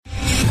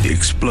The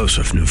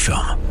explosive new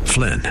film,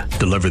 Flynn,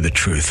 deliver the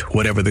truth,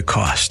 whatever the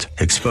cost,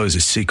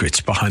 exposes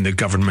secrets behind the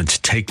government's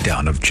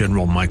takedown of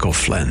General Michael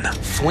Flynn.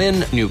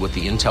 Flynn knew what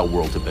the intel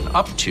world had been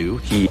up to.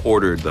 He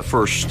ordered the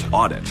first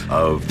audit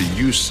of the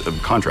use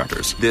of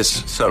contractors.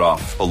 This set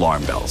off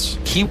alarm bells.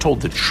 He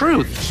told the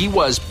truth. He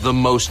was the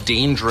most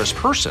dangerous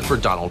person for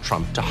Donald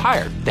Trump to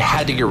hire. They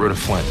had to get rid of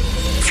Flynn.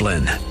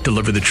 Flynn,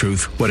 deliver the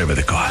truth, whatever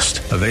the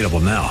cost. Available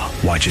now.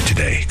 Watch it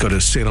today. Go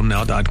to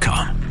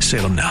salemnow.com.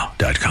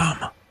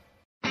 salemnow.com.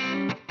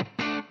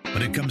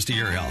 When it comes to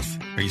your health,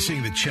 are you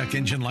seeing the check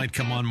engine light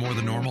come on more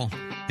than normal?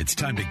 It's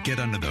time to get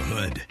under the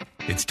hood.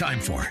 It's time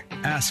for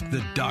Ask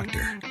the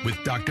Doctor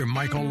with Dr.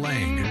 Michael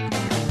Lang.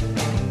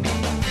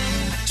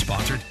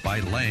 Sponsored by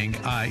Lang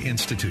Eye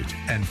Institute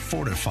and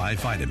Fortify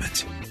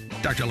Vitamins.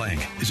 Dr. Lang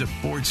is a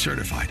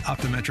board-certified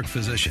optometric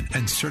physician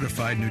and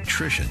certified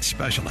nutrition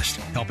specialist,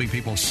 helping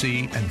people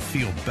see and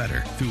feel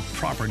better through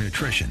proper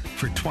nutrition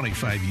for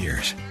 25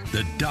 years.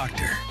 The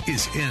doctor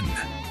is in.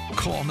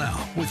 Call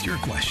now with your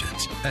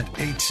questions at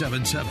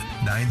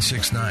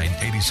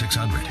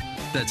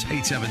 877-969-8600. That's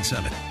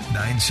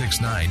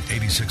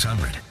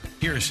 877-969-8600.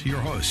 Here's your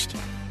host,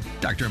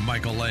 Dr.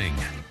 Michael Lang.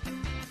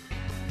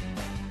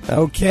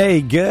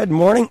 Okay, good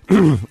morning,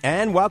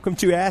 and welcome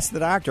to Ask the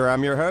Doctor.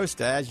 I'm your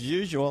host, as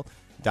usual,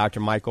 Dr.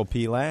 Michael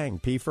P. Lang,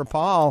 P for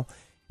Paul,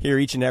 here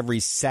each and every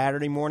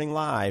Saturday morning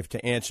live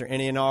to answer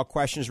any and all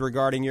questions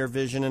regarding your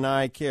vision and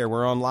eye care.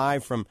 We're on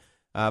live from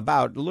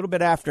about a little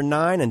bit after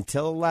 9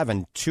 until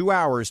 11, 2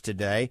 hours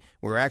today.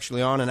 We're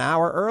actually on an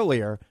hour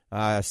earlier,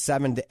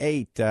 7 to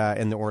 8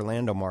 in the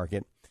Orlando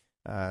market.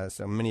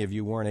 So many of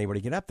you weren't able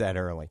to get up that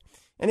early.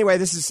 Anyway,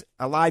 this is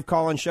a live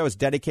call-in show. It's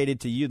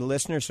dedicated to you, the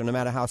listener, so no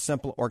matter how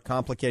simple or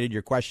complicated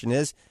your question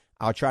is,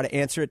 I'll try to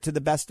answer it to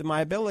the best of my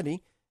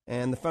ability.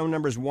 And the phone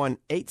number is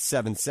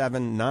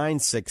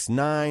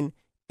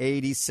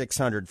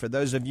 1-877-969-8600. For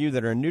those of you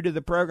that are new to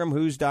the program,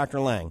 who's Dr.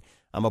 Lang?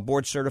 I'm a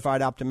board-certified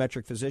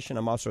optometric physician.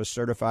 I'm also a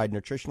certified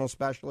nutritional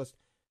specialist.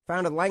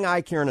 Founded Lang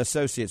Eye Care &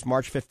 Associates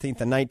March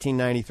 15th of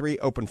 1993.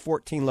 Opened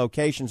 14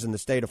 locations in the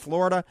state of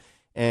Florida.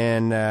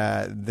 And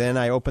then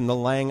I opened the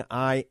Lang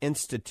Eye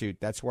Institute.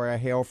 That's where I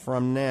hail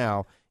from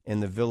now in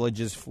the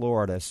Villages,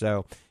 Florida.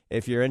 So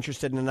if you're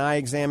interested in an eye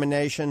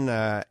examination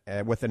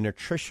with a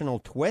nutritional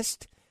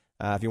twist,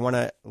 if you want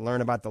to learn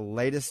about the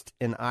latest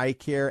in eye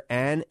care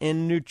and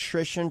in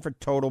nutrition for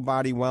total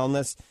body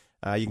wellness,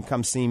 you can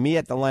come see me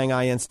at the Lang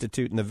Eye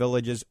Institute in the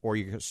Villages, or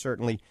you can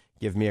certainly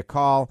give me a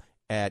call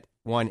at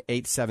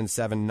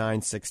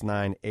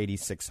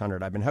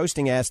 1-877-969-8600. I've been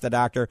hosting Ask the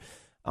Doctor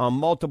on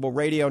multiple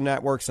radio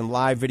networks and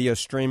live video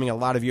streaming. A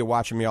lot of you are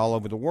watching me all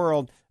over the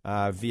world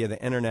via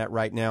the internet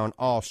right now and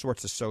all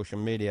sorts of social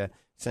media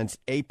since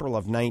April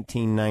of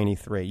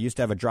 1993. Used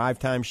to have a drive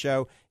time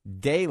show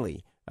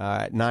daily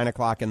at 9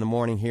 o'clock in the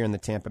morning here in the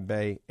Tampa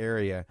Bay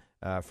area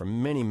for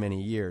many, many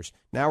years.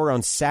 Now we're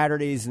on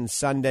Saturdays and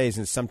Sundays,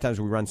 and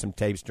sometimes we run some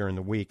tapes during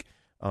the week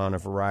on a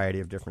variety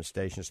of different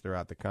stations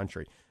throughout the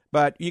country.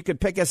 But you could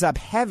pick us up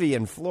heavy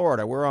in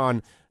Florida. We're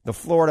on the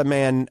Florida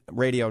Man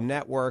Radio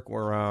Network.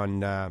 We're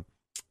on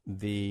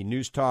the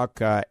News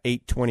Talk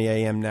 820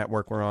 AM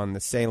network. We're on the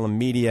Salem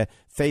Media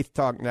Faith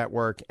Talk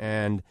Network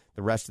and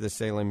the rest of the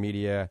Salem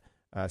Media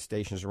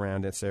stations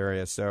around this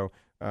area. So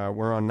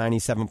we're on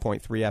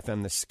 97.3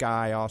 FM, The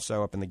Sky,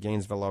 also up in the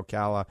Gainesville,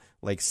 Ocala,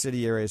 Lake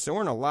City area. So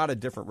we're in a lot of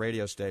different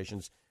radio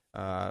stations.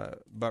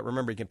 But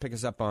remember, you can pick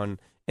us up on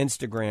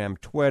Instagram,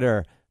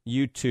 Twitter,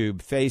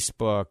 YouTube,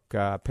 Facebook,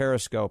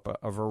 Periscope,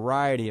 a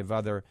variety of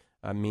other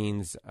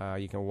means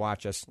you can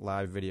watch us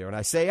live video. And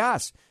I say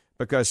us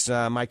because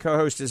my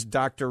co-host is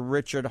Dr.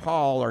 Richard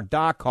Hall, or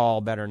Doc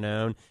Hall, better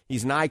known.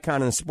 He's an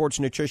icon in the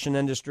sports nutrition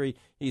industry.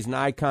 He's an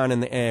icon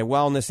in the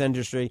wellness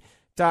industry.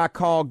 Doc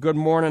Hall, good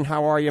morning.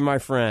 How are you, my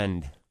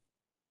friend?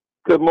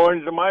 Good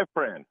morning to my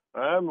friend.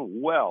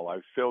 I'm well.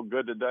 I feel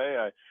good today.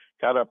 I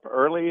got up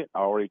early. I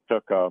already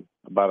took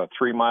about a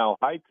 3-mile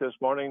hike this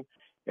morning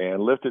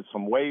and lifted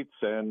some weights.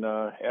 And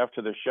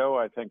after the show,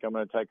 I think I'm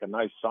going to take a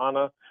nice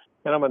sauna,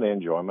 and I'm going to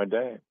enjoy my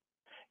day.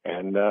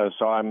 And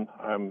so I'm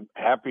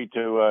happy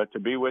to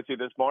be with you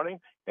this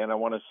morning, and I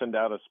want to send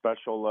out a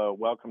special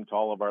welcome to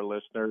all of our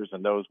listeners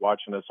and those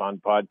watching us on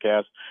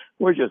podcast.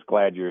 We're just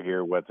glad you're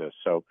here with us.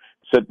 So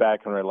sit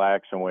back and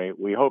relax, and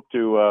we hope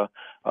to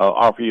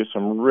offer you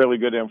some really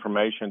good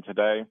information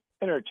today,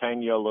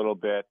 entertain you a little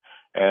bit,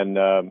 and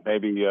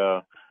maybe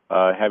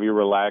have you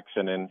relax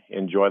and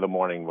enjoy the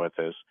morning with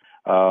us.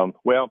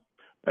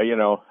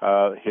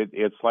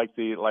 It's like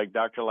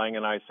Dr. Lang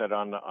and I said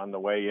on the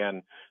way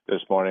in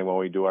this morning when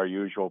we do our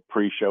usual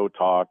pre-show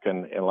talk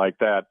and like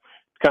that.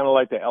 It's kind of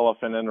like the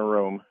elephant in the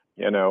room.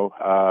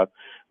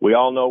 We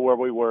all know where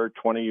we were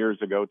 20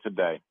 years ago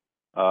today,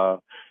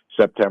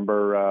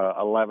 September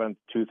 11th,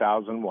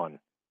 2001.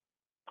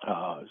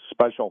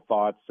 Special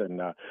thoughts,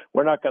 and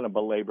we're not going to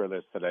belabor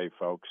this today,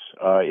 folks.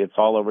 It's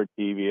all over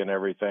TV and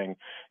everything,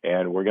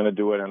 and we're going to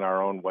do it in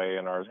our own way,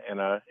 in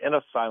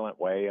a silent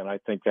way, and I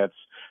think that's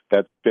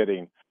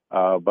fitting.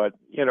 But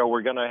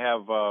we're going to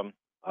have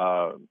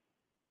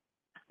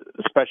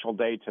special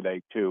day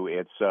today, too.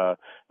 It's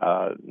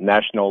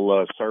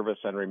National Service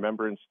and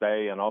Remembrance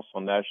Day and also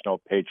National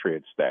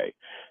Patriots Day.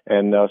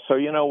 And so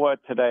you know what,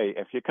 today,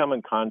 if you come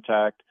in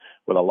contact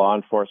with a law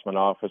enforcement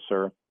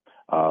officer,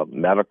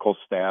 medical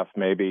staff,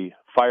 maybe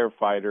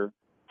firefighter,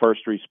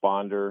 first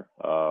responder,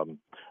 and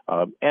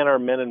our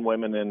men and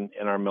women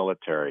in our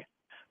military,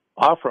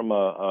 offer them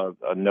a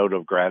note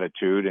of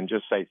gratitude and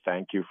just say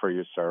thank you for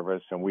your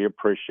service, and we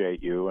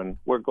appreciate you, and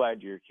we're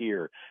glad you're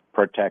here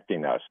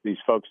protecting us. These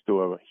folks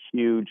do a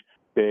huge,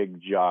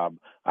 big job.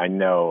 I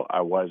know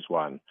I was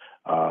one.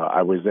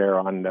 I was there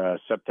on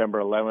September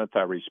 11th.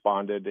 I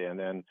responded, and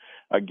then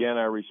again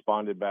I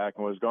responded back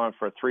and was gone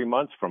for 3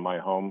 months from my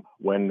home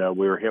when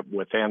we were hit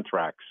with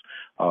anthrax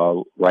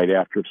right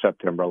after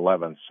September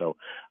 11th. So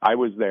I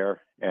was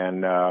there,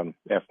 and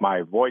if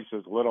my voice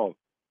is a little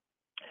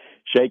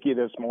shaky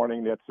this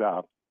morning, it's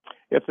a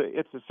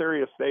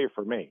serious day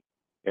for me,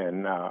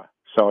 and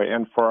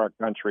for our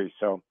country.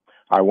 So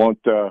I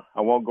won't go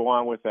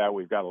on with that.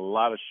 We've got a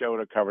lot of show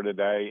to cover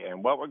today,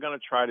 and what we're going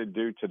to try to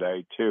do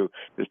today too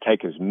is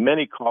take as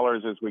many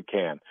callers as we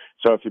can.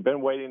 So if you've been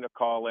waiting to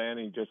call in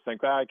and you just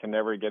think, I can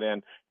never get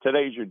in,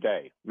 today's your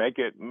day. Make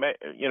your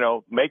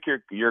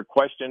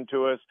question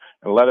to us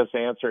and let us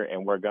answer,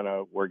 and we're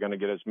gonna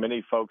get as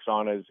many folks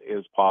on as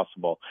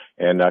possible,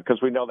 and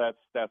because we know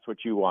that's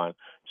what you want.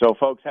 So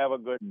folks, have a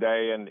good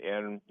day, and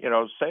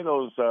say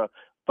those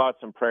thoughts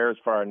and prayers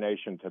for our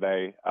nation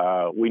today.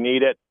 We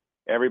need it.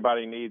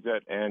 Everybody needs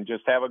it, and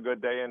just have a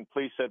good day, and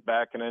please sit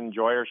back and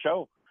enjoy our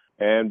show.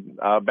 And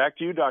back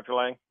to you, Dr.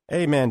 Lang.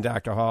 Amen,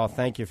 Dr. Hall.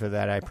 Thank you for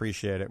that. I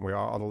appreciate it.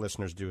 All the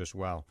listeners do as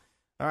well.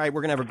 All right,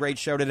 we're going to have a great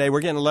show today.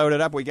 We're getting loaded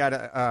up. We got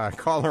a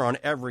caller on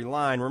every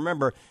line.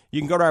 Remember,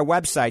 you can go to our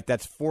website.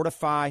 That's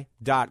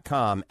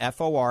fortifeye.com,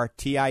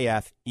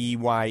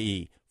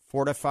 FORTIFEYE,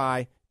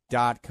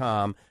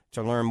 fortifeye.com,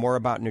 to learn more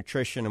about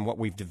nutrition and what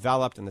we've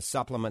developed and the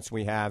supplements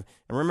we have.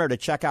 And remember to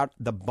check out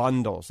the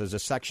bundles. There's a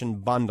section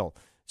bundle.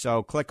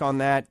 So click on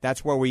that.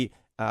 That's where we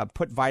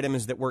put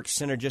vitamins that work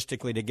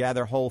synergistically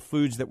together, whole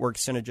foods that work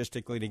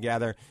synergistically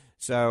together.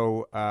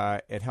 So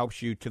it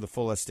helps you to the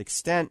fullest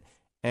extent,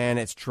 and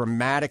it's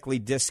dramatically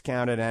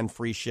discounted and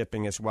free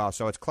shipping as well.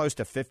 So it's close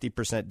to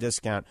 50%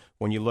 discount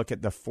when you look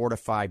at the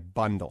Fortify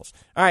bundles.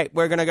 All right,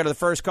 we're going to go to the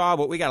first call,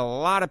 but we got a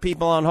lot of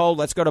people on hold.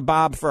 Let's go to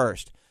Bob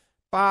first.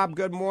 Bob,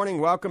 good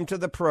morning. Welcome to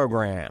the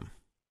program.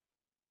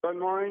 Good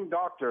morning,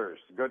 doctors.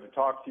 Good to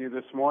talk to you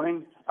this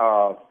morning.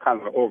 Kind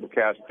of an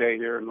overcast day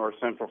here in North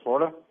Central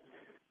Florida.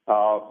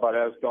 But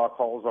as Doc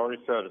Hall's already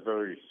said, a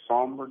very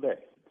somber day.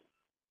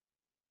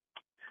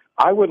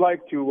 I would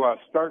like to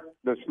start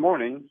this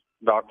morning,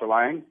 Dr.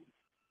 Lang,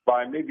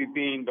 by maybe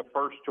being the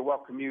first to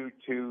welcome you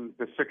to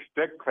the Six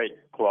Decade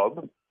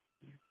Club.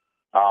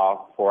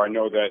 For I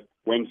know that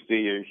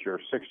Wednesday is your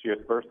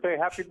 60th birthday.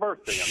 Happy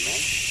birthday, young man.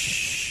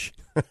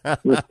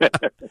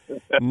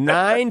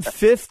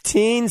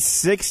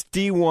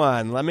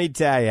 9/15/61. Let me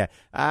tell you,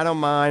 I don't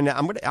mind.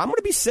 I'm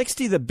gonna be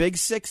 60. The big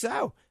 60.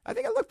 I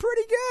think I look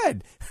pretty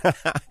good.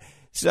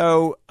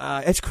 So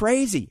it's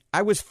crazy.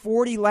 I was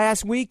 40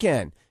 last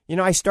weekend.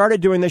 I started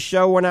doing this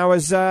show when I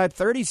was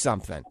 30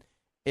 something.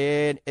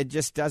 It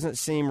just doesn't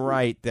seem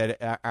right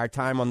that our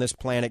time on this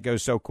planet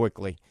goes so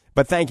quickly.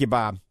 But thank you,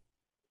 Bob.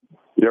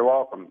 You're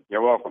welcome.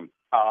 You're welcome.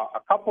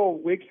 A couple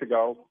of weeks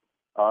ago,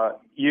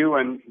 you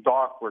and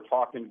Doc were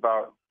talking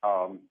about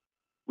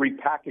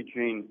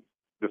repackaging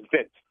the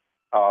FIT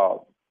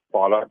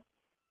product,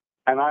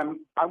 and I'm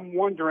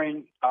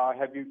wondering,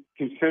 have you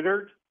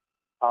considered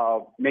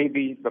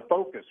maybe the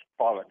Focus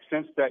product?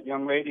 Since that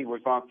young lady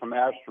was on from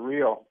Ash to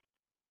Rio,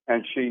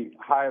 and she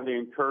highly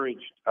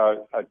encouraged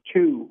a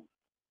 2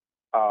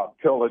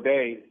 pill a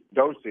day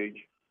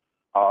dosage.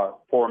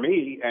 For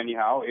me,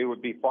 anyhow, it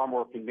would be far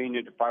more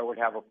convenient if I would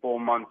have a full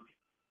month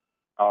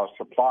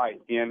supply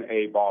in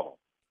a bottle.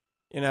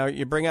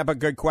 You bring up a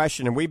good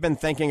question, and we've been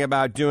thinking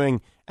about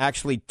doing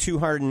actually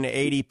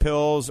 280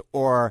 pills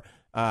or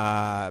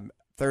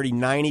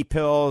 3090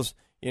 pills.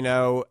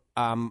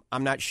 I'm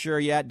not sure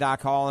yet.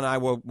 Doc Hall and I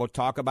will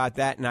talk about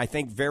that, and I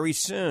think very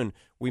soon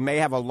we may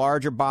have a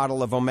larger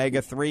bottle of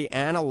omega-3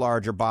 and a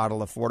larger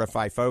bottle of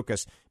Fortify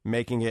Focus,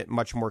 making it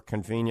much more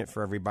convenient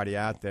for everybody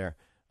out there.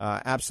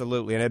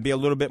 Absolutely, and it'd be a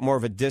little bit more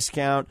of a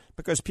discount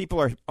because people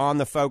are on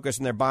the Focus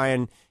and they're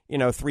buying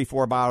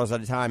 3-4 bottles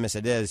at a time as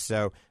it is.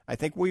 So I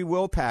think we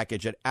will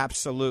package it.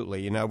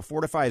 Absolutely.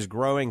 Fortify is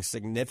growing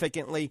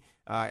significantly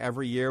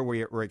every year.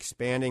 We're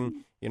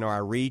expanding,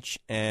 our reach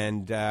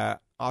and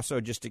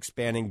also just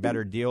expanding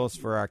better deals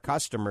for our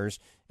customers.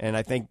 And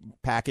I think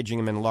packaging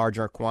them in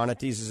larger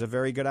quantities is a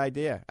very good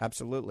idea.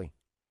 Absolutely.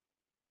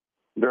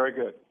 Very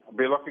good. I'll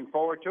be looking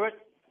forward to it.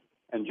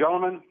 And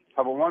gentlemen,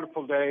 have a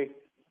wonderful day.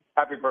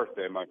 Happy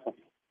birthday, Michael.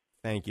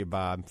 Thank you,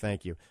 Bob.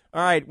 Thank you.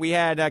 All right, we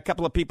had a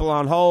couple of people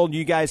on hold.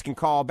 You guys can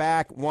call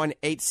back,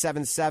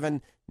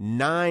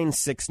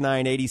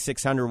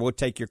 1-877-969-8600. We'll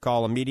take your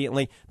call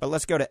immediately. But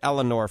let's go to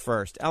Eleanor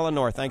first.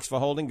 Eleanor, thanks for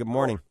holding. Good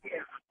morning.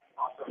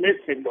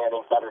 Getting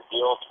better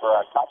deals for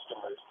our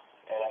customers,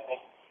 and I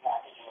think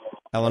packaging.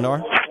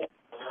 Eleanor?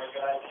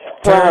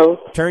 Hello.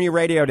 Turn your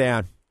radio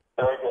down.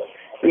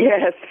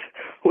 Yes,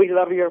 we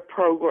love your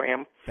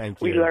program.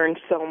 Thank you. We learn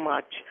so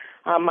much.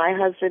 My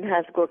husband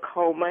has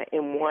glaucoma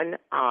in one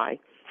eye,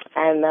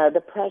 and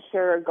the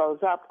pressure goes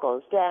up,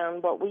 goes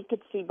down, but we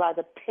could see by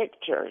the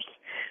pictures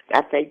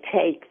that they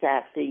take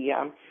that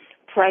the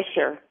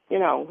pressure,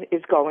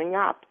 is going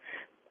up.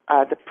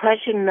 The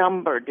pressure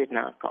number did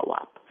not go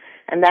up,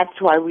 and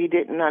that's why we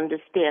didn't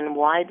understand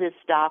why this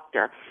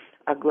doctor,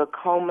 a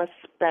glaucoma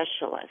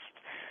specialist,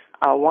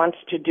 wants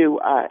to do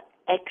a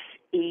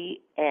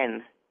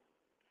XEN,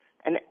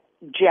 an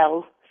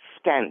gel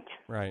stent.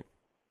 Right.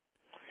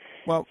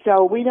 Well,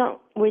 so we don't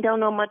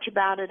know much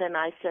about it, and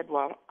I said,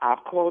 well, I'll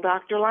call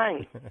Dr.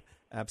 Lang.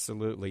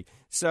 Absolutely.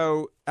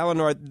 So,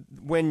 Eleanor,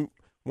 when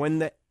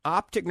the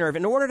optic nerve,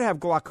 in order to have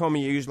glaucoma,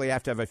 you usually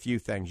have to have a few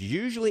things.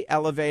 Usually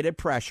elevated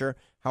pressure.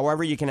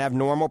 However, you can have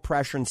normal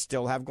pressure and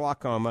still have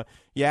glaucoma.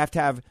 You have to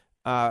have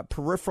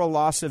peripheral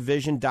loss of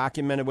vision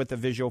documented with the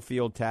visual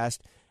field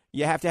test.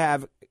 You have to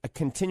have a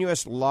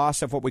continuous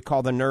loss of what we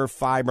call the nerve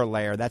fiber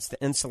layer. That's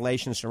the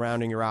insulation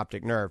surrounding your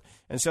optic nerve.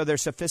 And so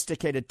there's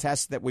sophisticated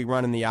tests that we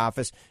run in the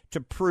office to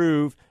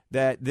prove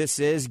that this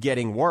is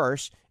getting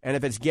worse. And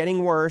if it's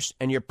getting worse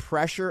and your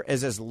pressure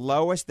is as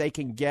low as they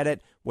can get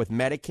it with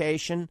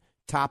medication,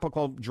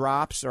 topical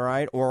drops, all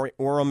right, or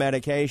oral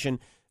medication,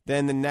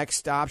 then the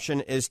next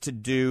option is to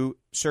do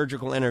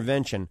surgical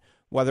intervention,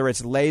 whether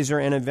it's laser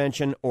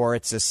intervention or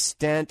it's a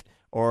stent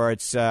or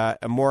it's a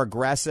more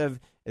aggressive,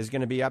 is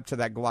going to be up to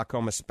that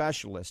glaucoma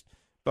specialist.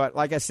 But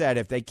like I said,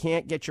 if they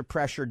can't get your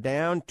pressure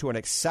down to an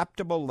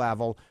acceptable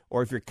level,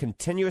 or if you're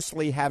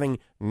continuously having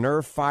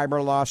nerve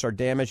fiber loss or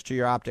damage to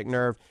your optic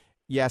nerve,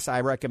 yes,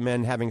 I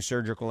recommend having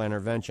surgical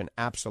intervention.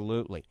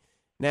 Absolutely.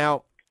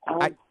 Now,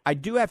 I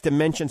do have to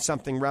mention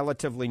something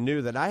relatively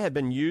new that I have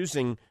been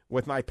using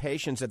with my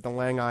patients at the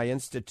Lang Eye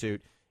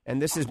Institute,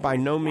 and this is by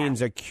no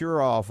means a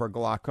cure-all for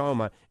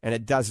glaucoma, and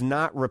it does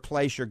not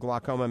replace your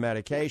glaucoma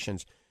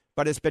medications.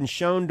 But it's been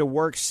shown to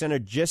work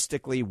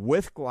synergistically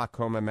with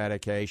glaucoma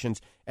medications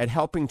at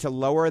helping to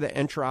lower the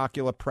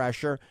intraocular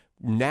pressure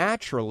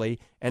naturally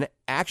and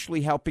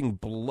actually helping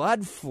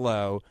blood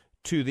flow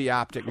to the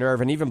optic nerve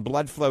and even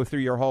blood flow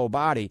through your whole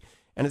body.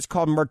 And it's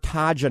called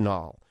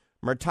Mirtogenol.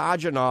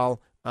 Mirtogenol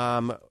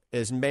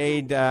is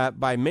made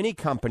by many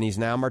companies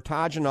now.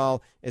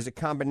 Mirtogenol is a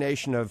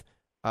combination of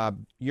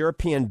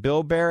European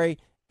bilberry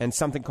and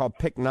something called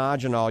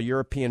pycnogenol,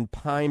 European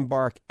pine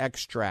bark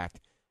extract.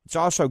 It's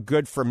also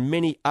good for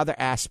many other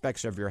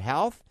aspects of your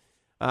health,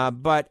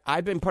 but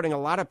I've been putting a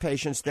lot of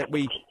patients that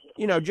we,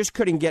 just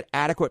couldn't get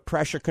adequate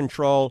pressure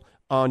control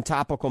on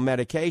topical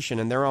medication,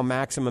 and they're on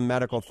maximum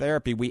medical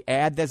therapy. We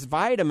add this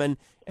vitamin,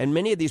 and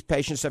many of these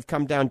patients have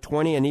come down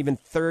 20 and even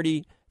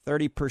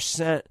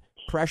 30%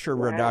 pressure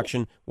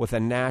reduction with a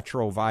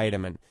natural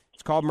vitamin.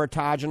 It's called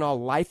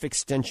Mirtogenol. Life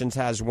Extensions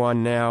has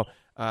one now.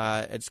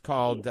 It's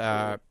called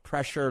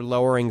Pressure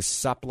Lowering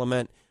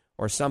Supplement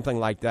or something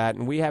like that,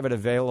 and we have it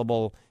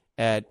available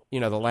at,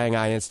 the Lang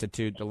Eye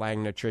Institute, the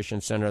Lang Nutrition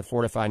Center, the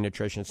Fortify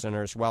Nutrition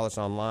Center, as well as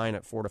online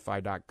at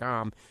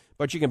fortify.com.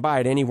 But you can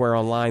buy it anywhere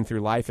online through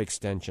Life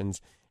Extensions.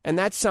 And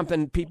that's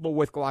something people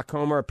with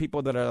glaucoma or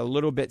people that are a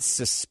little bit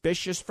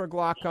suspicious for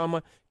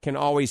glaucoma can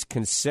always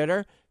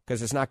consider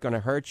because it's not going to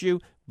hurt you,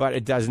 but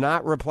it does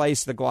not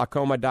replace the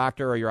glaucoma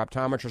doctor or your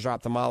optometrist or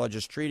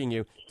ophthalmologist treating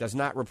you. It does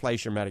not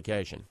replace your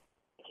medication.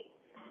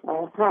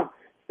 Uh-huh.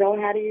 So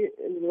how do you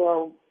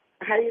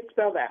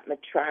spell that,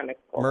 Mirtogenol,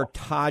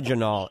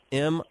 Mirtogenol,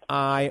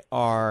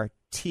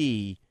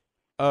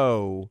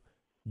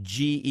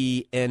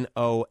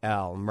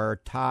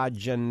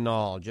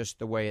 Mirtogenol, just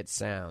the way it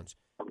sounds.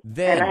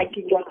 Then, and I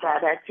can get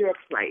that at your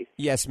place.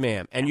 Yes,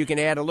 ma'am. And you can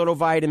add a little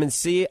vitamin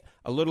C,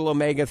 a little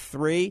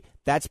omega-3.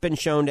 That's been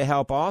shown to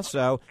help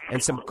also.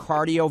 And some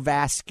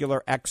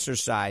cardiovascular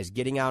exercise,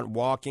 getting out and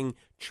walking,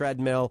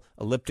 treadmill,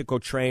 elliptical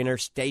trainer,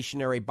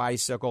 stationary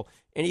bicycle,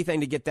 anything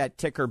to get that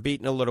ticker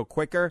beating a little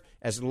quicker,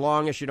 as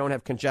long as you don't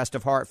have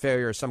congestive heart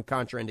failure or some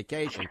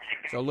contraindication.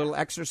 So a little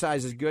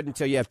exercise is good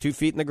until you have 2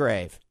 feet in the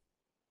grave.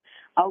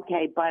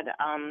 Okay, but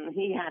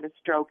he had a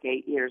stroke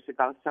 8 years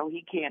ago, so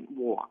he can't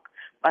walk.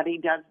 But he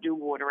does do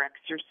water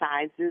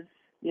exercises,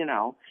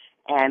 and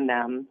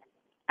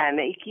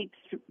he keeps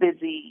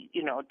busy,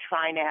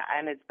 trying to,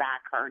 and his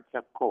back hurts,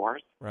 of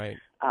course. Right.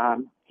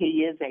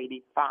 He is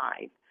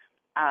 85.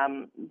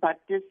 But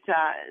this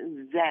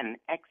Zen,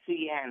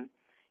 XEN,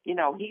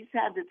 he's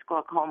had this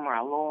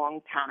glaucoma a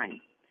long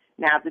time.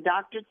 Now, the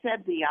doctor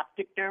said the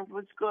optic nerve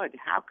was good.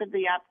 How could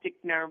the optic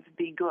nerve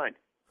be good?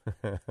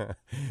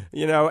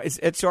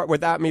 It's sort,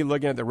 without me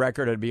looking at the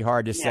record, it'd be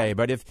hard to say.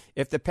 But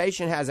if the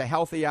patient has a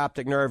healthy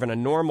optic nerve and a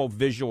normal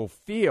visual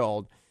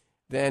field,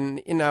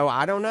 then,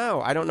 I don't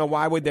know. I don't know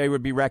why they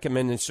would be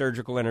recommending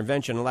surgical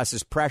intervention unless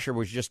his pressure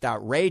was just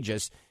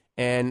outrageous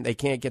and they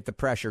can't get the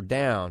pressure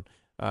down,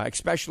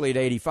 especially at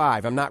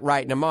 85. I'm not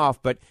writing him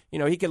off, but,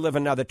 he could live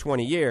another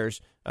 20 years.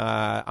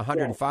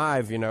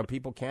 105,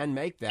 people can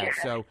make that.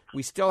 So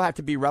we still have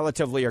to be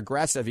relatively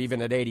aggressive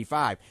even at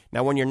 85.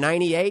 Now, when you're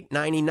 98,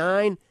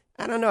 99,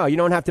 I don't know. You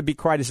don't have to be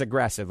quite as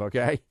aggressive,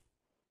 okay?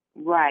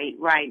 Right.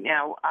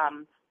 Now,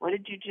 what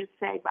did you just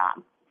say,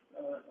 Bob?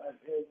 I've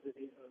had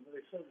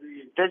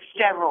the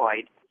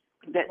steroid.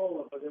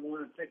 But they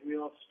want to take me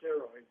off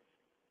steroid.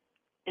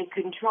 It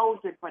controls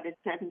it, but it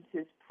sends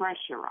his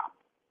pressure up.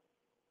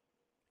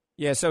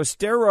 Yeah, so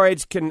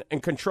steroids can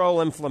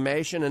control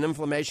inflammation, and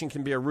inflammation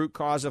can be a root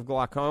cause of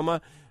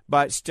glaucoma.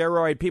 But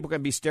people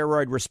can be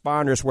steroid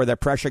responders where their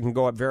pressure can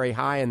go up very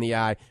high in the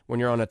eye when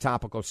you're on a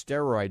topical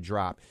steroid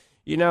drop.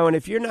 And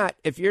if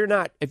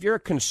you're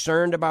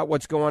concerned about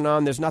what's going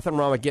on, there's nothing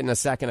wrong with getting a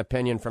second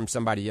opinion from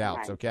somebody else.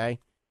 Right. Okay.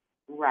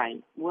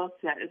 Right. We'll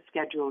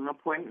schedule an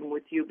appointment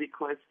with you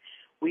because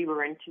we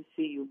were in to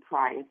see you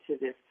prior to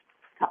this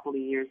a couple of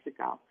years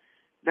ago.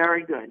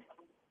 Very good.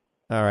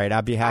 All right.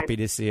 I'll be happy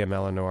to see him,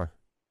 Eleanor.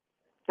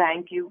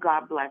 Thank you.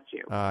 God bless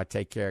you.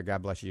 Take care.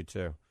 God bless you,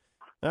 too.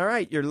 All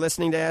right. You're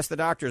listening to Ask the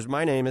Doctors.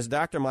 My name is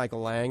Dr.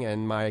 Michael Lang,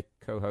 and my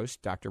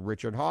co-host, Dr.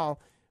 Richard Hall.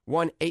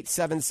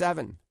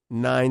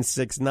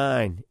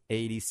 1-877-969-8600.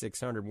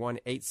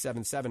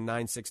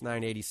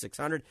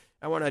 1-877-969-8600.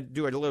 I want to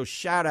do a little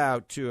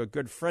shout-out to a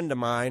good friend of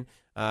mine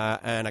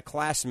and a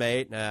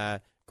classmate,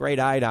 great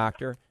eye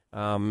doctor,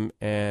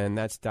 and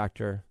that's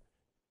Dr.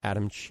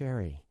 Adam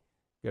Cherry.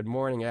 Good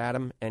morning,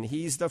 Adam. And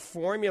he's the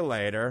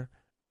formulator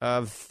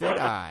of Fit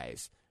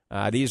Eyes.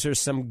 These are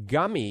some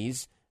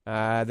gummies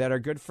that are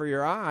good for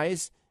your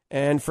eyes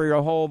and for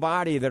your whole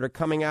body that are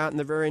coming out in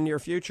the very near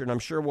future. And I'm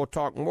sure we'll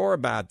talk more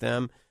about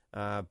them.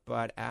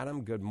 But,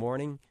 Adam, good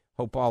morning.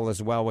 Hope all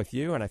is well with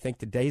you. And I think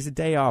today's a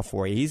day off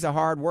for you. He's a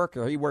hard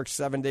worker. He works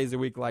 7 days a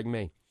week like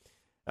me.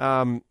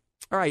 All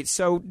right,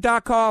 so,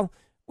 Doc Hall,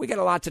 we got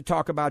a lot to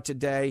talk about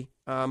today.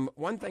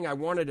 One thing I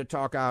wanted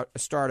to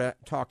start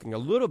talking a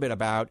little bit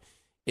about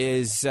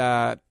is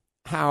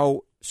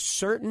how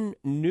certain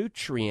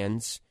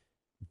nutrients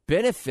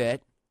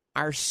benefit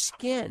our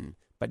skin.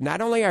 But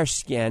not only our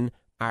skin,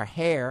 our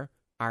hair,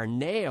 our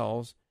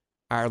nails,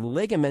 our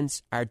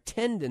ligaments, our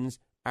tendons,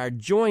 our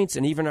joints,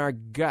 and even our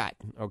gut,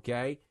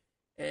 okay?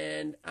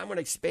 And I'm going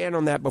to expand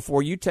on that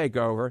before you take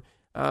over.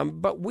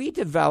 But we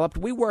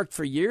worked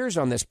for years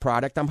on this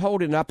product. I'm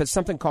holding it up. It's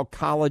something called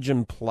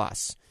Collagen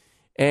Plus.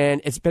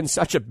 And it's been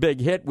such a big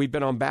hit. We've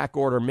been on back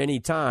order many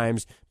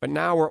times, but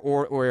now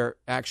we're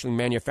actually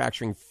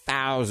manufacturing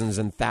thousands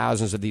and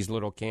thousands of these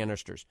little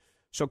canisters.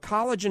 So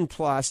Collagen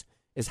Plus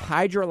is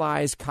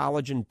hydrolyzed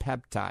collagen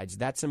peptides.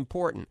 That's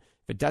important.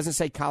 If it doesn't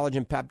say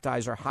collagen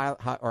peptides or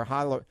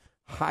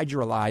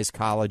hydrolyzed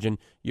collagen,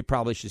 you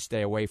probably should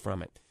stay away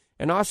from it.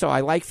 And also, I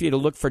like for you to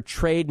look for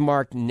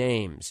trademark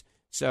names.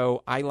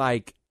 So I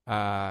like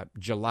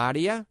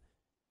Gelatia.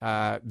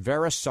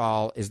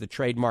 Verisol is the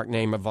trademark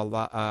name of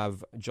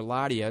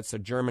Gelatia. It's a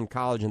German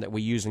collagen that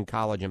we use in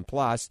Collagen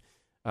Plus.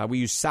 We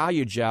use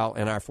Solugel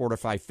in our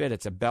Fortify Fit.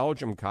 It's a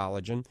Belgium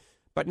collagen.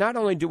 But not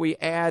only do we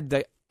add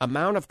the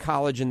amount of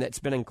collagen that's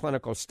been in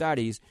clinical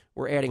studies,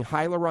 we're adding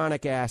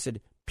hyaluronic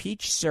acid,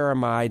 peach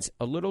ceramides,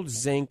 a little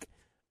zinc,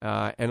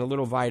 and a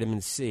little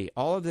vitamin C.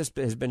 All of this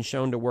has been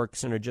shown to work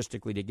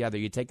synergistically together.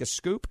 You take a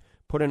scoop,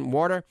 put it in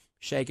water,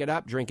 shake it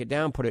up, drink it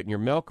down, put it in your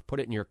milk, put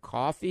it in your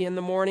coffee in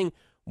the morning.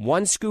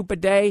 1 scoop a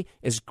day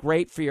is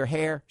great for your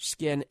hair,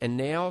 skin, and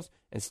nails,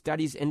 and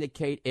studies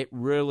indicate it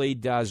really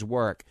does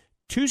work.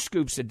 2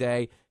 scoops a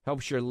day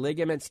helps your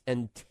ligaments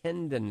and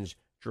tendons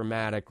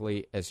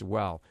dramatically as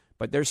well.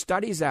 But there's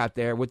studies out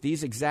there with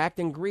these exact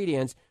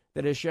ingredients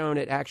that have shown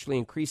it actually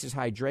increases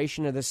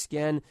hydration of the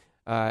skin,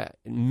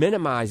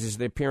 minimizes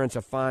the appearance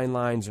of fine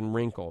lines and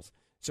wrinkles.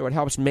 So it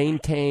helps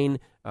maintain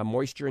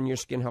moisture in your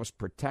skin, helps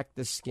protect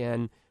the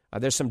skin.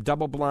 There's some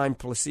double-blind,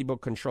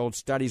 placebo-controlled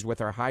studies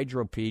with our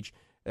Hydro Peach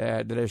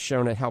that have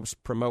shown it helps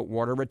promote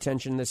water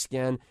retention in the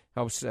skin,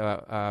 helps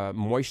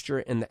moisture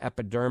in the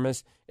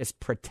epidermis. It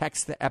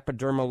protects the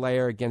epidermal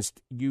layer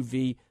against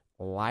UV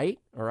light,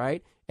 all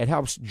right? It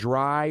helps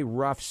dry,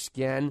 rough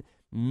skin,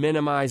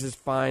 minimizes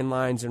fine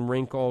lines and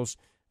wrinkles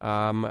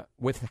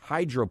with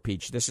Hydro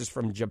Peach. This is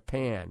from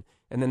Japan.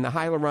 And then the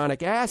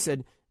hyaluronic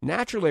acid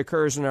naturally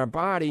occurs in our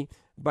body,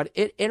 but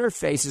it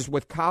interfaces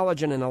with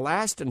collagen and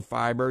elastin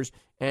fibers,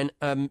 and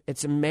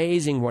it's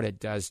amazing what it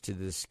does to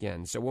the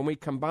skin. So when we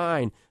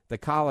combine the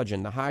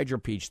collagen, the Hydro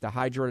Peach, the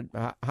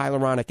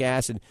hyaluronic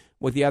acid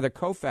with the other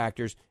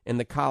cofactors in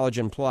the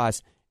Collagen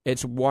Plus,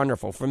 it's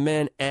wonderful for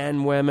men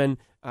and women.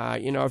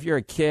 If you're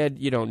a kid,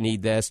 you don't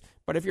need this.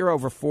 But if you're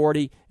over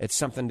 40, it's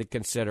something to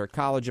consider.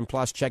 Collagen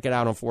Plus, check it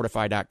out on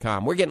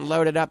Fortify.com. We're getting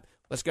loaded up.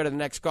 Let's go to the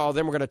next call.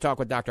 Then we're going to talk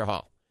with Dr.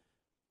 Hall.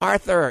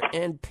 Arthur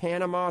in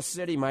Panama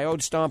City, my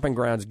old stomping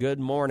grounds. Good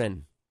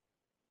morning.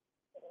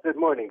 Good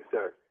morning,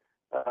 sir.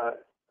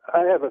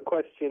 I have a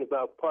question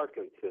about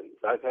Parkinson's.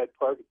 I've had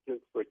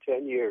Parkinson's for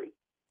 10 years.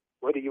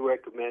 What do you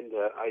recommend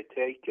I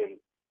take, and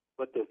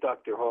what does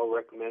Dr. Hall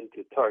recommend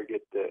to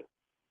target the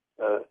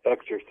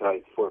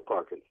exercise for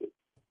Parkinson's?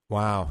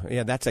 Wow.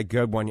 Yeah, that's a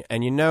good one.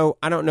 And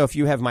I don't know if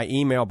you have my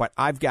email, but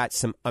I've got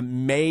some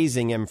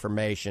amazing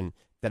information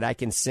that I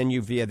can send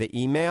you via the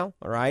email,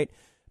 all right?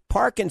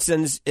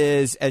 Parkinson's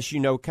is, as you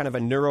know, kind of a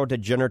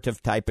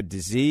neurodegenerative type of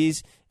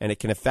disease, and it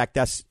can affect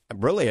us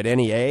really at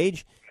any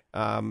age.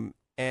 And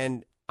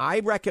I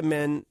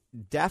recommend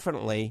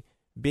definitely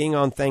being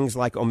on things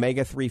like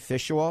omega-3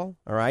 fish oil,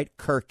 all right,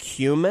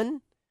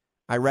 curcumin.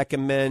 I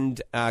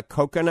recommend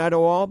coconut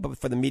oil, but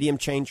for the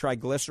medium-chain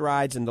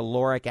triglycerides and the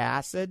lauric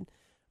acid,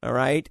 all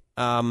right.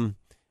 I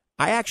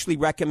actually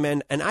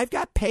recommend, and I've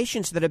got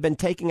patients that have been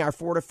taking our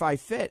Fortify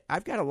Fit.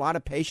 I've got a lot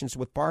of patients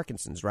with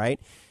Parkinson's, right,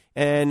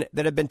 and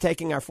that have been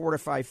taking our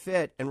Fortify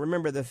Fit. And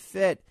remember, the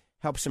Fit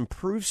helps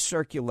improve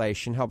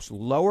circulation, helps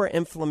lower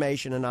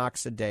inflammation and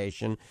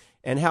oxidation,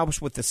 and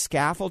helps with the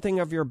scaffolding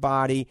of your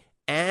body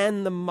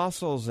and the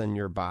muscles in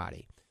your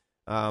body.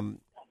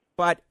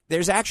 But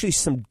there's actually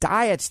some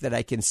diets that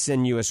I can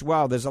send you as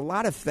well. There's a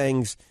lot of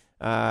things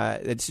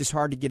it's just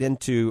hard to get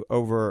into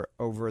over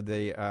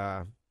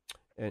the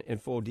in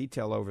full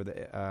detail over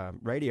the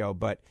radio.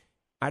 But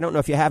I don't know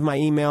if you have my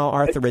email,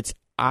 Arthur. It's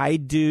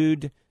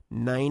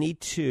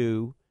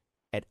idude92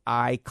 at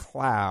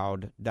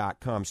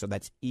iCloud.com. So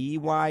that's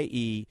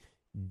EYEDUDE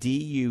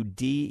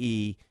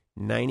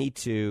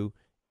 92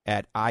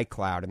 at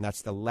iCloud, and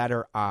that's the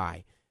letter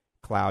I,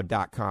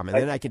 cloud.com. And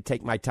then I can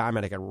take my time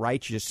and I can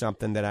write you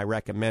something that I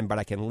recommend, but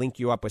I can link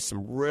you up with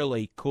some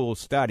really cool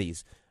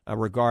studies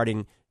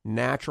regarding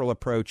natural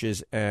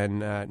approaches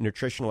and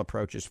nutritional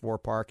approaches for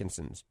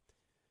Parkinson's.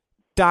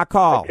 Doc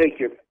Hall. I take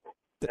your,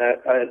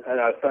 and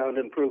I found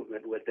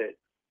improvement with it.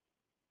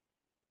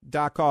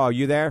 Doc Hall,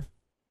 you there?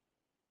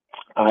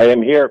 I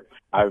am here.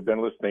 I've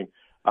been listening.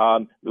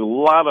 A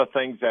lot of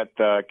things that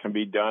can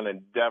be done,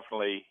 and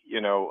definitely,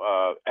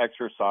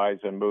 exercise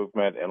and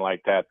movement and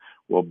like that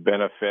will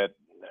benefit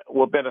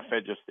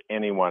just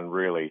anyone,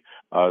 really,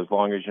 as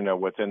long as you know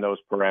what's in those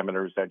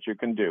parameters that you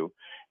can do.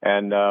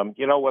 And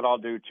you know what I'll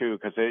do too,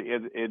 because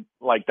it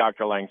like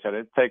Dr. Lang said,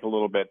 it take a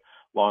little bit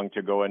long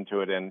to go into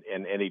it in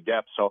any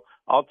depth. So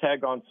I'll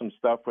tag on some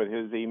stuff with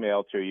his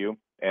email to you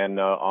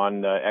and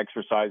on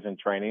exercise and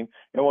training,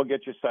 and we'll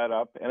get you set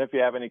up. And if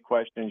you have any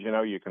questions,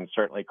 you can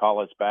certainly call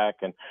us back,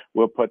 and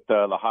we'll put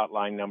the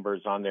hotline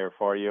numbers on there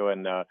for you,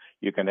 and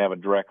you can have a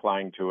direct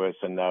line to us.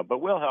 And but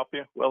we'll help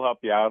you. We'll help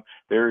you out.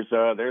 There's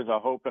a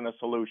hope and a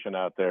solution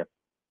out there.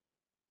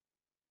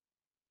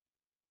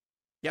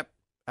 Yep,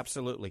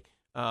 absolutely.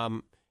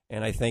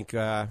 And I think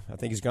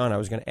he's gone. I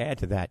was going to add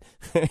to that.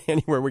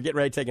 Anyway, we're getting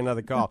ready to take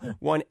another call.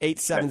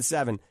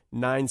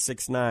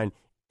 1-877-969-8600.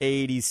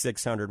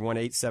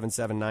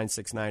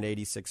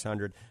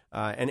 1-877-969-8600.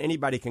 And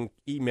anybody can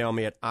email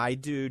me at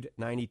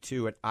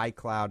idude92 at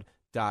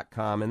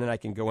iCloud.com. And then I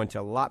can go into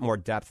a lot more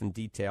depth and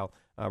detail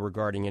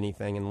regarding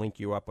anything and link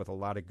you up with a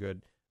lot of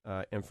good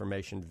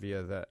information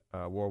via the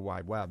World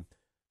Wide Web.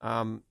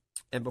 And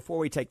before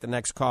we take the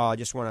next call, I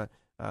just want to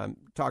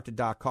talk to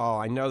Doc Hall.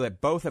 I know that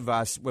both of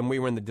us, when we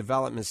were in the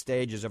development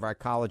stages of our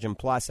Collagen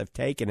Plus, have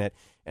taken it.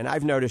 And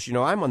I've noticed,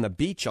 I'm on the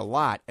beach a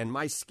lot, and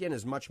my skin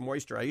is much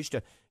moister. I used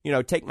to,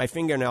 take my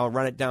fingernail and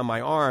run it down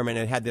my arm, and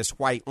it had this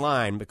white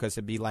line because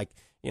it'd be like,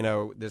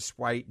 this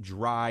white,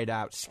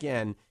 dried-out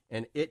skin.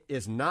 And it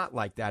is not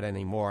like that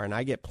anymore, and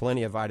I get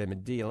plenty of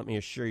vitamin D, let me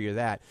assure you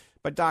that.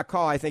 But, Doc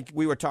Hall, I think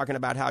we were talking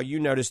about how you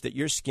noticed that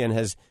your skin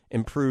has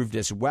improved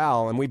as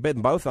well, and we've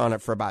been both on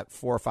it for about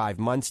 4 or 5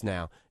 months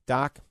now.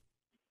 Doc?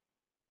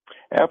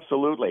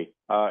 Absolutely.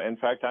 In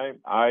fact,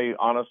 I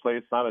honestly,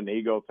 it's not an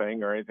ego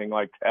thing or anything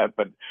like that,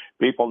 but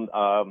people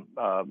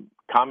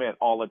comment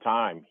all the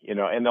time,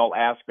 and they'll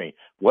ask me,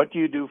 what do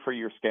you do for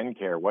your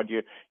skincare? What do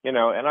you, and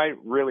I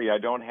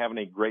don't have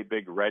any great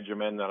big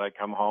regimen that I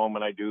come home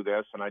and I do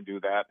this and I do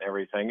that and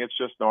everything. It's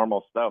just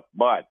normal stuff,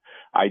 but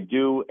I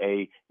do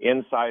a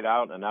inside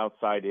out and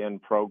outside in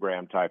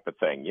program type of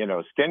thing.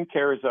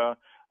 Skincare is a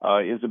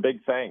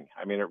big thing.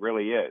 I mean, it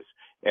really is.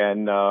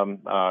 And,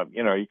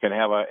 you can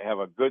have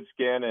a good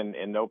skin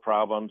and no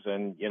problems.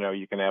 And,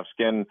 you can have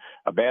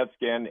a bad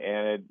skin,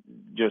 and it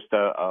just,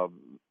 a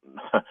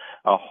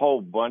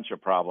whole bunch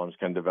of problems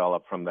can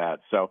develop from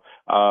that. So,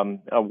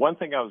 one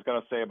thing I was going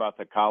to say about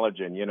the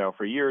collagen,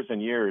 for years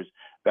and years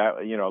that,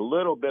 a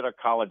little bit of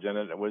collagen,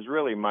 and it was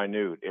really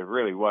minute. It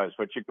really was,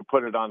 but you could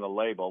put it on the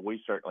label. We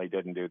certainly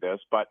didn't do this,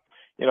 but,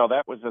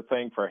 that was the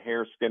thing for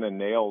hair, skin, and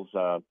nails,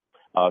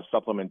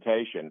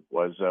 supplementation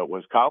was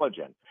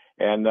collagen.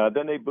 And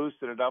then they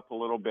boosted it up a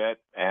little bit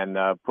and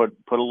put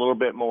a little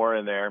bit more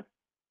in there.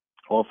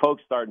 Well,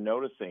 folks started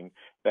noticing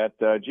that,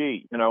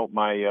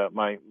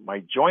 my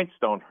joints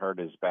don't hurt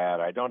as bad.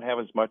 I don't have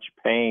as much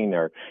pain,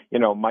 or,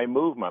 my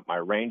movement, my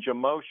range of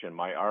motion,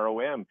 my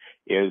ROM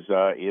is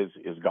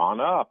gone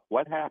up.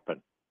 What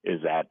happened?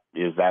 Is that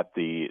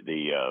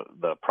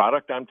the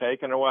product I'm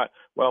taking or what?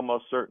 Well,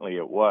 most certainly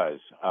it was.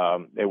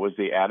 It was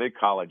the added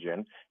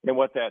collagen, and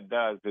what that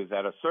does is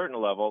at a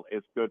certain level,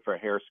 it's good for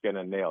hair, skin,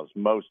 and nails.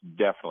 Most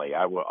definitely,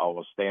 I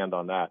will stand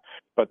on that.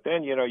 But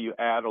then you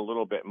add a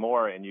little bit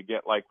more, and you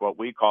get like what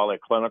we call a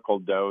clinical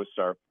dose,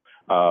 or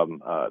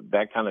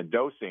that kind of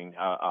dosing,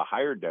 a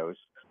higher dose.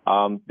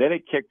 Then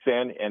it kicks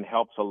in and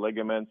helps the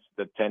ligaments,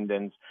 the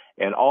tendons,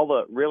 and all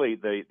the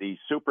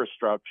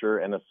superstructure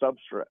and the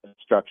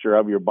substructure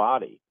of your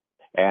body.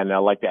 And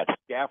like that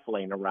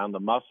scaffolding around the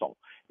muscle.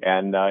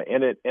 And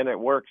it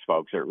works,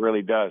 folks. It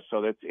really does.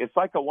 So it's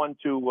like a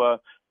 1-2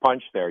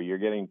 punch there. You're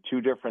getting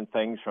two different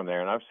things from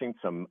there. And I've seen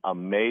some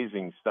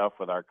amazing stuff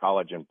with our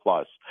Collagen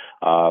Plus.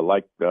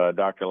 Like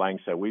Dr. Lang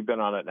said, we've been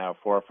on it now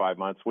 4 or 5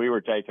 months. We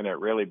were taking it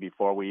really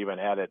before we even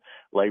had it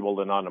labeled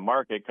and on the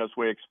market because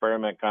we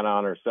experiment kind of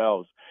on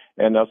ourselves.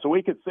 And so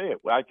we could see it.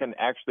 I can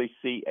actually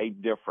see a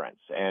difference.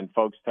 And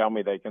folks tell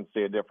me they can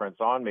see a difference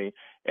on me.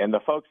 And the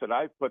folks that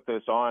I've put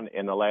this on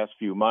in the last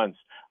few months,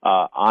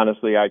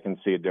 honestly, I can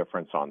see a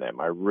difference on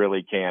them. I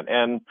really can.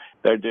 And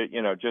they're,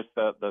 just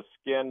the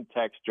skin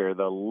texture,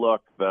 the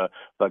look, the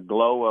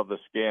glow of the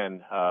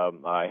skin.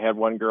 I had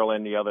one girl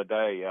in the other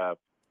day,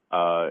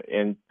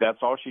 and that's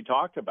all she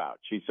talked about.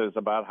 She says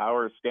about how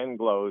her skin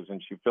glows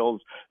and she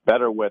feels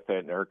better with it,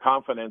 and her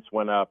confidence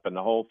went up and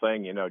the whole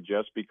thing,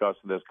 just because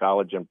of this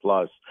Collagen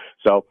Plus.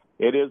 So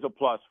it is a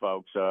plus,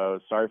 folks.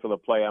 Sorry for the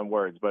play on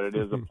words, but it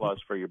is a plus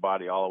for your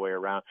body all the way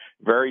around.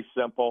 Very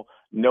simple,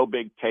 no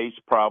big taste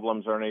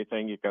problems or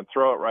anything. You can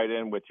throw it right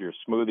in with your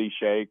smoothie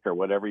shake or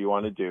whatever you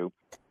want to do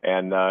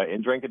and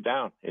drink it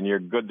down, and you're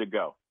good to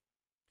go.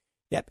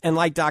 Yep, and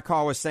like Doc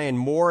Hall was saying,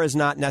 more is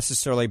not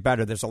necessarily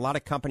better. There's a lot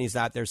of companies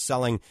out there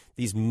selling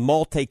these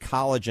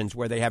multi-collagens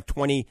where they have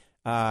 20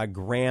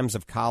 grams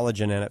of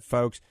collagen in it.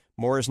 Folks,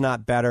 more is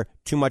not better.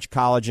 Too much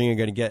collagen, you're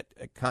going to get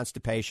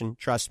constipation.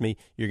 Trust me,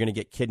 you're going to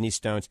get kidney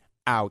stones.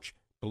 Ouch.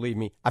 Believe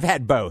me, I've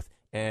had both,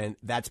 and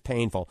that's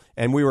painful.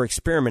 And we were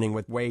experimenting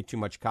with way too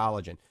much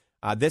collagen.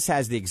 This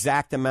has the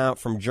exact amount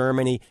from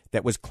Germany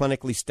that was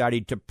clinically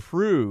studied to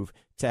prove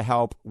to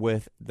help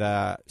with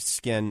the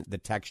skin, the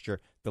texture,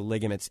 the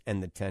ligaments,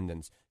 and the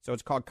tendons. So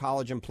it's called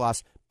Collagen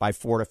Plus by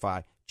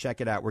Fortify.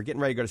 Check it out. We're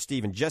getting ready to go to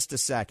Steve in just a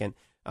second.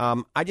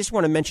 I just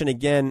want to mention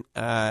again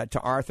to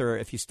Arthur,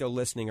 if he's still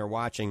listening or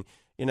watching,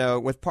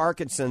 with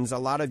Parkinson's, a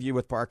lot of you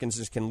with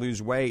Parkinson's can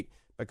lose weight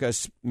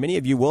because many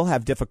of you will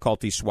have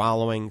difficulty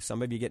swallowing.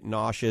 Some of you get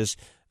nauseous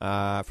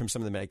from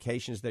some of the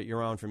medications that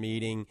you're on from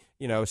eating.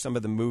 Some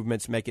of the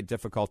movements make it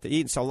difficult to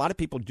eat. So a lot of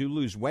people do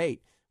lose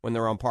weight when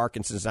they're on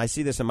Parkinson's. I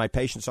see this in my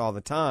patients all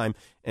the time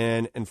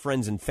and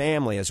friends and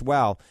family as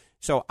well.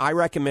 So I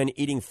recommend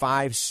eating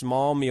 5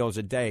 small meals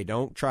a day.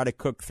 Don't try to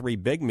cook 3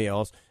 big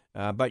meals,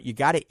 but you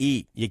got to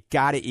eat. You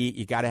got to eat.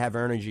 You got to have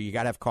energy. You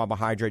got to have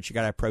carbohydrates. You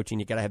got to have protein.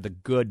 You got to have the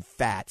good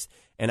fats.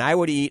 And I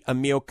would eat a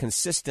meal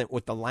consistent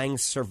with the Lang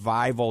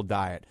Survival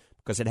Diet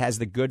because it has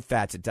the good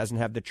fats. It doesn't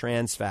have the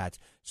trans fats.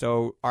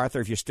 So, Arthur,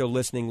 if you're still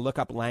listening, look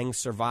up Lang's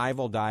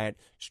Survival Diet.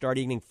 Start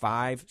eating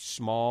 5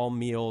 small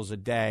meals a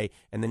day,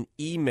 and then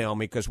email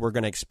me because we're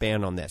going to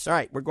expand on this. All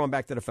right, we're going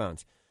back to the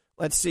phones.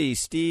 Let's see.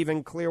 Steve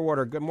in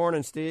Clearwater. Good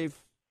morning,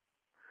 Steve.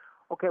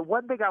 Okay,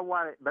 one thing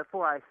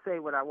before I say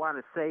what I want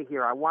to say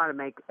here, I want to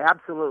make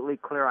absolutely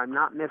clear I'm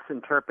not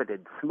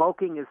misinterpreted.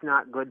 Smoking is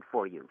not good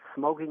for you.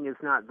 Smoking is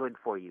not good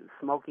for you.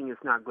 Smoking is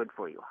not good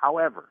for you.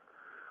 However,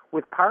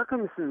 with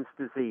Parkinson's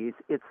disease,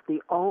 it's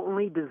the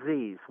only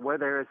disease where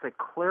there is a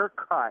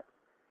clear-cut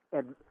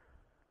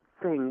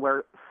thing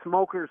where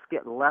smokers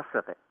get less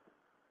of it.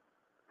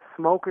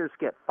 Smokers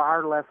get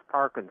far less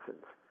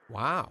Parkinson's.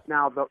 Wow.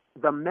 Now,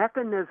 the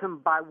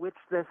mechanism by which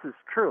this is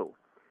true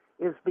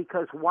is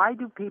because why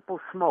do people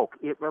smoke?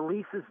 It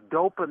releases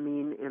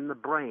dopamine in the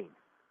brain.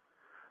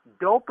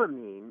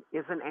 Dopamine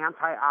is an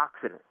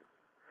antioxidant.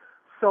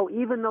 So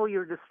even though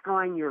you're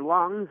destroying your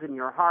lungs and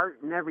your heart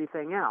and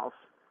everything else,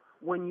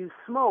 when you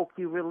smoke,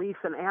 you release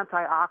an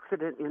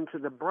antioxidant into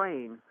the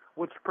brain,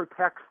 which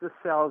protects the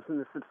cells in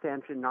the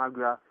substantia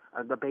nigra,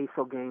 the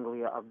basal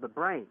ganglia of the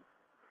brain.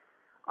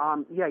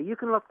 You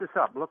can look this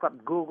up. Look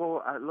up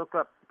Google, look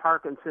up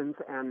Parkinson's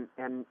and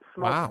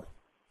smoking. Wow.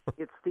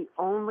 It's the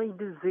only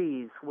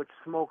disease which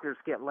smokers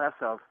get less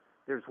of.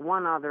 There's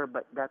one other,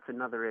 but that's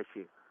another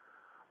issue.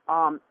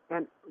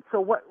 And so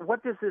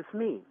what does this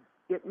mean?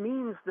 It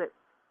means that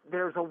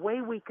there's a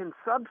way we can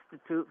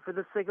substitute for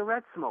the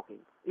cigarette smoking.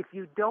 If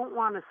you don't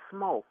want to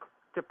smoke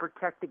to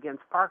protect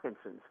against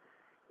Parkinson's,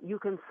 you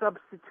can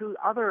substitute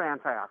other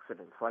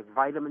antioxidants like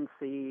vitamin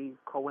C,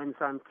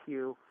 coenzyme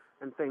Q,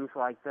 and things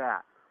like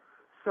that.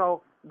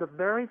 So the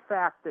very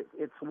fact that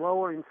it's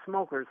lower in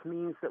smokers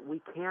means that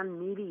we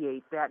can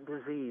mediate that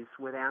disease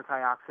with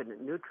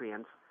antioxidant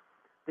nutrients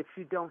that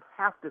you don't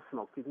have to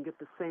smoke. You can get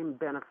the same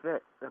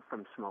benefit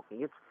from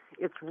smoking.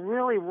 It's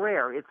really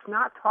rare. It's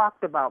not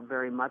talked about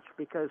very much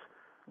because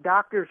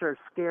doctors are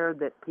scared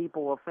that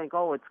people will think,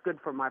 oh, it's good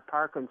for my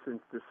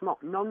Parkinson's to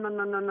smoke. No.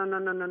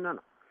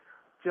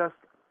 Just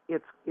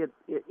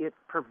it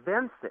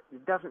prevents it.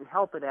 It doesn't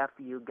help it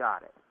after you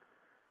got it.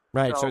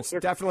 Right, so it's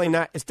definitely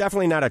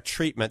not a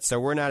treatment. So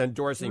we're not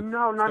endorsing.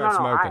 No.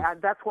 Smoking.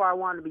 That's why I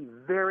want to be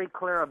very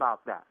clear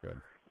about that.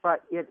 Good.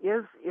 But it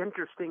is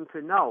interesting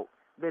to note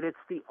that it's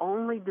the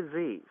only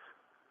disease,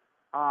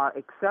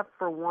 except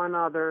for one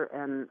other,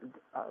 and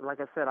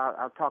like I said,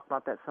 I'll talk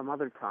about that some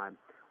other time,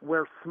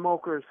 where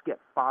smokers get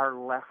far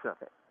less of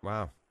it.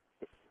 Wow.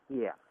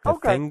 Yeah.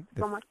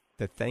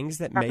 The things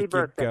that Happy make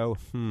birthday. you go,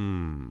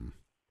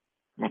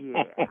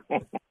 Yeah.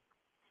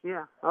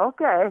 Yeah.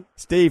 Okay.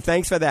 Steve,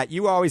 thanks for that.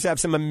 You always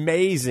have some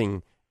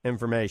amazing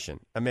information.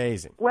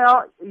 Amazing.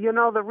 Well,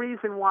 the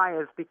reason why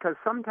is because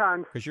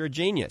sometimes... Because you're a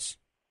genius.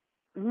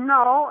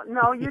 No,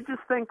 you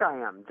just think I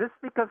am. Just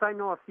because I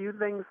know a few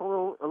things a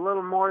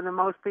little more than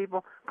most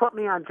people, put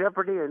me on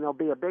Jeopardy and there'll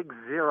be a big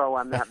 0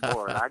 on that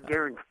board. I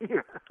guarantee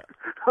you.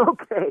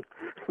 Okay.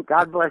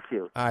 God bless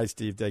you. All right,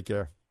 Steve. Take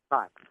care.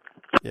 Bye.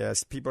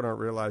 Yes, people don't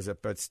realize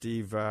it, but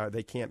Steve,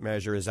 they can't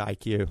measure his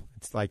IQ.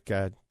 It's like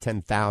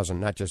 10,000,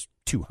 not just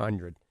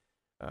 200.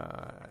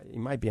 He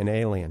might be an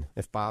alien.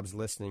 If Bob's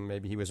listening,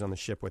 maybe he was on the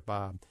ship with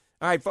Bob.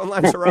 All right, phone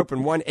lines are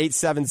open,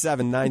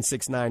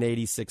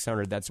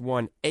 1-877-969-8600. That's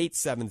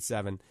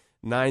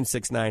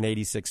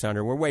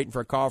 1-877-969-8600. We're waiting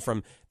for a call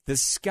from the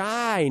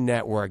Sky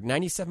Network,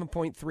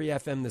 97.3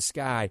 FM, The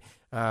Sky.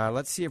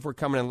 Let's see if we're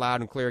coming in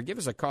loud and clear. Give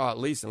us a call at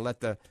least and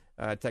let the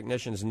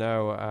technicians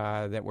know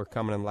that we're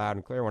coming in loud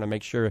and clear. I want to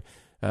make sure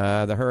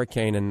the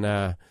hurricane in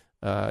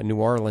New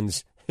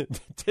Orleans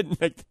didn't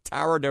make the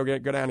tower go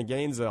down to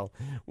Gainesville.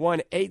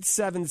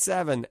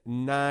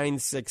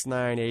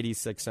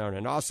 1-877-969-8600.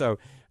 And also,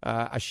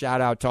 a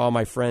shout-out to all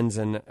my friends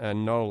in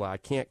NOLA. I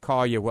can't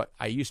call you what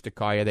I used to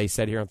call you. They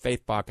said here on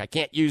Faith Talk, I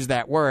can't use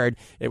that word.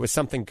 It was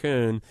something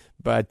coon,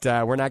 but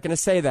we're not going to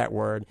say that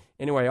word.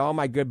 Anyway, all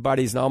my good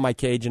buddies and all my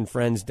Cajun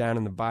friends down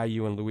in the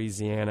Bayou in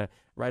Louisiana,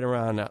 right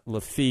around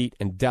Lafitte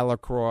and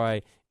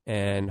Delacroix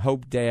and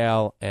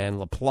Hopedale and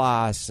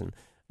Laplace and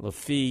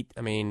Lafitte.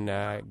 I mean,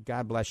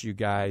 God bless you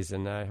guys,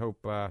 and I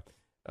hope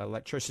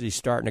electricity's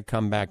starting to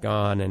come back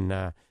on,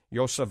 and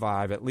you'll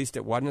survive. At least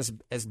it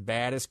wasn't as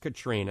bad as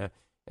Katrina.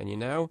 And,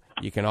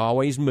 you can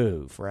always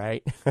move,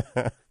 right?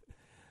 All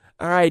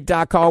right,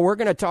 Doc Hall, we're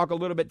going to talk a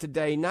little bit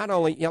today. Not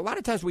only, a lot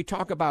of times we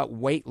talk about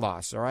weight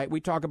loss, all right?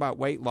 We talk about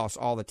weight loss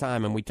all the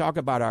time, and we talk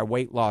about our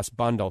weight loss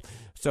bundle.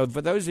 So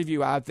for those of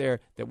you out there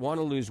that want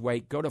to lose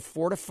weight, go to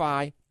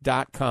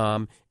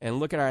Fortify.com and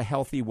look at our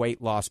healthy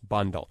weight loss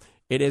bundle.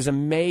 It is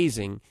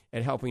amazing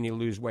at helping you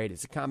lose weight.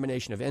 It's a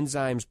combination of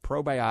enzymes,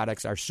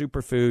 probiotics, our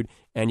superfood,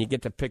 and you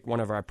get to pick one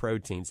of our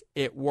proteins.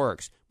 It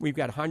works. We've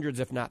got hundreds,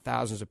 if not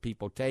thousands, of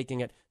people taking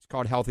it. It's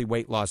called Healthy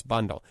Weight Loss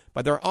Bundle.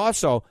 But there are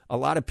also a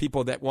lot of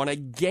people that want to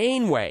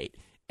gain weight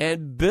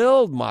and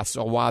build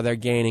muscle while they're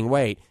gaining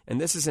weight.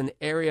 And this is an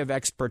area of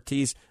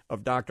expertise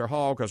of Dr.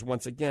 Hall because,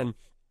 once again,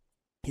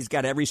 he's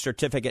got every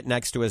certificate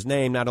next to his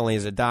name, not only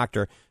as a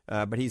doctor,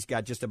 but he's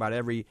got just about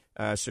every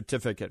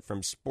certificate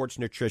from sports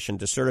nutrition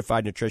to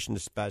certified nutrition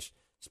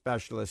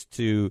specialist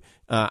to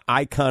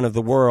icon of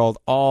the world,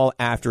 all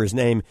after his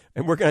name.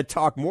 And we're going to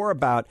talk more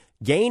about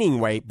gaining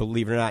weight,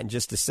 believe it or not, in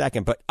just a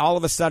second. But all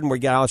of a sudden, we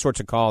got all sorts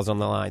of calls on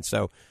the line.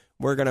 So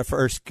we're going to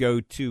first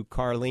go to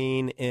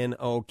Carlene in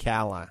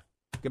Ocala.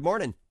 Good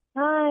morning.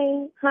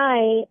 Hi.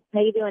 How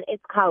you doing?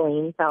 It's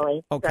Colleen.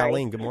 Sorry. Oh,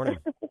 Colleen, good morning.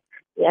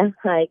 Yeah,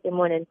 hi, good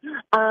morning.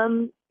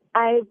 I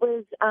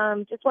was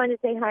just wanted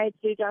to say hi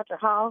to Dr.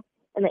 Hall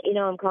and that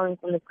I'm calling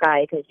from the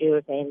Sky because you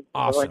were saying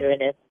awesome. You're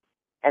wondering if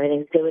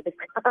everything's good with the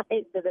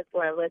Sky, so that's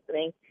why I'm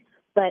listening.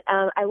 But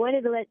I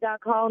wanted to let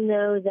Doc Hall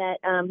know that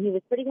he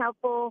was pretty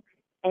helpful,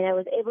 and I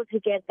was able to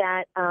get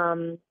that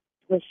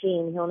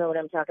machine. He'll know what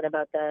I'm talking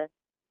about, the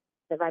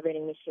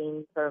vibrating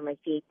machine for my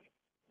feet.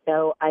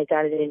 So I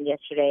got it in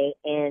yesterday,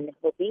 and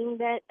hoping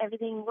that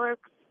everything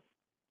works,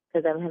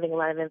 because I'm having a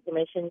lot of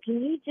inflammation.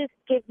 Can you just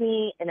give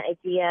me an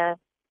idea,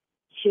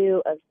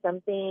 too, of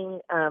something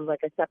like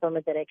a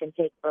supplement that I can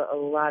take for a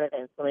lot of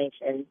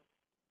inflammation,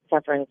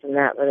 suffering from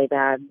that really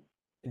bad?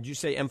 Did you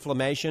say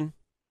inflammation?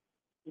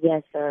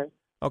 Yes, sir.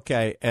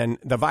 Okay, and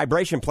the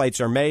vibration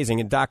plates are amazing,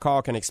 and Doc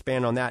Hall can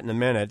expand on that in a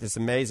minute. It's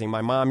amazing.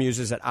 My mom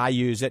uses it. I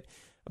use it.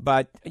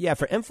 But, yeah,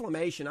 for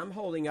inflammation, I'm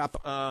holding up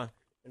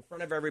in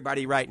front of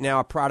everybody right now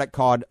a product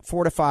called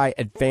Fortify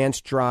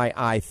Advanced Dry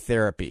Eye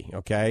Therapy,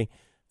 okay?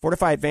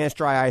 Fortify Advanced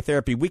Dry Eye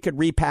Therapy, we could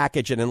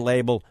repackage it and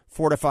label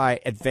Fortify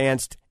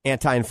Advanced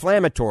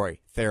Anti-Inflammatory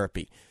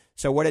Therapy.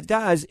 So what it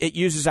does, it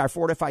uses our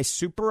Fortify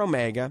Super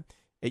Omega,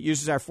 it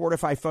uses our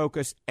Fortify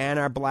Focus, and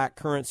our black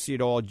currant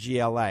seed oil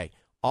GLA.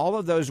 All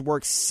of those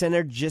work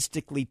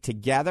synergistically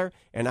together,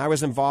 and I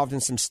was involved in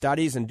some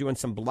studies and doing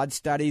some blood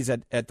studies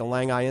at the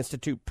Lang Eye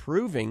Institute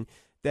proving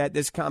that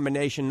this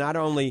combination not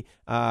only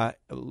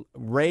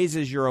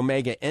raises your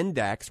omega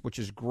index, which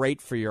is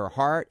great for your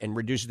heart and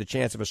reduces the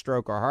chance of a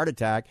stroke or a heart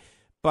attack,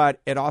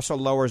 but it also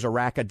lowers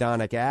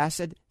arachidonic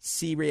acid,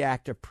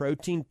 C-reactive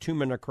protein,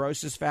 tumor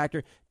necrosis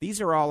factor.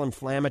 These are all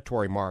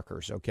inflammatory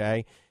markers,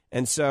 okay?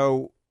 And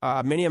so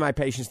many of my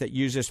patients that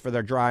use this for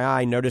their dry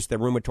eye notice their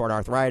rheumatoid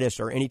arthritis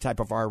or any type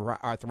of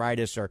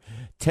arthritis or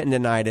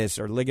tendinitis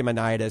or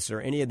ligamentitis or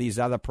any of these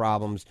other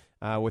problems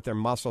with their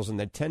muscles and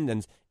their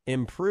tendons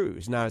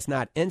improves. Now, it's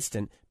not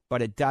instant,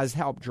 but it does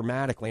help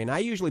dramatically. And I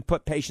usually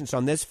put patients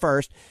on this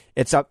first.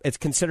 It's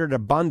considered a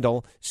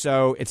bundle,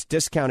 so it's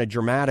discounted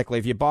dramatically.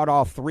 If you bought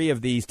all three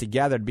of these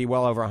together, it'd be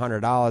well over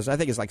 $100. I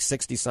think it's like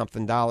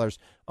 $60-something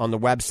on the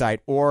website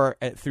or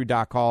through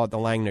Doc Hall at the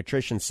Lang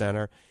Nutrition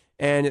Center.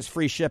 And it's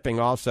free shipping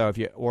also if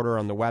you order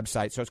on the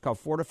website. So it's called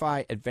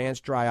Fortify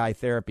Advanced Dry Eye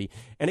Therapy.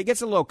 And it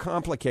gets a little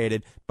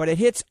complicated, but it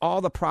hits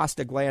all the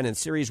prostaglandins,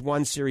 Series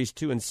 1, Series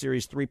 2, and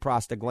Series 3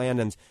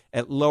 prostaglandins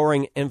at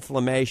lowering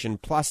inflammation,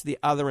 plus the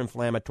other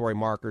inflammatory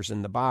markers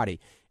in the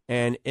body.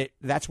 And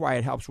that's why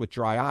it helps with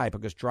dry eye,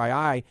 because dry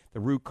eye, the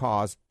root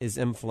cause is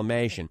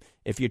inflammation.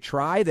 If you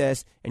try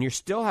this and you're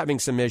still having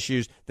some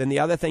issues, then the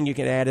other thing you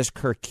can add is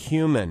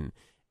curcumin.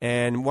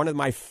 And one of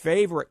my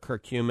favorite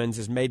curcumins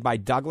is made by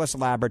Douglas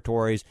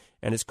Laboratories,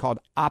 and it's called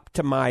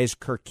Optimized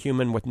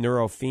Curcumin with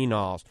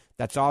Neurophenols.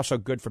 That's also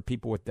good for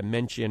people with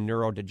dementia and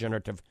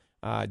neurodegenerative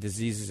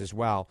diseases as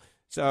well.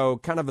 So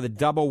kind of the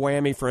double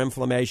whammy for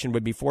inflammation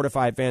would be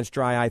Fortify Advanced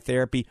Dry Eye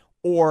Therapy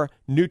or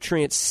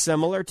nutrients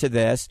similar to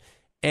this,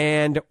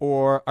 and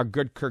or a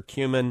good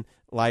curcumin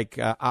like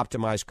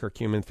Optimized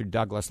Curcumin through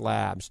Douglas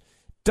Labs.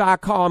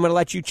 Doc Hall, I'm going to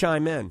let you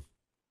chime in.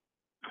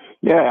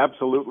 Yeah,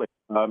 absolutely.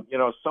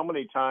 So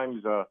many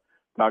times,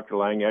 Dr.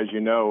 Lang, as you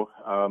know,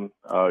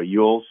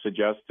 you'll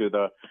suggest to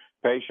the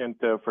patient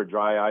for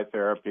dry eye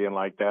therapy and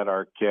like that,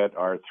 our kit,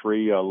 our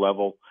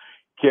 3-level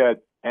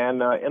kit,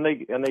 and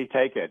they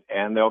take it,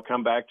 and they'll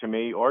come back to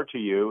me or to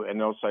you, and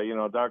they'll say,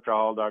 Dr.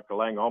 Hall, Dr.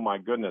 Lang, oh my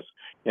goodness,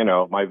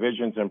 my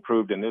vision's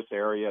improved in this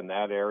area and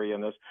that area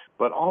and this,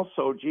 but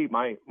also, gee,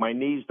 my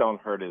knees don't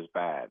hurt as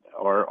bad,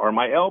 or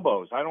my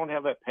elbows, I don't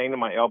have that pain in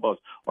my elbows,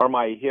 or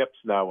my hips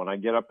now. When I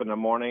get up in the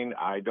morning,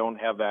 I don't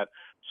have that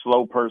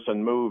slow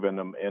person move in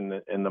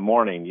the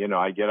morning.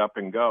 I get up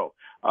and go.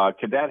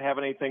 Could that have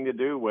anything to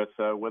do with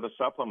the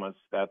supplements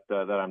that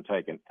I'm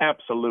taking?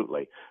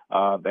 Absolutely.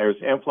 There's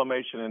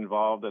inflammation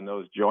involved in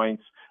those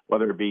joints,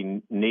 whether it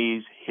be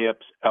knees,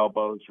 hips,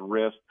 elbows,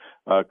 wrists,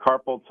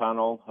 carpal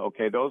tunnel.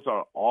 Okay, those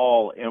are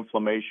all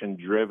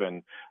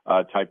inflammation-driven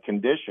type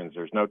conditions.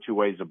 There's no two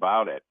ways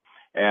about it.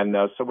 And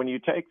so when you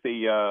take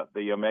the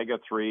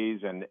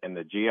omega-3s and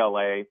the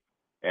GLA,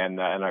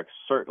 and I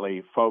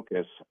certainly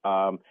focus,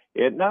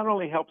 it not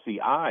only helps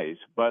the eyes,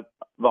 but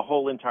the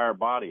whole entire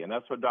body. And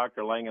that's what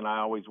Dr. Lang and I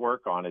always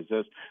work on, is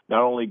this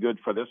not only good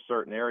for this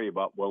certain area,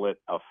 but will it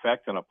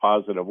affect in a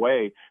positive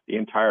way the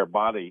entire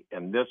body?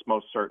 And this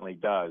most certainly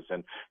does.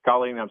 And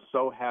Colleen, I'm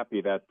so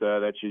happy that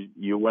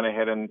you went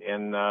ahead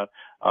and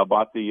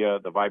bought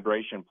the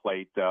vibration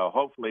plate.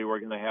 Hopefully we're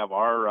going to have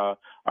our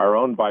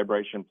own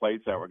vibration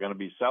plates that we're going to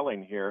be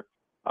selling here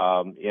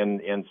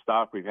in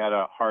stock. We've had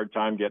a hard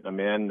time getting them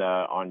in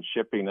on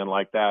shipping and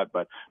like that,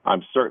 but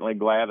I'm certainly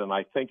glad, and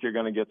I think you're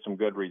going to get some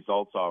good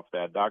results off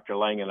that. Dr.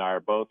 Lang and I are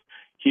both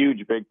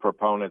huge, big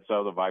proponents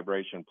of the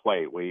vibration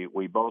plate.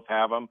 We both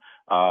have them.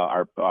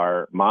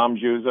 Our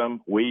moms use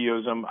them. We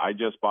use them. I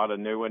just bought a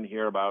new one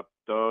here about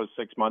 6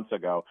 months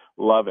ago.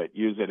 Love it.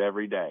 Use it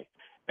every day.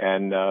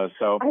 And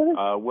so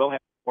we'll have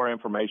more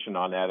information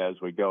on that as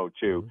we go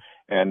too,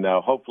 and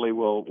hopefully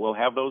we'll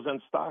have those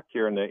in stock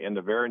here in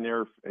the very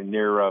near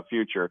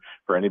future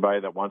for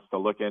anybody that wants to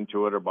look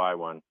into it or buy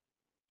one.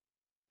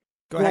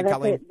 Go ahead,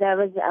 Colleen. That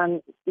was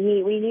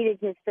we needed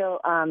to still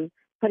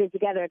put it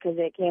together because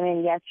it came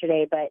in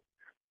yesterday. But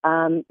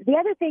the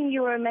other thing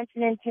you were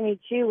mentioning to me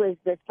too was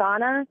the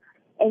sauna,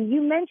 and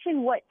you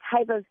mentioned what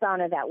type of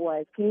sauna that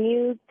was. Can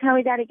you tell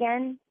me that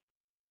again?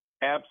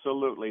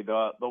 Absolutely.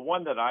 The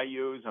one that I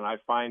use and I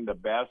find the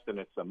best, and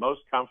it's the most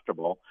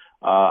comfortable.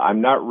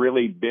 I'm not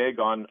really big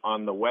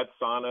on the wet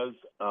saunas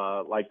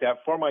like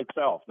that for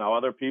myself. Now,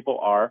 other people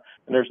are,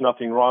 and there's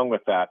nothing wrong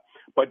with that.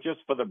 But just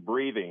for the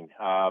breathing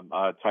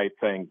type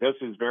thing, this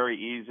is very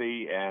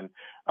easy, and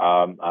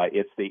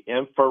it's the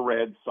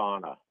infrared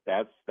sauna.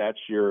 That's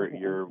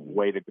your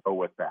way to go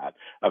with that.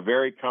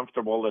 Very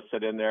comfortable to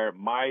sit in there.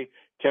 My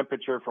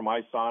temperature for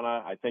my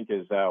sauna, I think,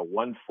 is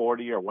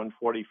 140 or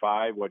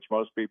 145, which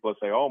most people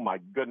say, oh my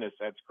goodness,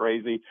 that's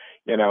crazy,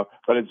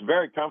 but it's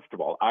very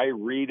comfortable. I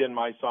read in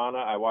my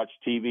sauna. I watch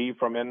TV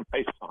from in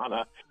my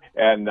sauna,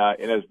 and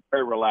it is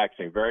very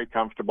relaxing, very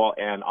comfortable.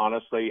 And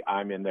honestly,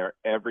 I'm in there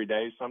every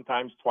day,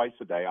 sometimes twice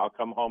a day. I'll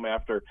come home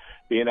after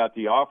being at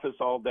the office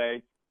all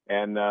day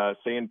and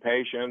seeing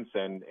patients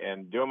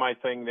and doing my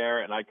thing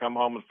there. And I come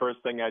home, and the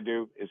first thing I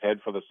do is head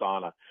for the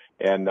sauna.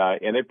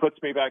 And it puts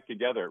me back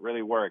together. It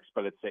really works.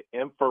 But it's the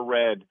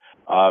infrared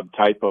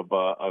type of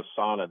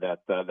sauna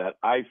that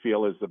I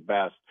feel is the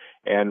best.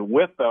 And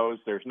with those,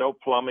 there's no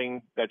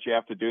plumbing that you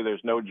have to do.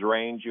 There's no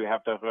drains you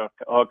have to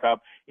hook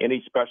up,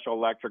 any special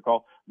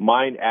electrical.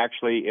 Mine,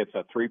 actually, it's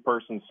a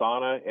 3-person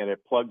sauna, and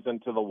it plugs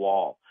into the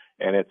wall.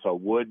 And it's a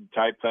wood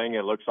type thing.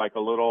 It looks like a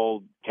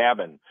little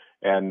cabin.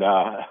 And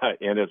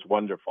it's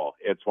wonderful.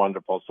 It's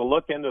wonderful. So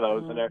look into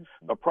those. And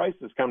the price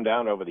has come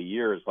down over the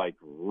years, like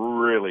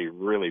really,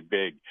 really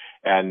big.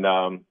 And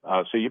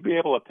so you'll be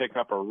able to pick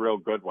up a real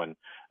good one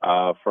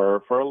for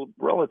a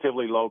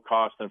relatively low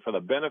cost, and for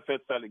the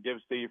benefits that it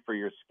gives to you for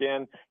your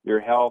skin, your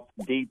health,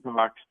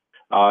 detox,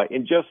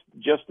 and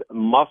just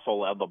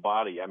muscle of the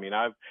body. I mean,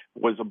 I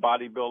was a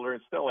bodybuilder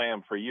and still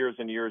am for years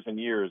and years and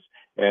years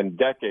and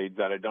decades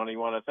that I don't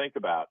even want to think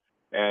about.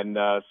 And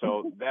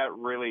so that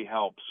really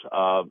helps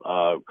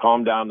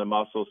calm down the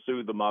muscles,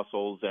 soothe the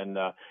muscles. And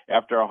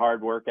after a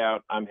hard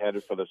workout, I'm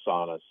headed for the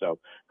sauna. So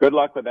good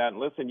luck with that. And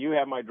listen, you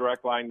have my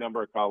direct line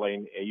number,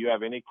 Colleen. You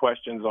have any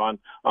questions on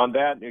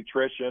that,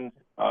 nutrition,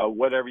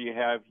 whatever you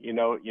have, you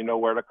know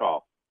where to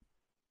call.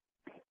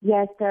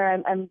 Yes,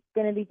 sir. I'm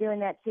going to be doing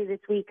that too this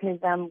week because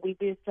we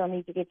do still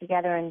need to get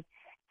together and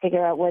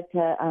figure out what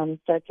to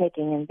start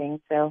taking and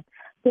things. So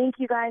thank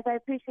you, guys. I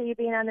appreciate you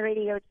being on the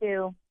radio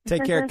too.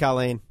 Take care,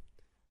 Colleen.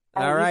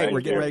 All right,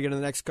 we're getting ready to go to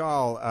the next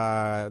call.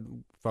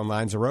 Phone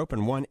lines are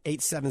open,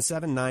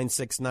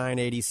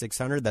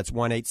 1-877-969-8600. That's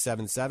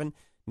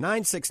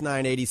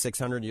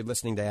 1-877-969-8600. You're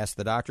listening to Ask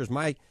the Doctors.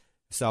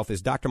 Myself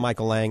is Dr.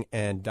 Michael Lang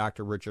and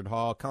Dr. Richard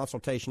Hall.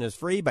 Consultation is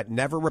free, but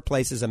never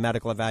replaces a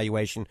medical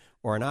evaluation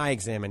or an eye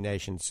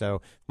examination. So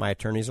if my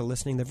attorneys are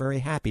listening, they're very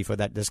happy for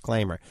that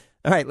disclaimer.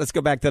 All right, let's go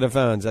back to the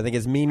phones. I think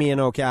it's Mimi in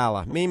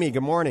Ocala. Mimi,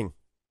 good morning.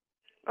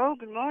 Oh,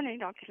 good morning,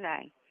 Dr.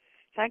 Lang.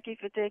 Thank you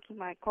for taking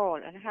my call,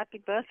 and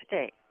happy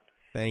birthday.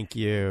 Thank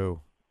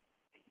you.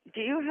 Do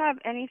you have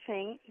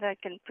anything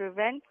that can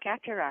prevent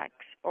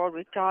cataracts or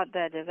retard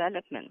their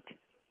development?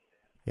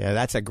 Yeah,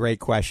 that's a great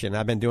question.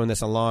 I've been doing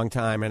this a long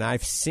time, and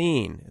I've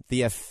seen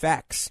the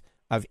effects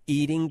of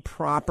eating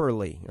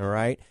properly, all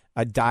right?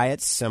 A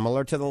diet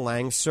similar to the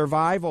Lang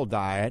Survival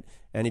Diet.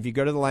 And if you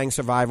go to the Lang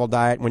Survival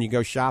Diet, when you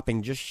go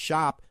shopping, just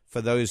shop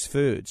for those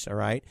foods, all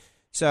right?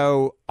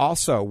 So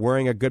also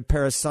wearing a good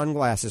pair of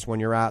sunglasses when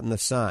you're out in the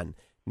sun,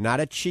 not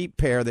a cheap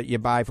pair that you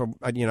buy for,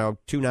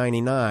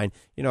 $2.99,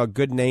 a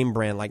good name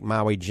brand like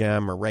Maui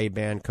Jim or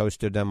Ray-Ban,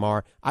 Costa Del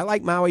Mar. I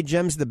like Maui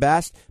Jims the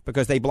best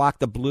because they block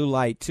the blue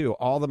light too.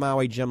 All the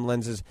Maui Jim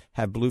lenses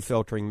have blue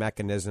filtering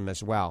mechanism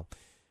as well.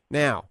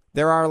 Now,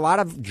 there are a lot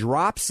of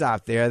drops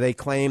out there. They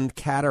claim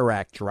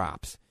cataract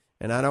drops.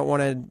 And I don't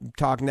want to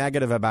talk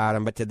negative about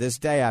them, but to this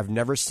day, I've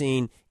never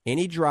seen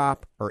any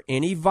drop or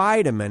any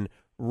vitamin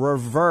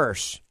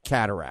reverse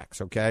cataracts,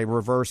 okay?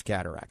 Reverse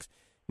cataracts.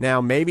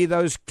 Now, maybe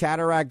those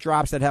cataract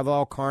drops that have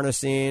all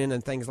carnosine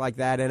and things like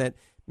that in it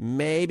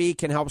maybe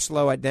can help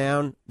slow it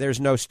down.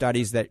 There's no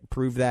studies that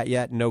prove that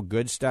yet, no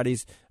good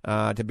studies,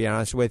 to be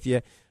honest with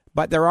you.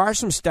 But there are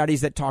some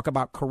studies that talk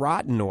about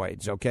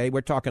carotenoids, okay?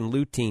 We're talking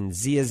lutein,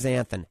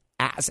 zeaxanthin,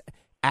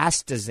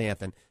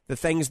 astaxanthin, the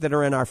things that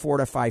are in our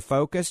Fortify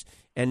Focus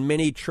and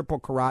many triple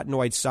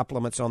carotenoid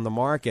supplements on the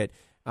market.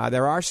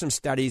 There are some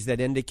studies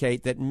that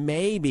indicate that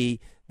maybe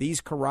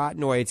these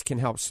carotenoids can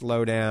help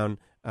slow down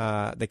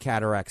the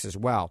cataracts as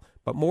well.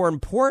 But more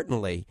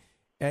importantly,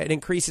 it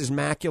increases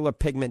macular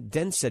pigment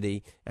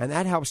density, and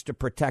that helps to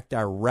protect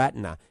our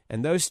retina.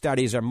 And those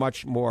studies are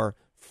much more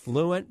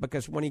fluent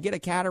because when you get a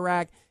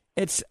cataract,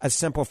 it's a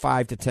simple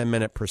 5 to 10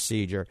 minute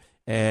procedure,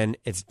 and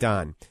it's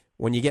done.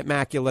 When you get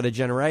macular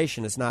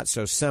degeneration, it's not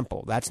so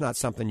simple. That's not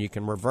something you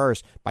can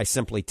reverse by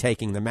simply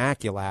taking the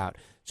macula out.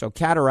 So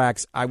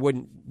cataracts, I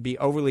wouldn't be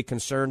overly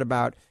concerned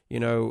about,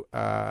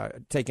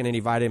 taking any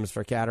vitamins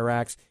for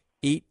cataracts.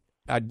 Eat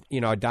a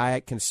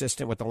diet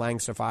consistent with the Lang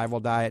Survival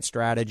Diet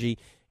strategy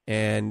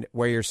and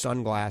wear your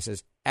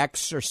sunglasses.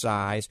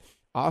 Exercise.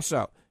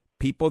 Also,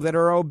 people that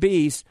are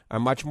obese are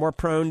much more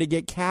prone to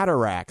get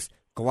cataracts,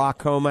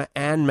 glaucoma,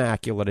 and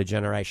macular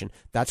degeneration.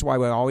 That's why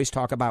we always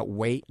talk about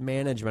weight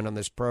management on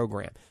this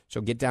program.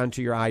 So get down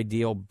to your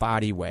ideal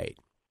body weight.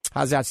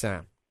 How's that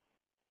sound?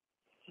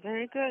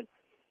 Very good.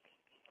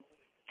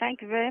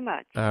 Thank you very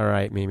much. All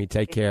right, Mimi,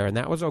 take care. And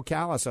that was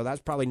Ocala, so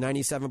that's probably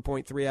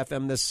 97.3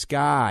 FM, The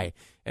Sky.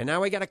 And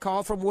now we got a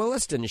call from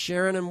Williston,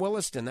 Sharon in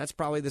Williston. That's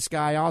probably The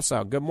Sky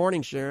also. Good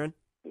morning, Sharon.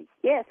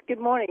 Yes, good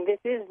morning. This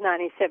is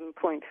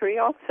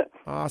 97.3 also.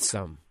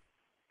 Awesome.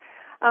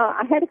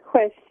 I had a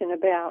question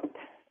about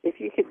if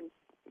you could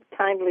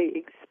kindly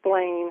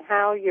explain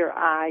how your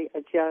eye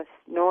adjusts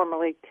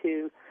normally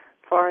to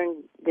far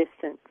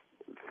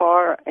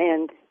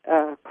and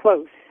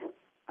close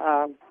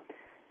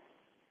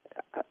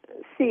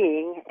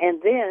seeing,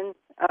 and then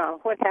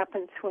what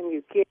happens when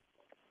you get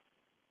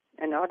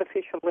an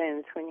artificial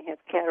lens when you have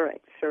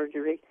cataract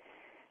surgery,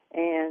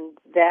 and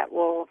that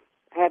will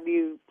have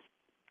you,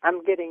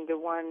 I'm getting the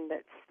one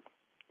that's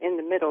in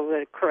the middle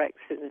that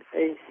corrects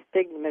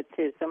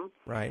astigmatism.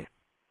 Right.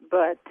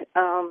 But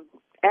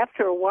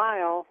after a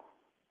while,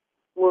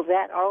 will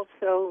that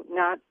also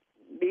not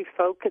be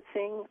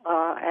focusing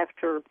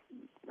after,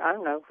 I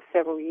don't know,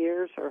 several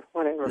years or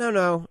whatever?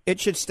 No.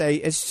 It should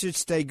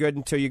stay good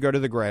until you go to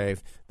the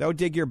grave. They'll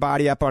dig your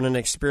body up on an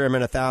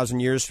experiment 1,000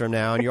 years from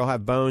now, and you'll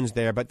have bones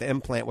there, but the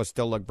implant will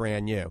still look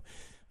brand new.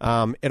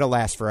 It'll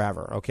last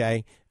forever,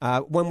 okay?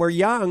 When we're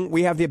young,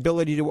 we have the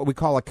ability to what we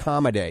call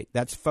accommodate.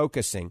 That's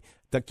focusing.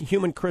 The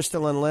human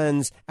crystalline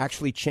lens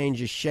actually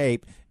changes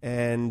shape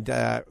and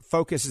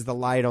focuses the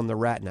light on the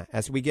retina.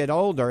 As we get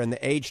older and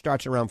the age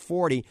starts around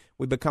 40,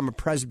 we become a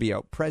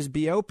presbyope.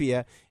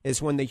 Presbyopia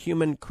is when the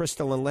human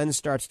crystalline lens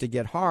starts to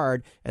get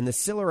hard and the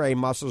ciliary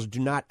muscles do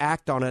not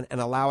act on it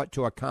and allow it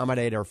to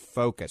accommodate or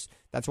focus.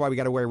 That's why we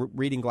got to wear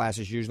reading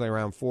glasses usually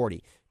around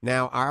 40.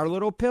 Now, our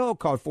little pill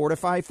called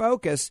Fortify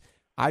Focus,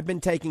 I've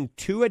been taking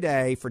 2 a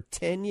day for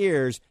 10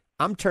 years.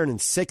 I'm turning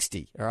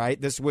 60, all right,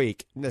 this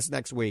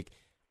next week.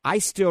 I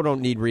still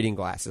don't need reading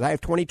glasses. I have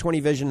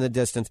 20/20 vision in the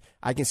distance.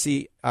 I can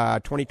see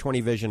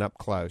 20/20 vision up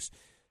close.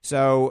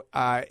 So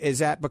is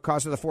that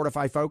because of the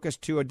Fortify Focus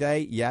 2 a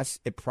day? Yes,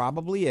 it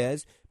probably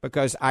is,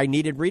 because I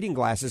needed reading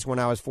glasses when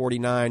I was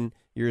 49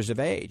 years of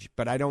age,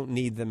 but I don't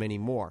need them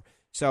anymore.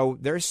 So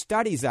there's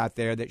studies out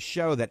there that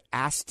show that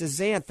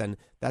astaxanthin,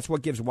 that's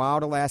what gives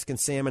wild Alaskan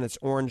salmon its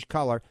orange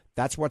color,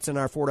 that's what's in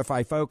our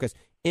Fortify Focus,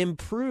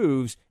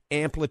 improves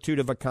amplitude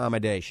of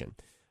accommodation.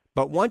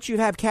 But once you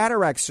have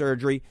cataract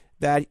surgery,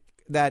 that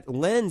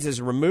lens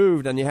is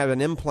removed and you have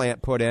an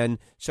implant put in,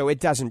 so it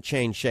doesn't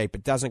change shape,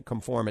 it doesn't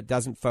conform, it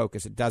doesn't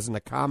focus, it doesn't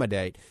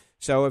accommodate.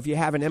 So if you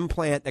have an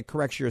implant that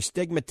corrects your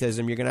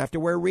astigmatism, you're going to have to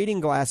wear reading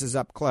glasses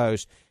up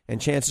close,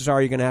 and chances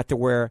are you're going to have to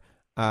wear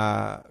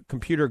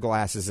computer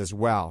glasses as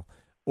well,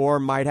 or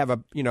might have a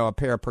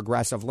pair of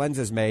progressive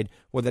lenses made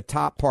where the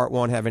top part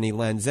won't have any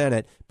lens in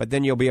it, but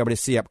then you'll be able to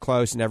see up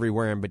close and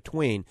everywhere in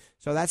between.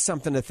 So that's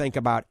something to think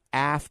about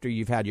after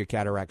you've had your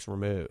cataracts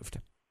removed.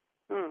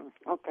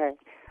 Okay.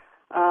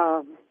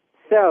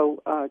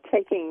 So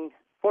taking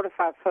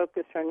Fortify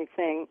Focus or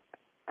anything,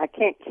 I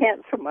can't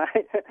cancel my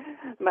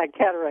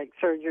cataract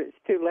surgery. It's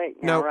too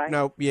late now, right?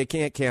 No, you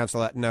can't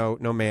cancel that. No,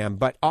 ma'am.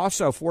 But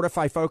also,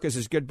 Fortify Focus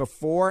is good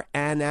before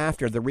and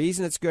after. The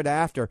reason it's good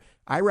after,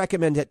 I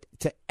recommend it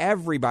to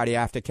everybody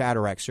after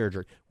cataract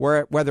surgery,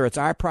 whether it's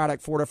our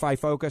product, Fortify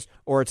Focus,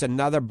 or it's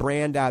another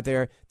brand out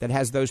there that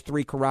has those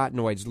 3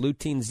 carotenoids,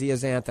 lutein,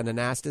 zeaxanthin, and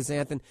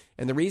astaxanthin.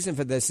 And the reason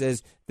for this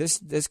is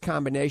this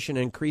combination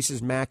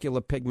increases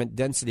macular pigment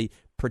density,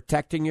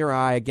 protecting your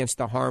eye against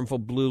the harmful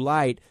blue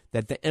light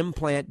that the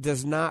implant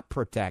does not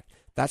protect.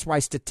 That's why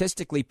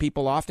statistically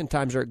people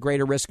oftentimes are at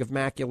greater risk of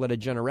macular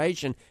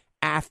degeneration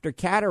after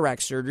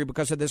cataract surgery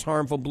because of this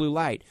harmful blue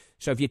light.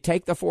 So if you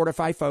take the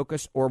Fortify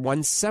Focus or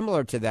one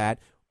similar to that,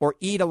 or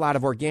eat a lot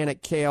of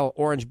organic kale,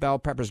 orange bell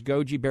peppers,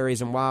 goji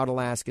berries, and wild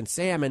Alaskan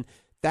salmon,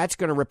 that's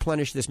going to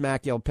replenish this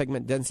macular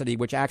pigment density,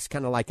 which acts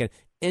kind of like an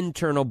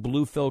internal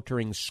blue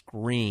filtering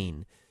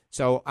screen.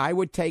 So I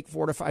would take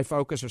Fortify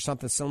Focus or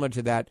something similar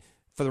to that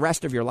for the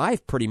rest of your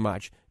life, pretty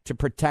much, to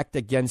protect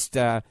against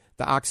the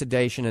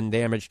oxidation and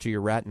damage to your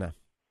retina.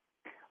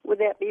 Would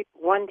that be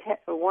one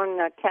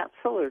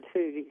capsule or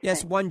two?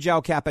 Yes, one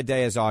gel cap a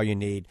day is all you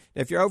need.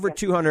 If you're over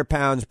 200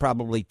 pounds,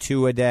 probably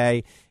 2 a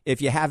day.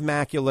 If you have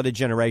macular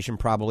degeneration,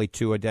 probably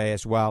 2 a day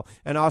as well.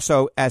 And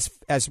also as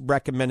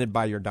recommended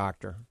by your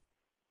doctor.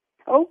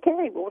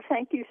 Okay, well,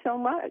 thank you so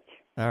much.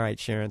 All right,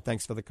 Sharon,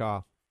 thanks for the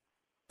call.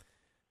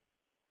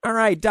 All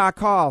right, Doc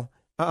Hall.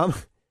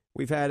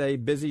 We've had a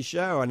busy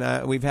show,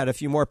 and we've had a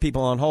few more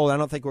people on hold. I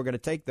don't think we're going to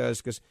take those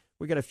because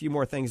we got a few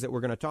more things that we're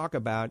going to talk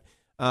about.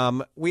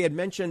 We had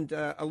mentioned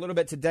a little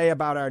bit today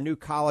about our new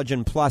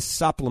Collagen Plus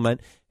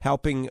supplement,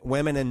 helping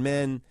women and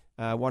men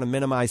want to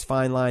minimize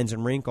fine lines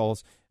and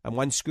wrinkles. And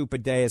 1 scoop a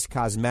day is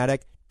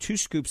cosmetic. 2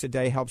 scoops a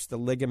day helps the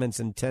ligaments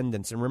and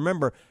tendons. And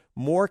remember,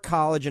 more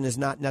collagen is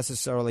not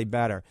necessarily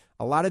better.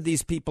 A lot of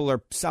these people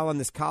are selling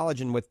this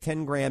collagen with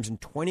 10 grams and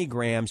 20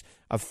 grams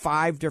of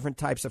 5 different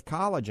types of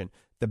collagen.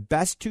 The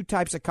best 2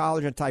 types of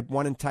collagen, type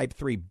 1 and type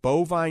 3,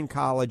 bovine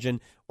collagen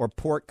or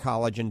pork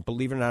collagen,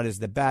 believe it or not, is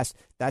the best.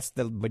 That's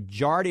the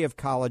majority of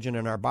collagen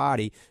in our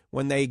body.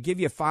 When they give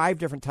you 5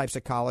 different types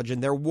of collagen,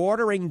 they're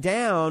watering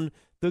down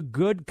the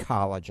good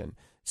collagen.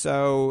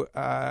 So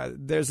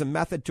there's a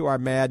method to our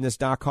madness.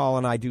 Doc Hall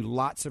and I do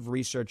lots of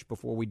research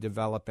before we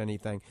develop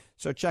anything.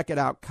 So check it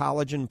out,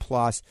 Collagen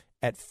Plus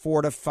at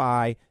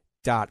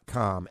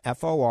fortify.com,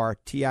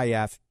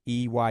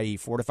 Fortifeye,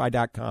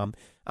 fortify.com.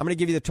 I'm going to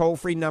give you the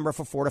toll-free number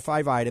for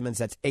Fortify Vitamins.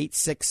 That's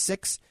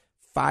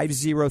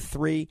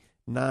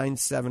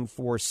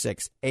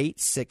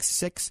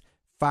 866-503-9746,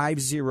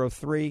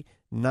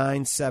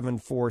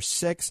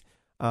 866-503-9746.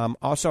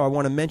 Also, I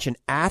want to mention,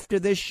 after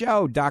this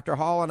show, Dr.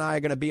 Hall and I are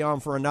going to be on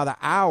for another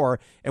hour,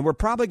 and we're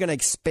probably going to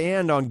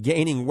expand on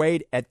gaining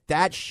weight at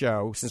that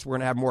show since we're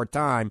going to have more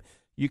time.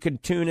 You can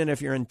tune in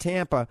if you're in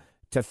Tampa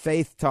to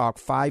Faith Talk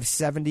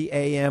 570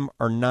 AM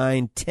or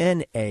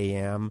 910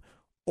 AM,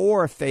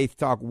 or Faith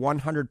Talk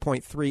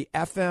 100.3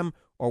 FM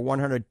or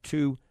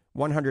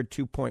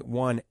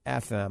 102.1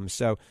 FM.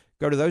 So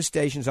go to those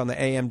stations on the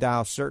AM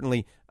dial.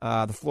 Certainly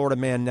the Florida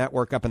Man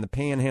Network up in the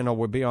Panhandle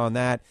will be on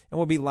that, and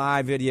we'll be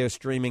live video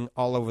streaming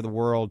all over the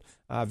world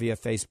via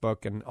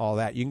Facebook and all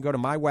that. You can go to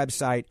my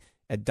website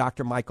at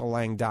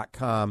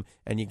drmichaellang.com,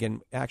 and you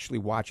can actually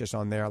watch us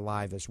on there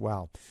live as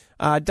well.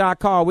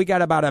 Doc Hall, we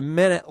got about a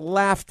minute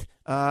left.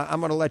 I'm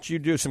going to let you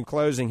do some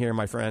closing here,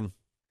 my friend.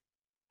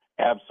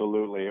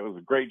 Absolutely. It was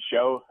a great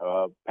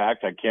show,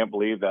 packed. I can't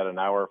believe that an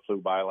hour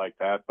flew by like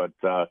that, but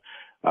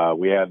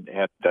we had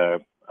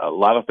a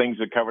lot of things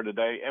to cover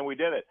today, and we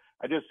did it.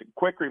 A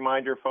quick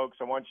reminder, folks,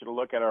 I want you to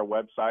look at our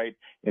website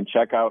and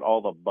check out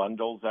all the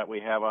bundles that we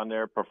have on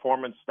there.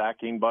 Performance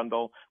Stacking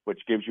Bundle,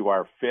 which gives you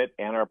our fit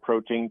and our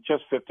protein,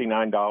 just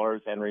 $59.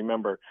 And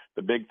remember,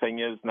 the big thing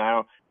is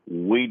now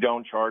we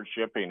don't charge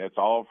shipping. It's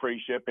all free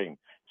shipping.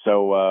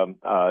 So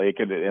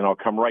it'll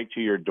come right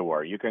to your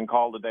door. You can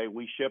call today.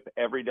 We ship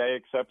every day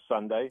except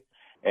Sunday.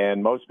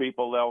 And most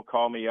people, they'll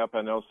call me up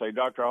and they'll say,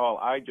 Dr. Hall,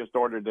 I just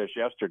ordered this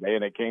yesterday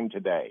and it came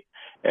today.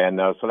 And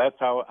so that's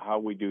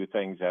how we do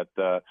things at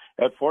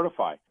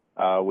Fortify.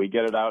 We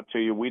get it out to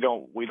you. We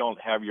don't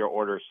have your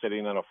order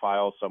sitting in a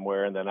file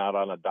somewhere and then out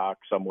on a dock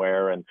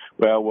somewhere and,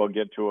 well, we'll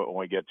get to it when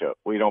we get to it.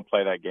 We don't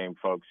play that game,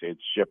 folks.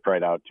 It's shipped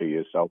right out to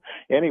you. So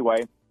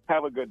anyway,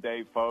 have a good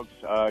day, folks.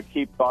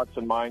 Keep thoughts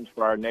and minds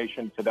for our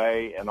nation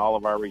today and all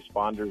of our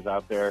responders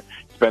out there.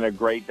 It's been a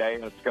great day,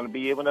 and it's going to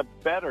be even a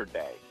better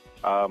day.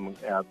 If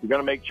you're going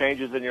to make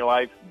changes in your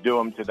life, do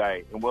them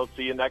today. And we'll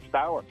see you next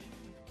hour.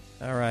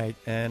 All right,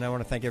 and I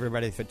want to thank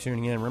everybody for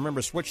tuning in.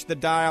 Remember, switch the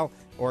dial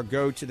or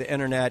go to the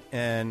Internet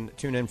and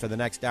tune in for the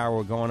next hour.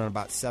 We're going on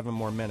about 7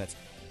 more minutes.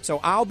 So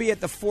I'll be at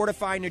the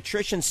Fortify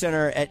Nutrition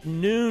Center at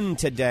noon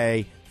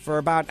today for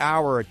about an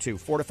hour or two.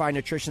 Fortify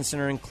Nutrition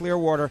Center in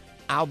Clearwater.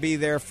 I'll be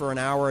there for an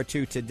hour or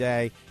two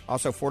today.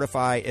 Also,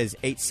 Fortify is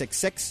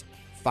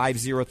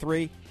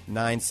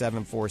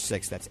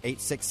 866-503-9746. That's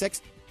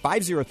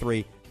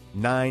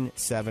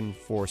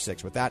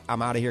 866-503-9746. With that,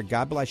 I'm out of here.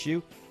 God bless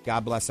you.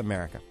 God bless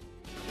America.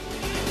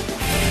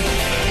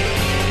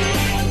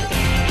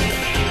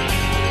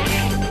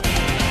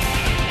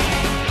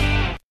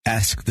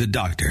 Ask the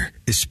Doctor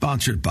is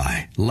sponsored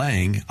by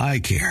Lang Eye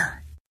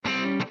Care.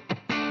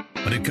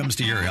 When it comes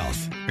to your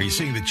health, are you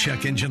seeing the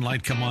check engine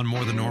light come on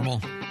more than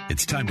normal?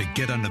 It's time to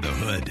get under the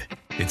hood.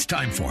 It's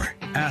time for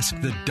Ask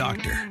the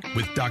Doctor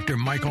with Dr.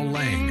 Michael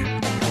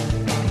Lang.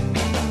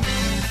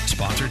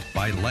 Sponsored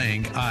by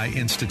Lang Eye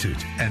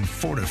Institute and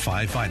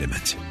Fortify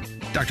Vitamins.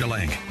 Dr.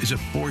 Lang is a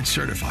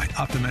board-certified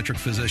optometric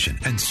physician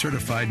and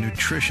certified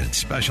nutrition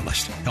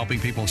specialist, helping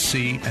people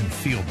see and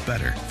feel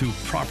better through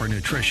proper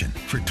nutrition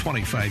for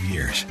 25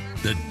 years.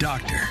 The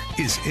doctor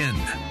is in.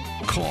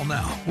 Call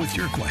now with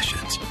your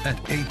questions at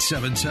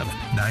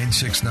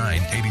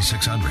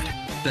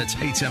 877-969-8600. That's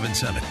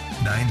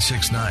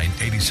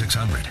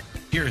 877-969-8600.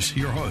 Here's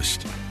your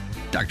host,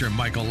 Dr.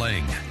 Michael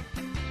Lang.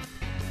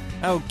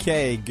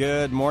 Okay,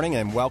 good morning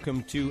and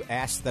welcome to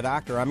Ask the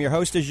Doctor. I'm your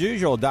host as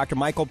usual, Dr.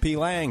 Michael P.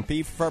 Lang,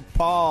 P for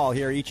Paul,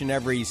 here each and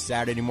every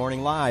Saturday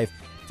morning live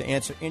to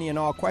answer any and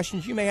all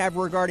questions you may have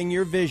regarding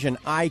your vision,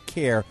 eye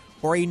care,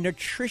 or a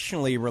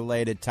nutritionally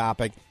related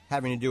topic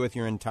having to do with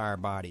your entire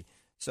body.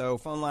 So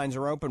phone lines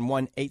are open,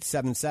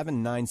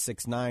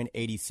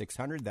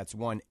 1-877-969-8600. That's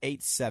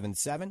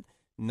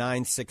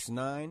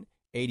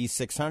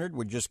 1-877-969-8600.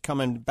 We're just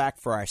coming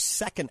back for our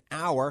second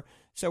hour.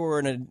 So we're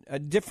in a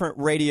different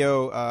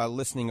radio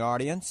listening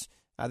audience.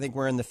 I think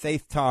we're in the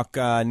Faith Talk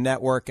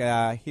network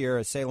here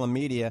at Salem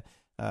Media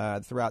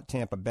throughout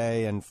Tampa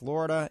Bay and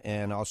Florida,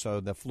 and also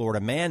the Florida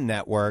Man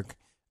Network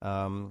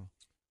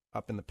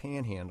up in the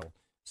Panhandle.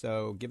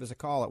 So give us a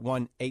call at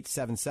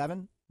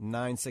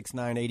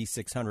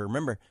 1-877-969-8600.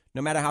 Remember,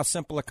 no matter how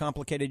simple or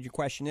complicated your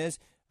question is,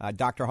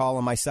 Dr. Hall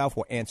and myself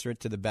will answer it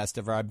to the best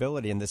of our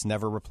ability, and this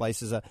never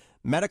replaces a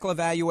medical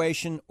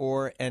evaluation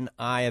or an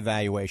eye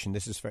evaluation.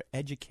 This is for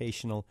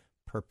educational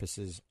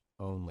purposes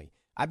only.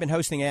 I've been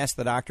hosting Ask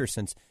the Doctor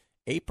since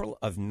April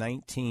of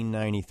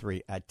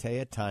 1993. I tell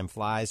you, time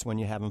flies when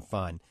you're having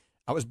fun.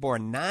 I was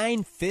born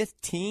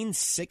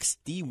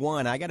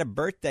 9/15/61. I got a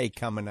birthday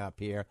coming up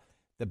here,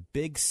 the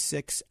big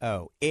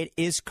 6-0. It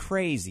is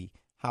crazy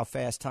how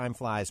fast time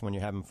flies when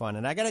you're having fun.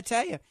 And I got to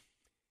tell you,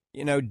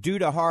 due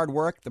to hard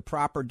work, the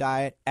proper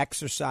diet,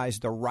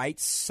 exercise, the right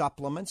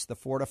supplements, the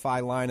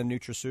Fortify line of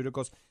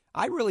nutraceuticals,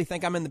 I really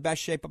think I'm in the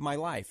best shape of my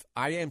life.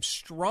 I am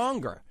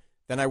stronger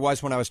than I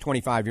was when I was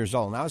 25 years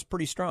old, and I was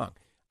pretty strong.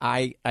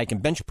 I can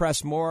bench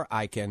press more.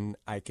 I can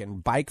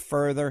bike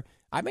further.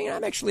 I mean,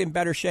 I'm actually in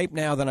better shape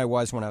now than I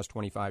was when I was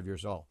 25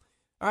 years old.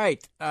 All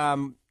right,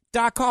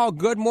 Doc Hall,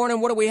 good morning.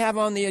 What do we have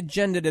on the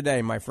agenda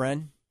today, my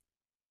friend?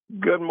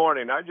 Good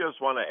morning. I just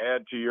want to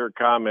add to your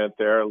comment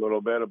there a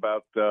little bit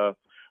about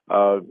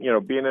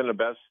being in the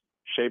best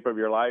shape of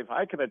your life.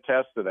 I can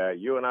attest to that.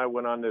 You and I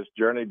went on this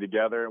journey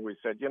together, and we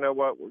said, you know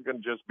what, we're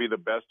going to just be the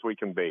best we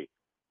can be.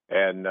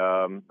 And,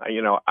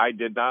 I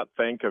did not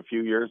think a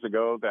few years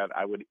ago that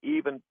I would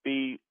even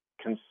be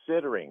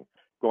considering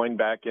going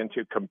back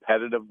into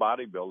competitive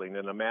bodybuilding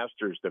in a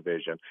master's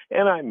division.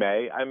 And I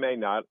may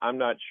not. I'm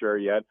not sure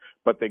yet.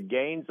 But the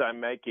gains I'm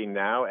making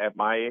now at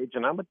my age,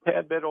 and I'm a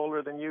tad bit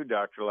older than you,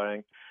 Dr.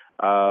 Lang,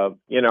 are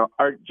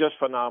just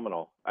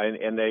phenomenal.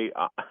 And they,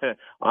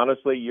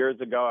 honestly, years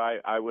ago,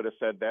 I would have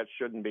said that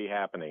shouldn't be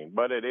happening,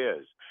 but it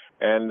is.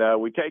 And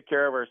we take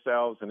care of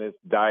ourselves, and it's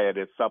diet,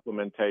 it's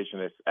supplementation,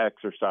 it's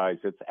exercise,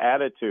 it's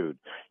attitude.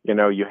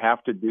 You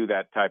have to do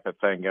that type of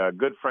thing.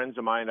 Good friends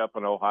of mine up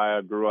in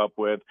Ohio grew up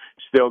with,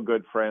 still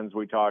good friends.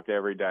 We talk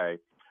every day.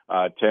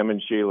 Tim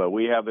and Sheila,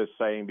 we have this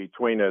saying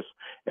between us,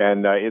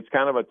 and it's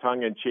kind of a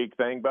tongue-in-cheek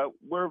thing, but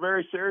we're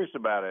very serious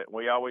about it.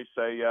 We always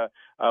say,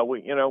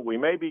 we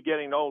may be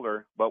getting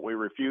older, but we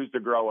refuse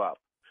to grow up.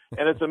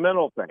 And it's a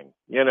mental thing.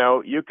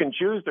 You can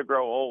choose to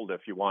grow old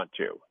if you want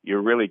to. You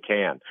really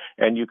can.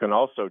 And you can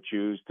also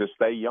choose to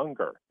stay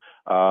younger.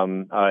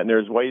 And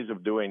there's ways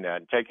of doing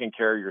that. Taking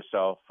care of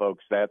yourself,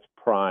 folks, that's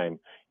prime.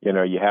 You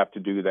know, you have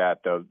to do that.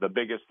 The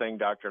biggest thing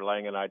Dr.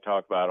 Lang and I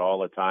talk about all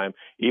the time,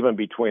 even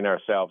between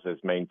ourselves, is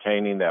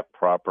maintaining that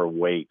proper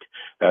weight.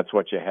 That's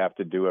what you have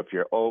to do. If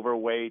you're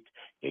overweight,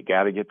 you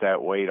got to get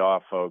that weight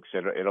off, folks.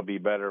 It'll be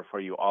better for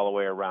you all the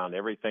way around.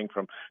 Everything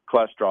from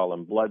cholesterol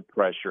and blood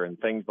pressure and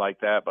things like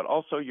that, but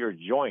also your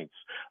joints.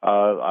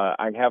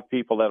 I have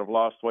people that have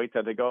lost weight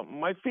that they go,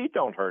 my feet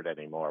don't hurt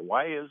anymore.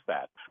 Why is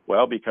that?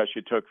 Well, because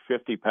you took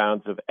 50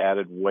 pounds of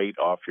added weight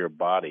off your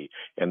body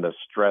and the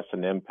stress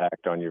and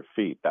impact on your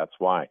feet. That's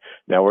why.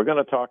 Now, we're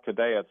going to talk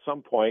today at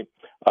some point,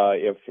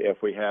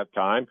 if we have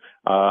time.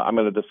 I'm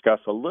going to discuss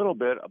a little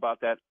bit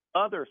about that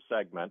other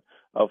segment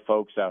of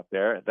folks out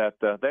there that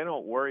they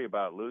don't worry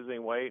about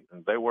losing weight,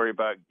 and they worry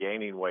about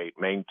gaining weight,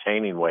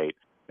 maintaining weight.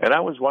 And I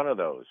was one of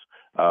those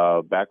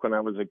back when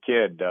I was a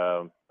kid.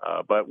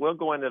 But we'll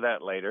go into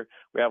that later.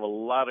 We have a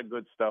lot of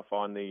good stuff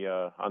on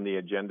the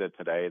agenda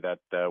today that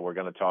we're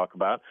going to talk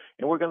about,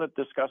 and we're going to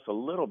discuss a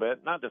little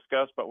bit, not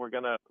discuss, but we're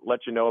going to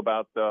let you know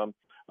about the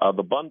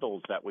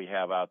bundles that we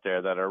have out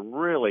there that are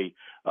really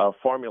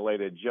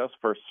formulated just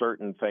for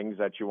certain things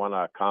that you want to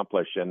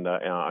accomplish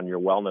on your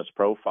wellness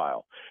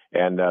profile.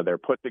 And they're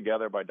put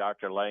together by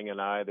Dr. Lang and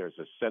I. There's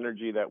a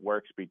synergy that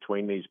works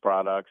between these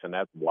products, and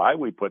that's why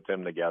we put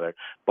them together.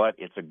 But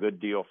it's a good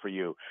deal for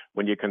you.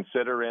 When you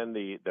consider in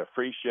the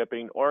free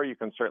shipping, or you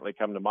can certainly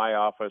come to my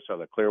office or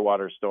the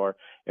Clearwater store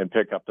and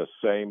pick up the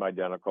same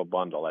identical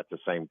bundle at the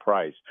same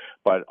price.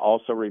 But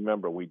also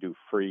remember, we do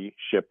free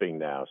shipping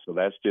now. So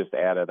that's just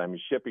added. I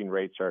mean, shipping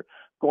rates are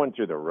going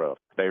through the roof.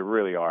 They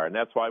really are. And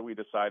that's why we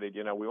decided,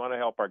 we want to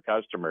help our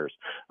customers,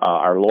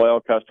 our loyal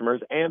customers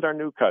and our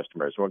new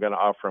customers. We're going to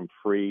offer them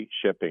free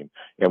shipping,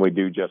 and we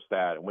do just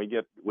that. And we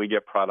get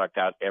product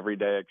out every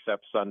day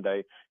except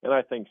Sunday. And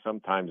I think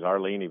sometimes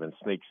Arlene even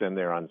sneaks in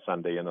there on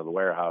Sunday into the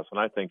warehouse. And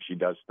I think she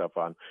does stuff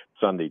on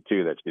Sunday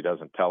too that she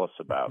doesn't tell us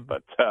about.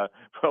 But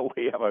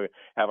we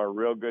have a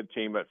real good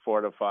team at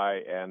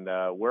Fortify, and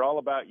we're all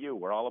about you.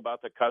 We're all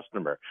about the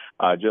customer.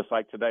 Just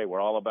like today,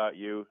 we're all about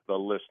you, the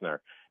listener.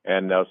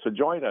 And so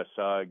join us.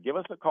 Give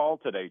us a call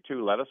today,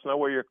 too. Let us know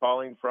where you're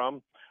calling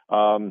from.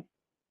 I'll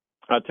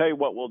tell you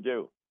what we'll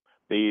do.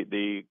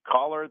 The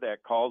caller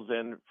that calls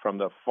in from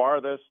the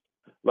farthest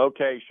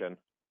location,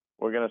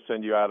 we're going to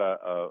send you out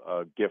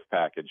a gift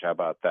package. How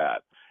about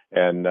that?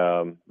 And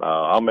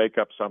I'll make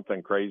up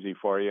something crazy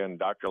for you, and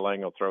Dr.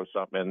 Lang will throw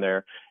something in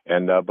there.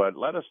 And but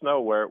let us know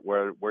where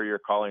you're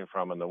calling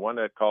from. And the one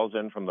that calls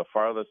in from the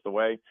farthest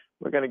away,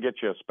 we're going to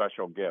get you a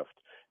special gift.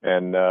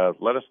 And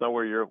let us know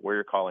where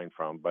you're calling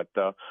from. But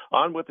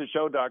on with the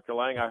show, Dr.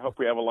 Lang. I hope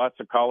we have lots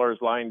of callers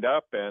lined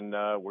up, and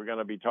we're going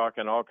to be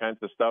talking all kinds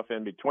of stuff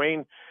in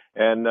between.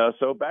 And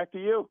so back to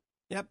you.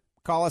 Yep.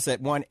 Call us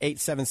at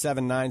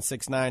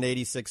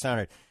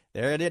 1-877-969-8600.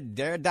 There it is.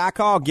 There, Doc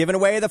Hall giving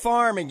away the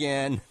farm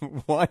again.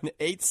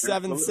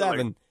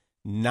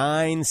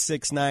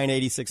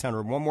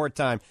 1-877-969-8600. One more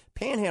time.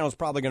 Panhandle is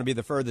probably going to be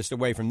the furthest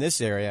away from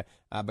this area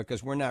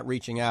because we're not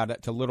reaching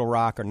out to Little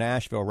Rock or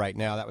Nashville right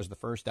now. That was the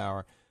first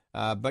hour.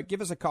 But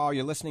give us a call.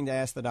 You're listening to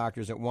Ask the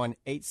Doctors at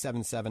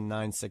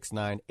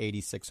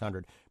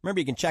 1-877-969-8600. Remember,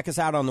 you can check us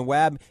out on the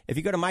web. If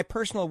you go to my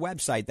personal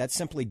website, that's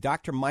simply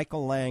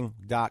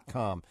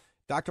drmichaellang.com.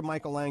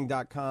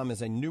 drmichaellang.com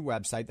is a new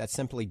website. That's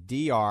simply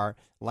DR.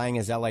 Lang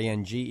is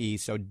Lange.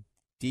 So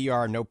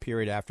DR, no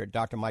period after it,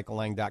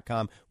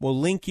 drmichaellang.com. We'll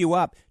link you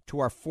up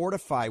to our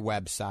Fortify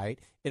website.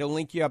 It'll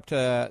link you up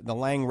to the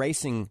Lang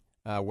Racing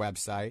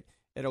website.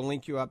 It'll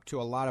link you up to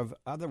a lot of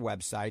other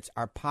websites,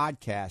 our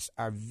podcasts,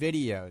 our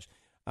videos.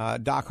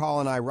 Doc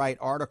Hall and I write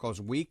articles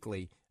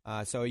weekly,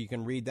 so you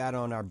can read that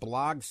on our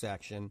blog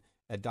section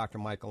at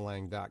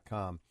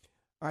drmichaellang.com.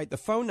 All right, the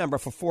phone number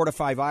for 4 to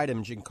 5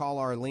 items, you can call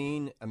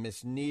Arlene,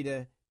 Miss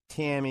Nita,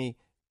 Tammy,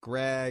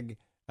 Greg,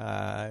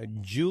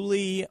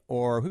 Julie,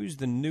 or who's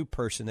the new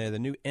person there, the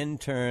new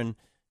intern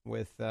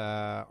with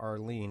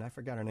Arlene. I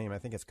forgot her name. I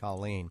think it's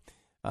Colleen.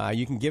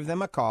 You can give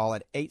them a call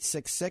at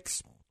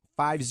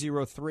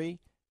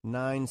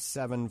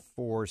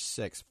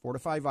 866-503-9746. 4 to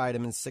 5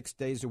 items, 6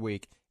 days a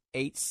week,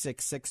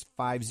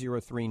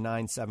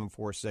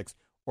 866-503-9746.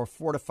 Or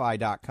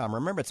fortify.com.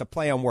 Remember, it's a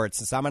play on words.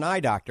 Since I'm an eye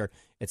doctor,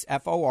 it's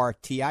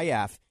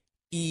FORTIFEYE,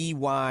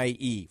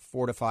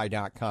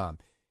 fortify.com.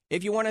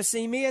 If you want to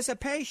see me as a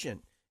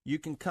patient, you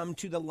can come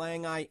to the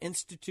Lang Eye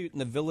Institute in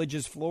the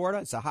Villages, Florida.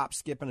 It's a hop,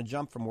 skip, and a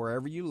jump from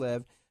wherever you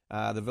live.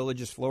 The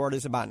Villages, Florida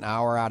is about an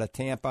hour out of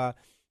Tampa.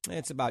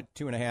 It's about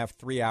 2.5,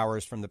 3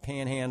 hours from the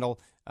Panhandle.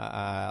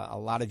 A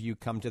lot of you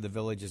come to the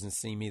Villages and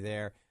see me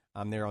there.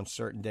 I'm there on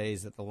certain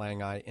days at the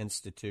Lang Eye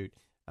Institute.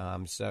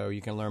 So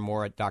you can learn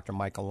more at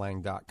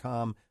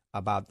drmichaellang.com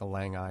about the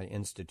Lang Eye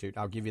Institute.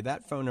 I'll give you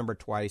that phone number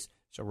twice,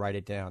 so write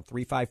it down.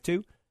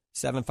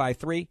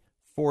 352-753-4014.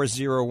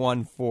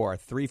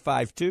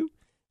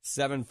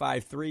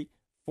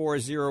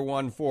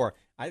 352-753-4014.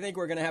 I think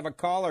we're going to have a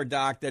caller,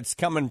 Doc, that's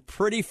coming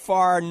pretty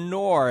far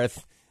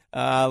north.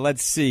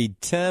 Let's see.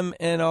 Tim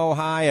in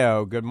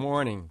Ohio. Good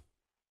morning.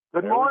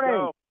 Good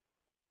morning.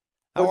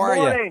 How are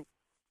you?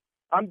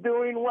 I'm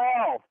doing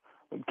well.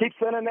 Keep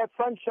sending that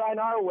sunshine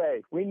our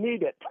way. We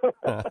need it.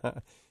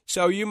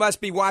 So you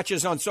must be watching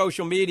us on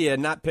social media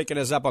and not picking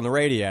us up on the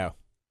radio.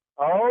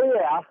 Oh,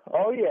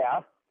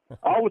 yeah.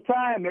 All the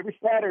time, every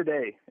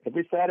Saturday.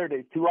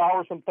 2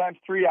 hours, sometimes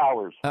 3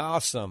 hours.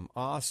 Awesome.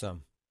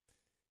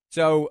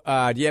 So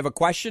do you have a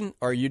question,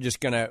 or are you just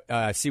going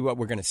to see what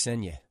we're going to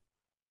send you?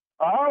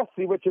 I'll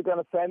see what you're going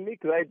to send me,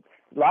 because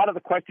a lot of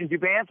the questions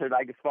you've answered,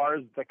 like as far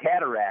as the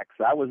cataracts,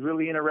 I was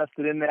really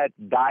interested in that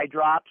dye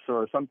drops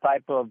or some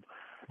type of,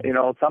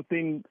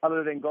 something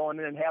other than going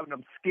in and having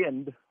them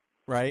skinned.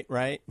 Right.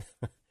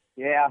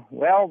 Yeah,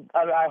 well,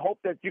 I hope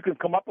that you can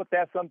come up with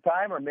that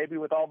sometime, or maybe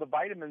with all the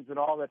vitamins and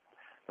all that,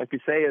 like you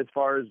say, as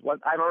far as what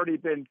I've already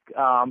been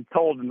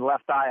told in the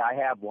left eye, I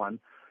have one.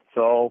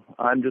 So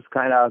I'm just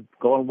kind of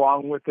going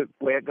along with it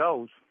the way it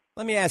goes.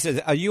 Let me ask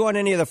you, are you on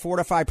any of the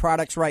Fortify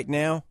products right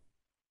now?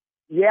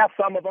 Yeah,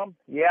 some of them.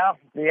 Yeah,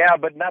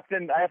 but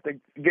nothing. I have to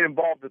get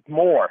involved with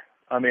more.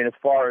 I mean, as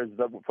far as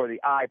for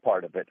the eye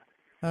part of it.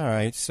 All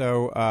right,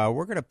 so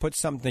we're going to put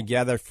something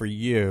together for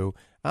you.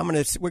 We're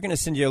going to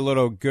send you a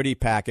little goodie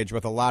package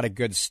with a lot of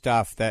good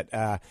stuff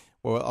that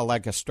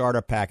like a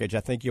starter package. I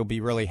think you'll be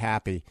really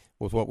happy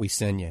with what we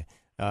send you.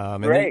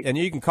 Great. And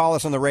you can call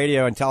us on the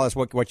radio and tell us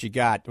what you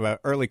got,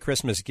 early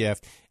Christmas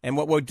gift. And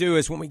what we'll do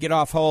is when we get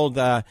off hold,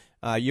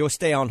 you'll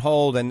stay on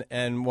hold,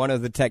 and one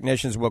of the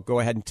technicians will go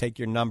ahead and take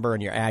your number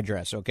and your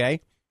address,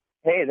 okay?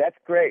 Hey, that's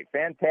great.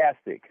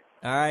 Fantastic.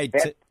 All right.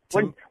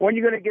 When are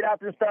you going to get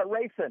out there and start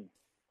racing?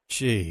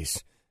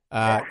 Jeez.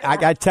 I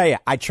got to tell you,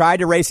 I tried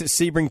to race at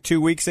Sebring 2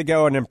 weeks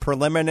ago, and in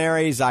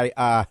preliminaries,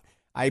 I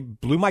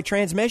blew my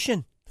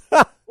transmission.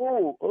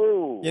 Ooh.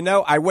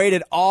 I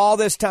waited all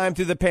this time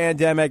through the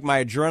pandemic.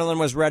 My adrenaline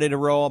was ready to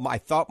roll. I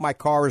thought my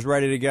car was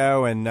ready to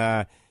go, and,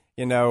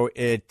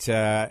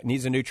 it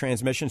needs a new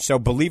transmission. So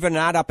believe it or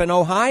not, up in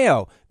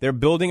Ohio, they're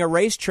building a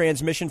race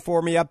transmission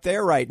for me up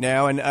there right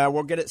now, and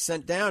we'll get it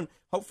sent down.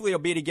 Hopefully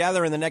it'll be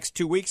together in the next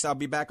 2 weeks. I'll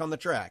be back on the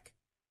track.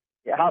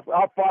 Yeah,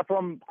 how far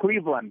from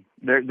Cleveland?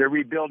 They're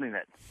rebuilding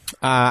it.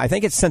 I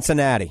think it's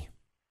Cincinnati.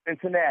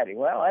 Cincinnati.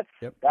 Well,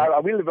 that's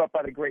we live up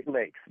by the Great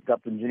Lakes. It's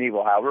up in Geneva,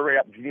 Ohio. We're right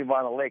up in Geneva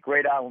on the lake,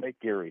 right out on Lake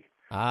Erie.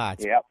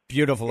 It's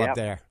beautiful up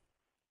there.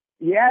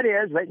 Yeah, it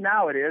is. Right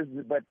now it is,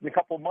 but in a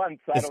couple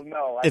months, I don't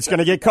know. It's going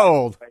to get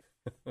cold.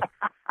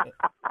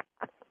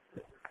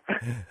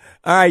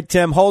 All right,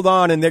 Tim, hold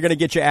on, and they're going to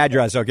get your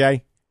address,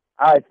 okay?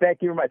 All right,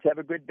 thank you very much. Have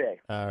a good day.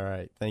 All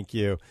right, thank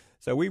you.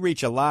 So we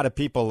reach a lot of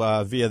people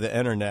via the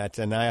Internet,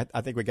 and I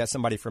think we got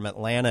somebody from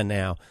Atlanta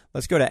now.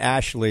 Let's go to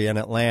Ashley in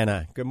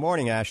Atlanta. Good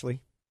morning,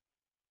 Ashley.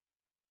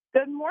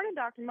 Good morning,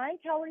 Dr. Mike.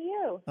 How are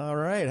you? All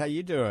right. How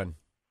you doing?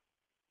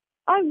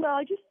 I'm well.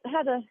 I just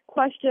had a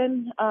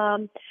question.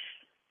 On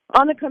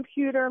the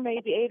computer,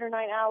 maybe 8 or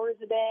 9 hours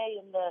a day,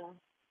 and then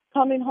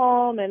coming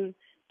home and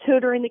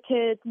tutoring the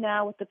kids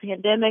now with the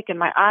pandemic, and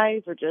my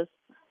eyes are just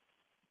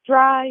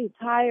dry and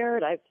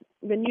tired. I've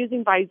been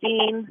using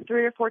Visine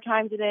 3 or 4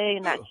 times a day,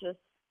 and that just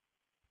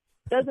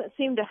doesn't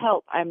seem to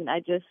help.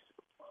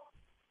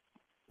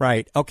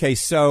 Right. Okay,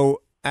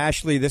 so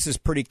Ashley, this is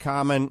pretty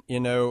common.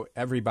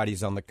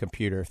 Everybody's on the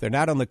computer. If they're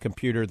not on the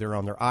computer, they're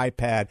on their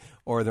iPad,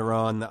 or they're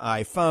on the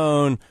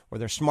iPhone, or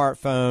their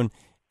smartphone,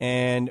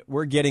 and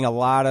we're getting a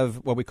lot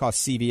of what we call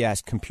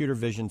CVS, computer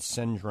vision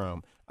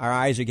syndrome. Our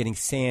eyes are getting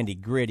sandy,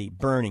 gritty,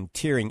 burning,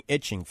 tearing,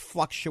 itching,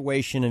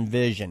 fluctuation in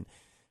vision.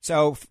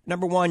 So,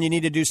 number one, you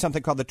need to do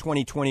something called the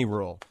 20-20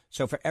 rule.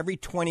 So for every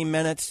 20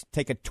 minutes,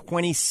 take a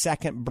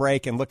 20-second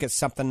break and look at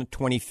something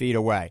 20 feet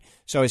away.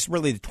 So it's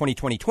really the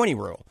 20-20-20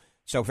 rule.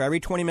 So for every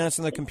 20 minutes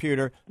on the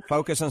computer,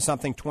 focus on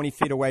something 20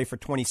 feet away for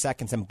 20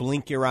 seconds and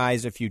blink your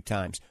eyes a few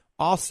times.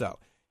 Also,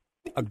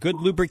 a good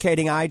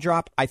lubricating eye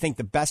drop, I think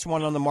the best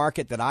one on the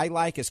market that I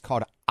like is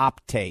called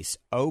Optase,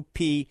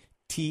 O-P-T-A-S-E,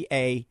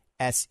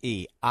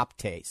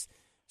 Optase.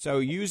 So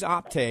use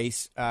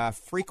Optase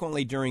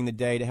frequently during the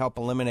day to help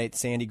eliminate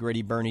sandy,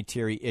 gritty, burny,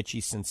 teary,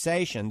 itchy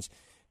sensations.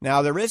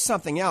 Now, there is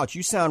something else.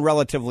 You sound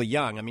relatively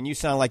young. I mean, you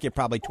sound like you're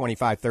probably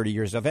 25, 30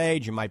 years of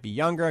age. You might be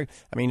younger.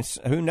 I mean,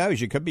 who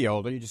knows? You could be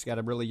older. You just got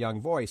a really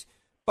young voice.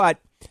 But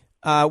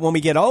when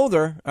we get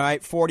older, all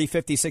right, 40,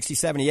 50, 60,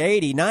 70,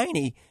 80,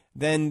 90,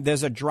 then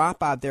there's a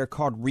drop out there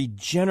called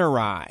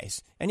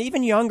Regenerize. And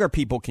even younger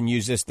people can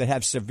use this that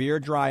have severe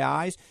dry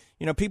eyes.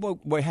 People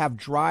will have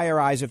drier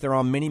eyes if they're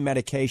on many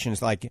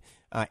medications like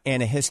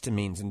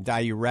antihistamines and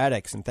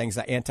diuretics and things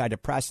like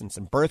antidepressants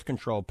and birth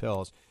control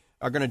pills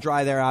are going to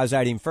dry their eyes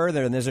out even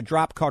further. And there's a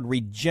drop called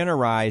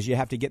Regenerize. You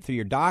have to get through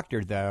your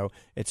doctor, though.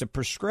 It's a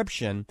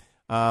prescription.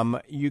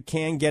 You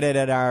can get it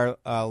at our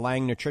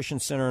Lang Nutrition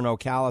Center in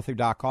Ocala through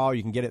Doc Hall.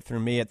 You can get it through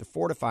me at the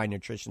Fortify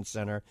Nutrition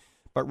Center.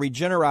 But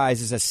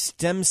Regenerize is a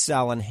stem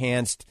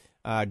cell-enhanced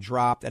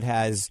drop that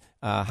has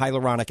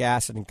hyaluronic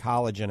acid and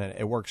collagen in it.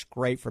 It works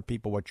great for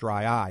people with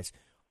dry eyes.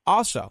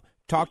 Also,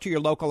 talk to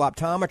your local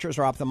optometrist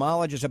or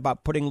ophthalmologist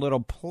about putting little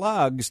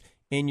plugs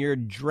in your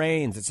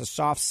drains. It's a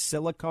soft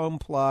silicone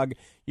plug.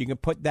 You can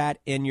put that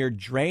in your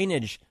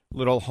drainage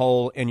little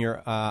hole in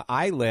your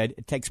eyelid.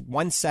 It takes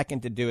 1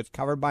 second to do. It's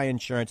covered by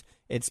insurance.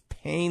 It's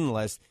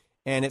painless.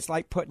 And it's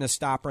like putting a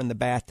stopper in the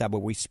bathtub.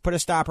 When we put a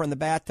stopper in the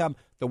bathtub,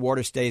 the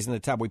water stays in the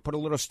tub. We put a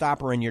little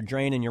stopper in your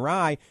drain in your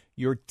eye,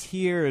 your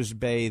tears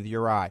bathe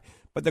your eye.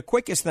 But the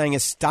quickest thing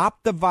is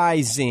stop the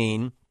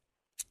Visine.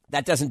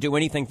 That doesn't do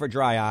anything for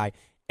dry eye.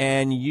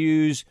 And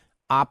use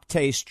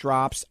Optase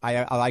drops.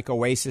 I like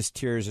Oasis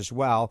Tears as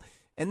well.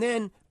 And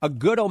then a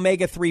good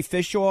omega-3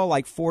 fish oil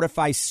like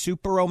Fortify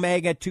Super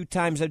Omega 2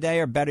 times a day,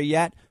 or better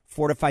yet,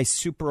 Fortify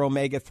Super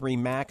Omega-3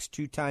 Max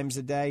 2 times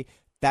a day.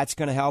 That's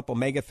going to help.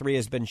 Omega-3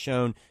 has been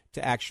shown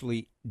to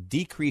actually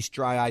decrease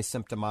dry eye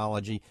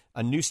symptomology.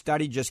 A new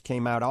study just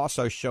came out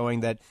also showing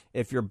that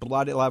if your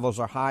blood levels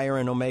are higher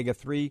in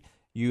omega-3,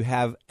 you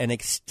have an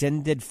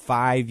extended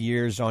 5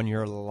 years on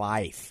your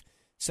life.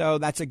 So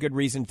that's a good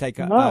reason to take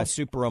a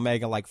super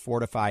omega like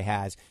Fortify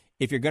has.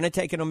 If you're going to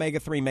take an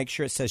omega-3, make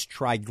sure it says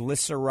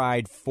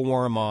triglyceride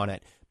form on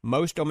it.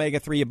 Most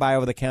omega-3 you buy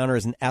over the counter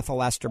is an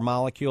ethyl ester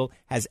molecule,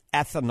 has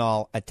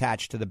ethanol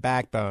attached to the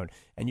backbone.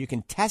 And you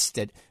can test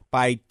it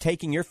by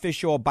taking your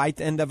fish oil, bite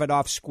the end of it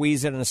off,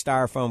 squeeze it in a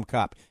styrofoam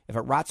cup. If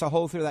it rots a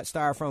hole through that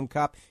styrofoam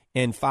cup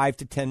in 5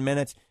 to 10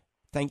 minutes,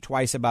 think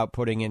twice about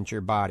putting it into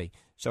your body.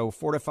 So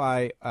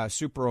Fortify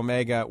Super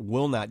Omega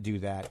will not do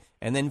that.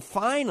 And then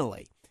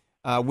finally,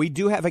 we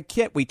do have a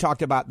kit we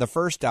talked about the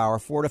first hour,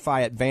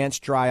 Fortify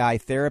Advanced Dry Eye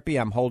Therapy.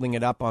 I'm holding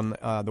it up on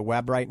the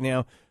web right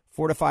now.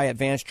 Fortify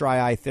Advanced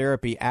Dry Eye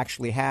Therapy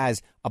actually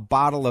has a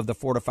bottle of the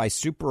Fortify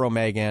Super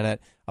Omega in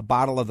it, a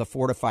bottle of the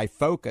Fortify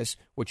Focus,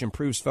 which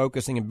improves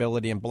focusing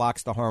ability and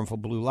blocks the harmful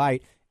blue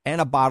light, and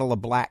a bottle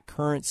of black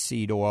currant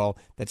seed oil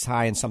that's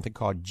high in something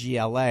called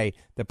GLA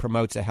that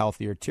promotes a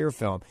healthier tear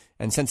film.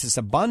 And since it's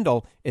a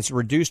bundle, it's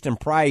reduced in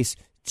price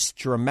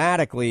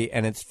dramatically,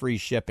 and it's free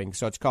shipping.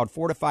 So it's called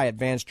Fortify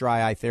Advanced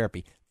Dry Eye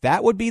Therapy.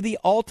 That would be the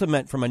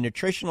ultimate from a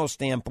nutritional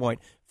standpoint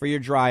for your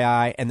dry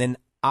eye, and then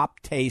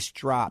Optase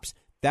drops.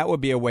 That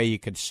would be a way you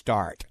could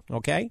start,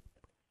 okay?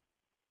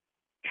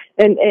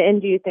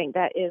 And do you think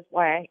that is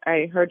why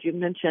I heard you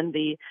mention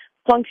the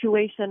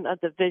fluctuation of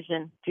the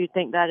vision? Do you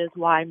think that is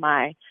why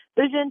my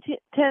vision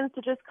tends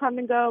to just come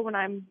and go when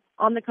I'm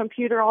on the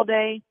computer all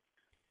day?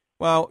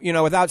 Well, you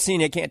know, without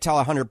seeing it, I can't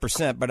tell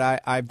 100%, but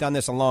I've done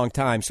this a long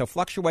time. So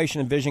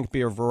fluctuation in vision could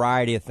be a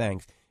variety of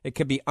things. It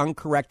could be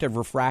uncorrected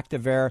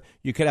refractive error.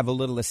 You could have a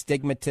little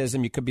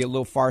astigmatism. You could be a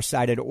little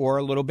farsighted or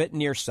a little bit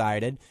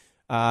nearsighted.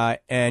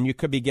 And you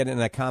could be getting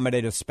an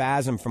accommodative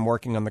spasm from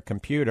working on the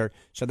computer.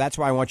 So that's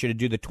why I want you to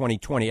do the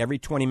 20-20. Every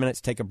 20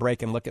 minutes, take a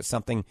break and look at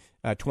something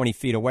 20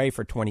 feet away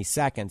for 20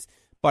 seconds.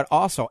 But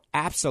also,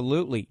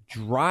 absolutely,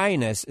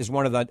 dryness is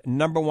one of the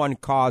number one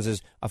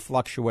causes of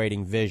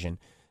fluctuating vision.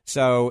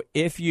 So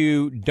if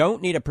you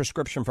don't need a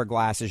prescription for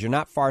glasses, you're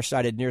not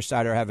farsighted,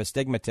 nearsighted, or have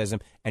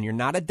astigmatism, and you're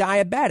not a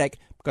diabetic,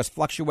 because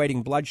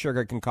fluctuating blood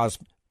sugar can cause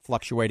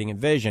fluctuating in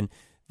vision,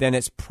 then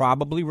it's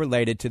probably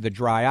related to the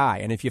dry eye.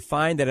 And if you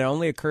find that it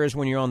only occurs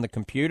when you're on the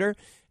computer,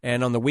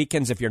 and on the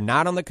weekends if you're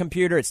not on the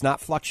computer, it's not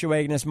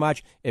fluctuating as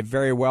much, it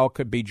very well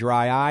could be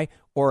dry eye,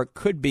 or it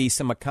could be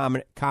some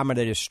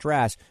accommodative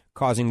stress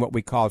causing what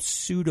we call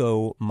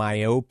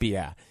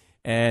pseudomyopia.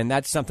 And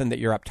that's something that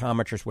your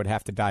optometrist would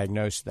have to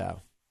diagnose,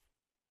 though.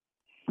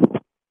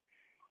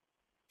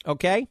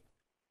 Okay?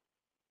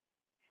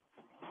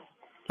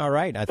 All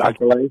right.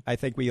 Dr. Lane? I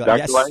think we...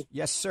 Dr. Lane?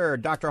 Yes, sir.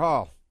 Dr.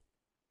 Hall.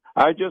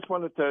 I just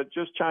wanted to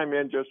just chime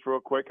in just real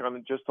quick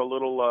on just a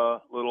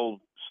little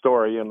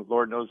story, and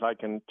Lord knows I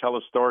can tell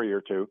a story or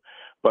two.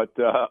 But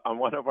on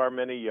one of our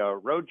many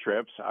road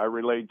trips, I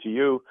relayed to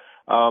you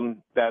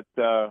that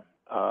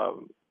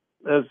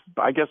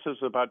I guess this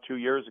was about 2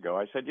 years ago.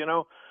 I said,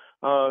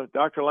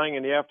 Dr. Lang,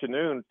 in the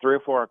afternoon, 3 or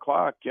 4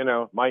 o'clock,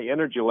 my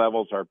energy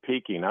levels are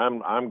peaking.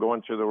 I'm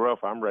going through the roof.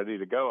 I'm ready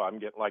to go. I'm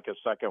getting like a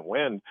second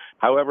wind.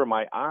 However,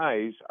 my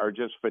eyes are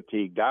just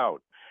fatigued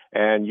out.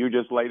 And you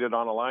just laid it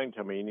on a line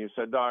to me, and you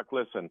said, Doc,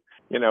 listen,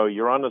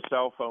 you're on the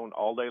cell phone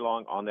all day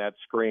long on that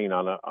screen,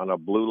 on a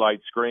blue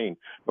light screen,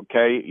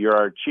 okay? You're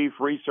our chief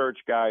research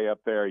guy up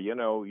there.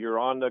 You're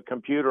on the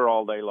computer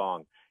all day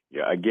long.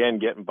 Again,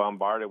 getting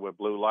bombarded with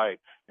blue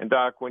light. And,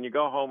 Doc, when you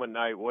go home at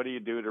night, what do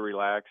you do to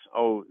relax?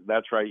 Oh,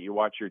 that's right, you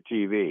watch your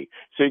TV.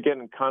 So you're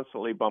getting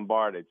constantly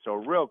bombarded. So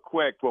real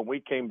quick, when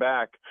we came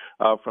back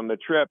from the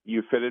trip,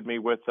 you fitted me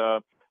with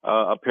a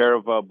pair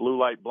of blue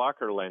light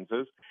blocker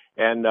lenses.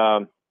 And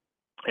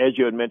as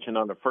you had mentioned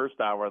on the first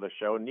hour of the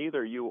show,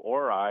 neither you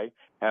or I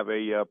have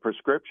a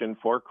prescription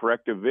for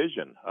corrective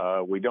vision.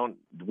 We don't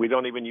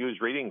even use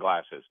reading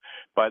glasses.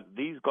 But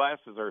these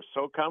glasses are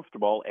so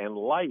comfortable and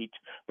light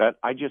that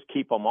I just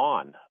keep them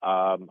on.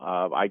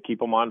 I keep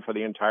them on for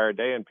the entire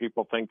day, and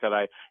people think that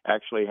I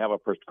actually have a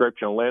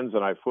prescription lens,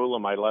 and I fool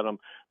them. I let them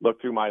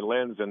look through my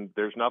lens, and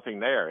there's nothing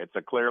there. It's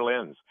a clear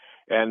lens.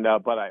 And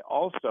but I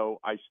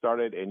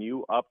started, and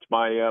you upped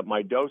my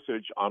my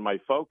dosage on my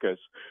Focus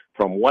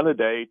from 1 a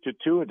day to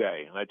 2 a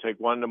day. I take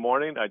one in the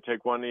morning, I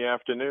take one in the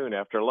afternoon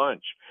after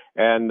lunch,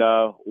 and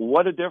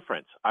what a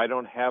difference! I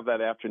don't have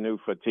that afternoon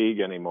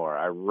fatigue anymore.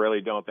 I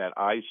really don't. That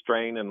eye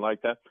strain and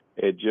like that,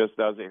 it just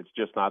doesn't. It's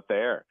just not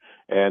there.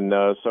 And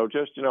so,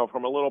 just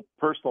from a little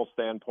personal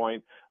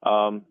standpoint,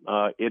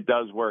 it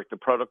does work. The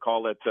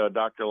protocol that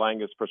Dr.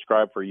 Lang has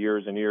prescribed for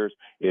years and years,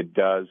 it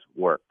does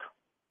work.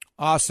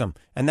 Awesome.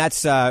 And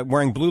that's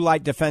wearing blue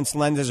light defense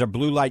lenses or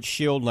blue light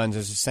shield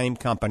lenses, the same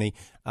company.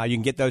 You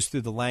can get those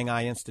through the Lang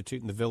Eye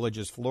Institute in the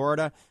Villages,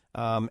 Florida,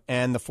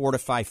 and the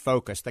Fortify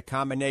Focus. The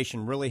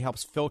combination really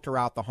helps filter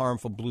out the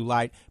harmful blue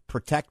light,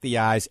 protect the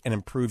eyes, and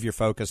improve your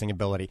focusing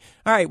ability.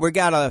 All right, we've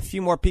got a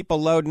few more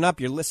people loading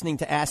up. You're listening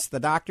to Ask the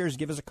Doctors.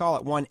 Give us a call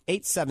at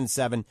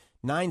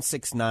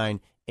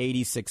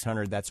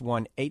 1-877-969-8600. That's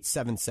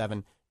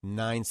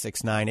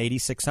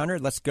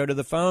 1-877-969-8600. Let's go to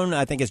the phone.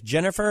 I think it's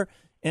Jennifer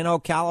in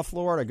Ocala,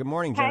 Florida. Good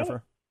morning,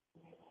 Jennifer.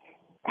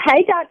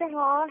 Hey, Dr.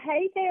 Hall.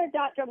 Hey there,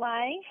 Dr.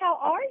 Lang. How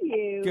are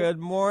you? Good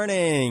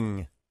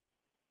morning.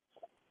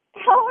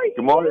 How are you?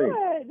 Good morning.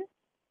 Good.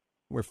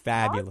 We're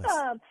fabulous.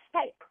 Awesome.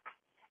 Hey,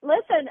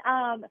 listen,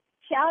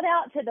 shout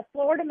out to the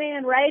Florida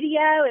Man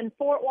Radio in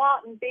Fort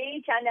Walton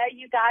Beach. I know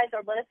you guys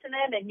are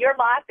listening, and your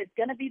life is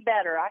going to be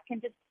better. I can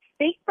just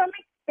speak from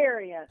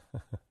experience.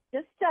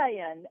 Just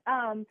saying.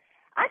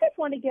 I just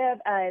want to give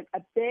a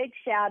big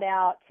shout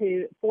out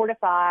to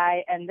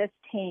Fortify and this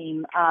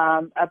team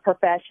of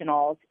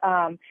professionals.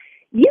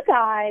 You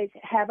guys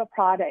have a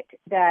product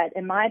that,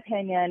 in my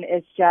opinion,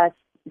 is just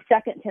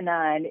second to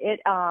none. It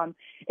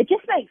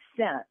just makes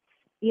sense,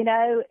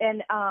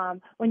 and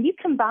when you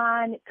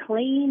combine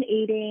clean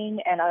eating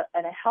and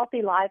a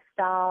healthy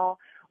lifestyle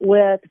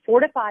with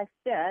Fortify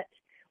Fit,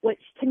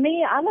 which to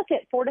me, I look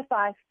at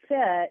Fortify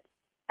Fit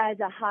as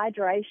a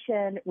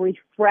hydration,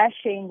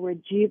 refreshing,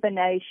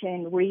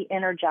 rejuvenation,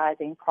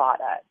 re-energizing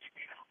product.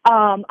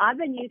 I've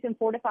been using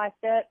Fortify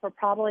Fit for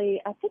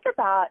probably, I think,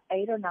 about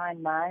 8 or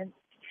 9 months,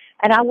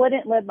 and I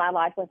wouldn't live my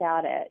life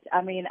without it.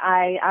 I mean,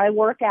 I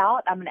work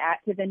out. I'm an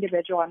active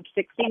individual. I'm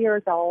 60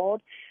 years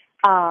old.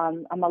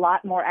 I'm a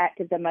lot more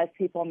active than most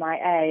people my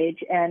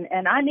age,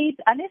 and I need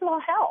a little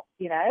help,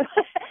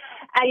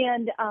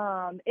 and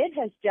it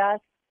has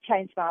just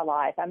changed my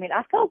life. I mean,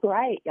 I feel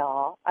great,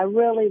 y'all. I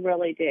really,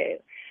 really do.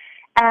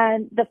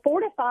 And the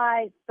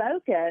Fortify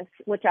Focus,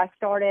 which I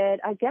started,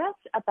 I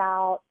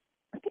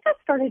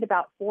started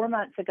about 4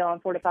 months ago on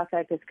Fortify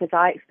Focus because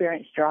I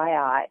experienced dry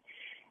eye.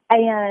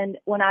 And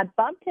when I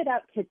bumped it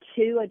up to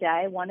 2 a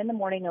day, 1 in the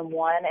morning and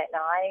 1 at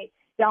night,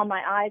 y'all,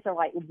 my eyes are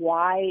like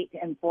white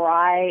and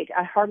bright.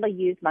 I hardly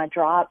use my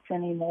drops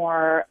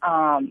anymore.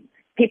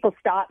 People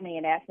stop me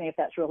and ask me if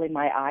that's really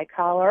my eye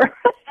color.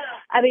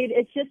 I mean,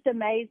 it's just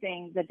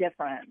amazing, the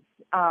difference.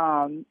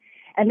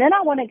 And then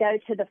I want to go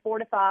to the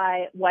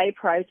Fortify Whey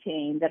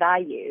Protein that I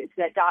use,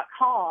 that Doc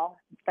Hall,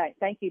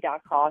 thank you,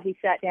 Doc Hall, he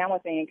sat down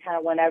with me and kind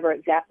of went over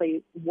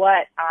exactly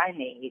what I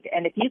need.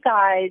 And if you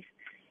guys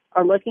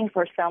are looking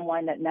for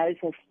someone that knows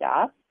his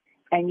stuff,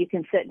 and you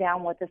can sit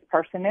down with this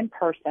person in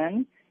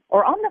person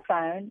or on the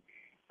phone,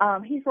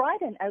 he's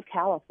right in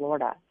Ocala,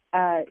 Florida.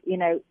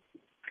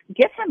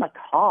 Give him a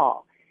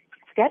call.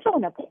 Schedule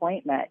an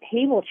appointment.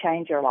 He will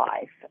change your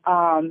life.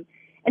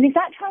 And he's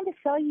not trying to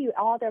sell you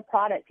all their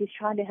products. He's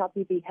trying to help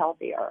you be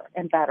healthier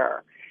and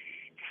better.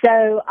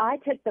 So I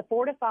took the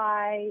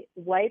Fortify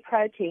Whey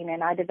Protein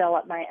and I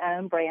developed my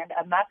own brand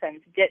of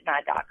muffins, didn't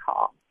I, Doc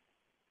Hall?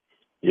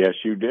 Yes,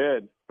 you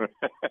did.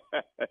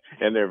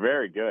 And they're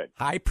very good.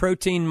 High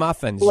protein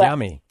muffins,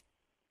 yummy.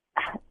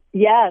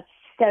 Yes,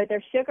 so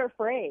they're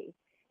sugar-free.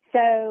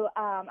 So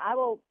I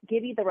will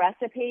give you the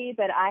recipe,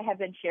 but I have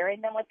been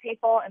sharing them with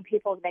people, and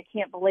they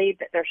can't believe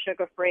that they're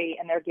sugar-free,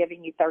 and they're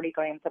giving you 30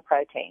 grams of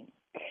protein.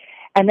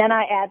 And then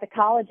I add the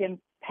collagen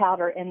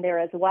powder in there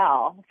as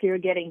well, so you're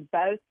getting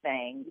both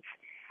things.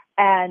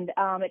 And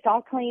it's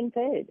all clean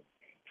food.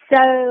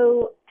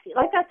 So,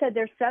 like I said,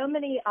 there's so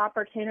many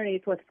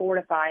opportunities with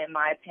Fortify, in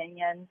my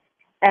opinion,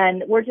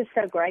 and we're just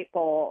so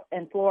grateful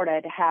in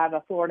Florida to have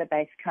a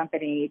Florida-based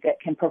company that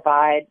can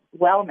provide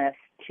wellness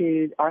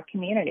to our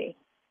community.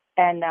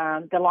 And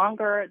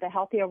the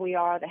healthier we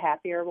are, the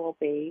happier we'll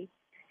be.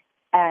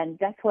 And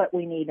that's what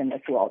we need in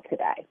this world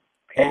today.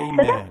 Amen.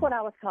 So that's what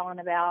I was calling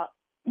about.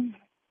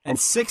 And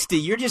 60,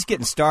 you're just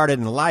getting started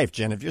in life,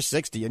 Jen. If you're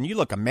 60, and you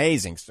look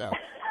amazing, so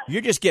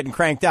you're just getting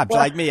cranked up.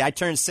 Like me, I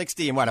turned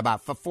 60 in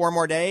about 4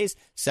 more days,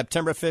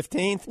 September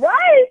 15th.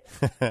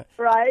 Right,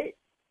 right.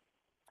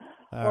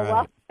 All well,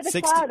 right.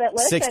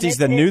 60 is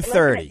the new new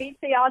 30. It beats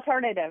the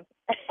alternative.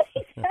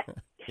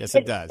 Yes,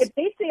 it does. It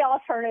beats the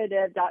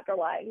alternative, Dr.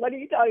 Lang. What are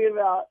you talking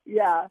about?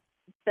 Yeah.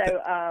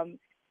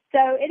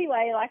 So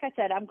anyway, like I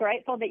said, I'm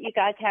grateful that you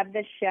guys have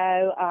this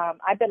show.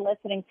 I've been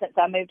listening since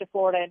I moved to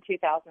Florida in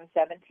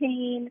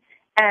 2017,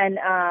 and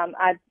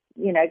I'm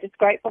just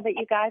grateful that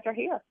you guys are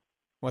here.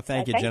 Well,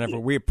 thank you, Jennifer.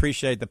 We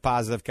appreciate the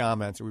positive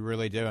comments. We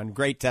really do, and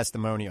great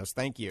testimonials.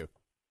 Thank you.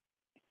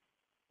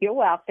 You're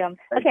welcome.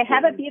 Okay,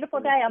 have a beautiful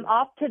day. I'm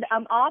off to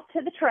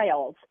the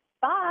trails.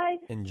 Bye.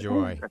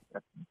 Enjoy.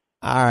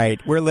 All right,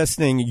 we're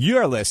listening,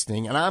 you're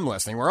listening, and I'm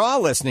listening. We're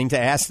all listening to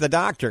Ask the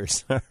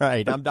Doctors. All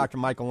right, I'm Dr.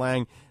 Michael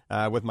Lang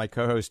with my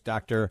co-host,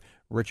 Dr.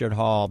 Richard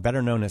Hall,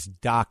 better known as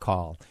Doc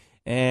Hall.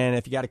 And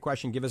if you got a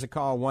question, give us a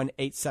call,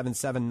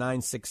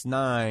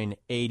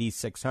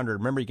 1-877-969-8600.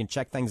 Remember, you can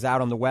check things out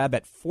on the web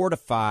at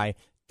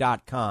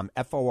fortifeye.com,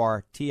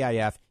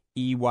 Fortifeye,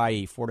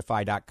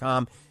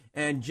 fortifeye.com.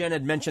 And Jen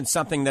had mentioned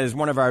something that is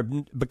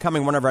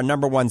becoming one of our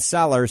number one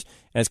sellers,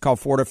 and it's called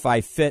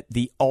Fortify Fit,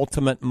 the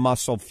ultimate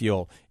muscle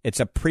fuel. It's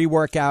a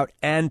pre-workout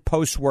and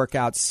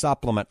post-workout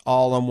supplement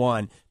all in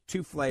one.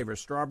 2 flavors,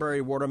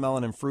 strawberry,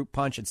 watermelon, and fruit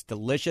punch. It's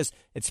delicious.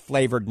 It's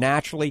flavored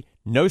naturally.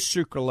 No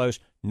sucralose,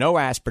 no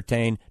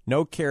aspartame,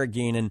 no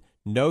carrageenan,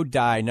 no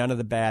dye, none of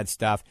the bad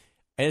stuff.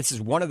 And this is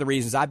one of the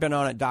reasons I've been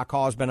on it. Doc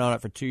Hall has been on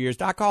it for 2 years.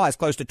 Doc Hall has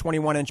close to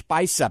 21-inch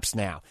biceps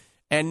now.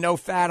 And no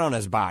fat on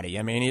his body.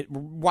 I mean,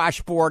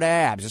 washboard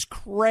abs. It's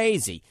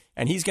crazy.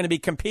 And he's going to be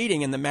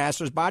competing in the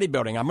Masters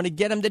bodybuilding. I'm going to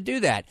get him to do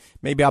that.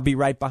 Maybe I'll be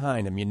right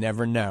behind him. You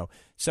never know.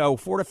 So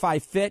Fortify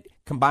Fit,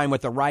 combined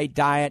with the right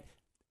diet,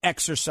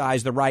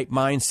 exercise, the right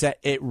mindset,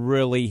 it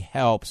really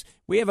helps.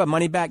 We have a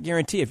money-back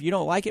guarantee. If you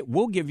don't like it,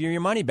 we'll give you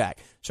your money back.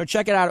 So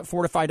check it out at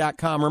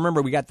Fortify.com.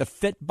 Remember, we got the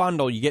Fit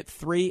Bundle. You get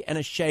 3 and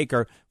a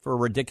shaker for a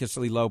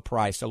ridiculously low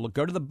price. So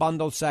go to the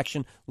bundle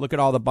section. Look at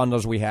all the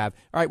bundles we have.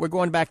 All right, we're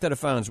going back to the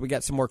phones. We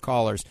got some more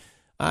callers.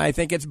 I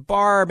think it's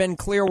Barb in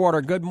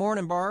Clearwater. Good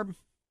morning, Barb.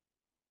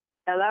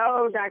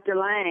 Hello, Dr.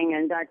 Lang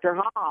and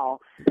Dr. Hall.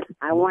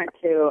 I want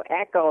to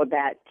echo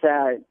that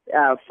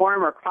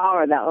former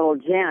caller, that little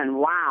Jen.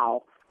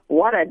 Wow.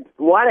 What a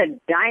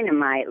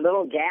dynamite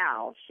little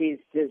gal. She's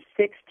just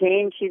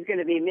 16. She's going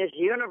to be Miss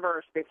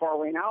Universe before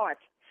we know it.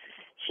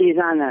 She's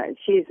on a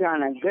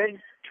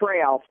good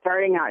trail.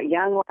 Starting out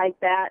young like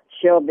that,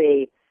 she'll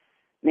be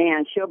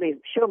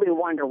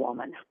Wonder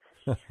Woman.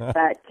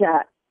 But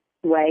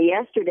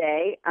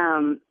yesterday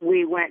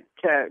we went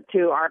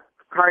to our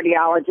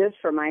cardiologist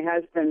for my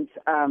husband's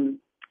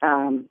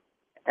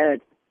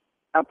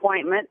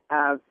appointment.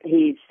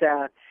 He's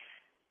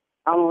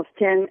almost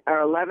 10 or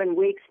 11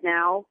 weeks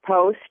now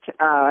post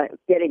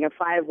getting a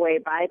 5-way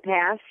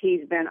bypass.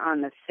 He's been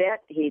on the Fit.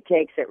 He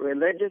takes it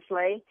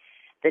religiously.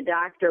 The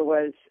doctor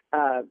was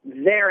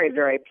very,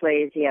 very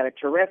pleased. He had a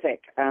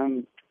terrific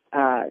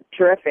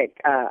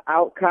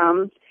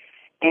outcome.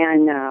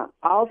 And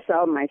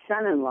also my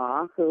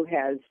son-in-law, who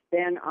has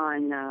been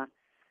on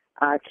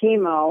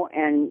chemo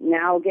and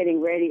now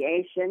getting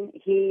radiation,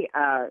 he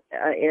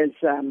is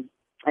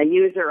a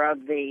user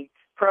of the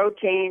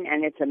protein,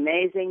 and it's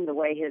amazing the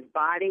way his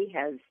body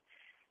has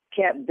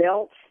kept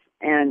built,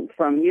 and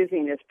from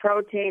using this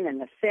protein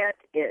and the Fit,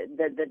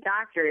 the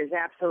doctor is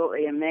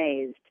absolutely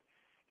amazed.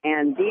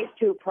 And these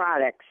 2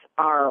 products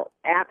are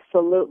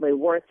absolutely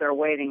worth their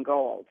weight in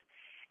gold.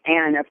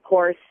 And of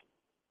course,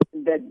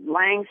 the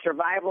Lang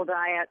Survival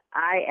Diet,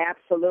 I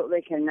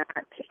absolutely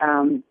cannot,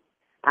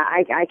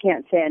 I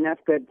can't say enough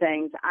good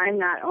things. I'm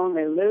not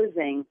only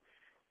losing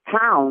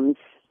pounds,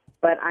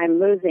 but I'm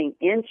losing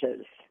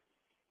inches.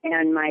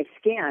 And my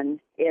skin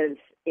is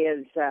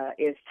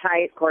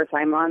tight. Of course,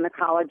 I'm on the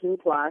Collagen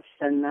Plus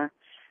and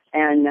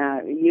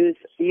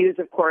use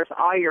of course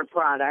all your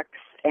products,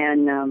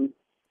 and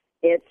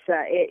it's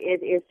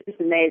just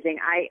amazing.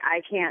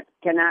 I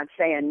cannot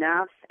say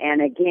enough.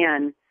 And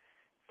again,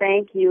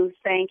 thank you,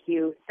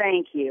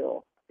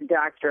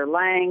 Dr.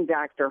 Lang,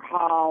 Dr.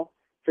 Hall,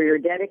 for your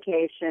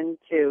dedication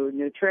to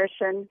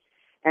nutrition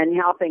and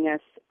helping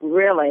us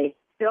really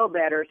feel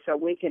better so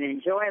we can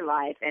enjoy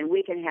life and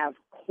we can have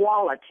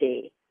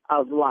quality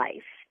of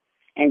life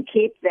and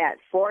keep that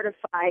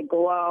Fortify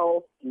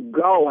glow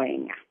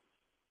going.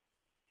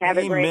 Have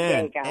a great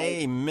day, guys.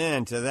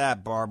 Amen to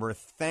that, Barbara.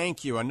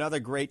 Thank you. Another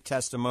great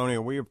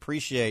testimonial. We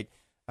appreciate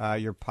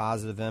your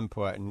positive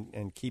input,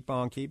 and keep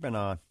on keeping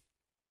on.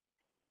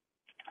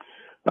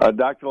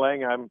 Dr.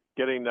 Lang, I'm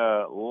getting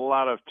a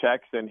lot of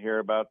texts in here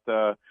about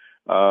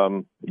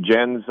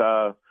Jen's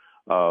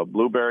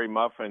blueberry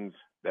muffins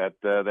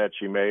that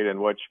she made, and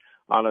which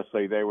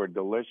honestly they were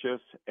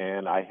delicious,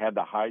 and I had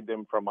to hide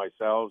them from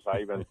myself.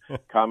 I even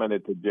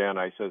commented to Jen,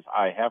 I says,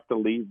 I have to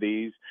leave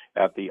these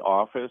at the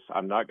office.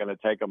 I'm not going to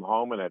take them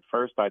home. And at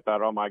first I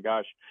thought, oh my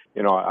gosh,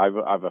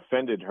 I've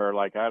offended her.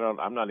 Like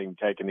I'm not even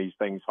taking these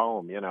things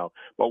home,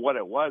 But what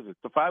it was is,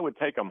 if I would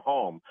take them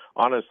home,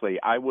 honestly,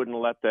 I wouldn't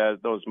let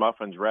those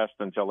muffins rest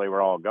until they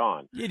were all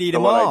gone. You'd eat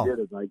them all. What I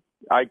did is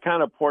I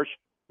kind of portioned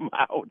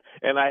out,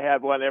 and I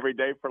had one every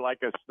day for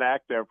like a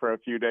snack there for a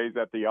few days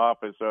at the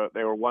office. So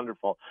they were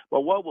wonderful.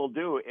 But what we'll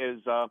do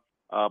is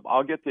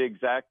I'll get the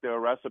exact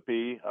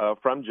recipe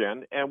from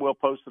Jen, and we'll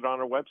post it on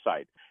our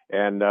website.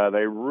 And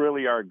they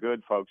really are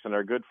good, folks, and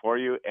they're good for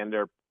you. And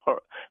they're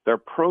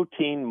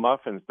protein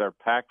muffins. They're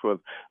packed with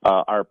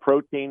our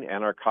protein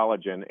and our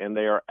collagen, and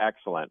they are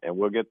excellent. And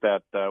we'll get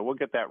that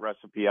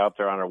recipe out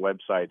there on our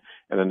website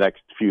in the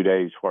next few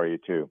days for you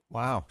too.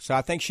 Wow! So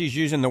I think she's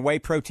using the whey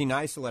protein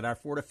isolate, our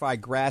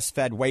fortified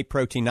grass-fed whey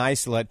protein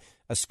isolate,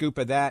 a scoop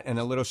of that, and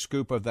a little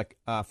scoop of the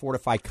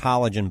Fortify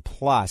Collagen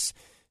Plus.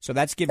 So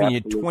that's giving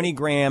you 20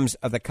 grams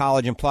of the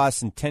Collagen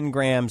Plus and 10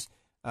 grams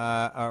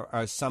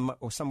or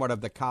somewhat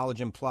of the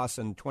Collagen Plus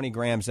and 20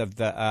 grams of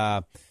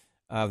the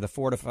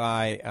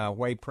Fortify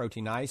Whey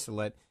Protein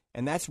Isolate.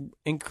 And that's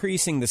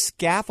increasing the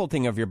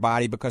scaffolding of your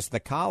body because of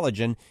the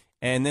collagen,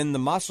 and then the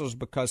muscles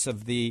because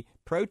of the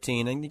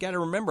protein. And you got to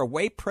remember,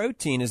 whey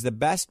protein is the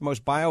best,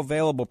 most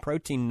bioavailable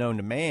protein known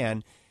to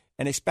man,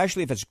 and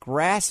especially if it's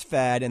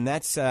grass-fed, and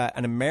that's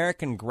an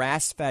American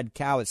grass-fed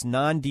cow. It's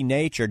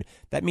non-denatured.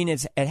 That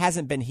means it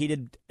hasn't been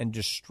heated and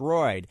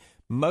destroyed.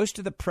 Most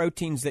of the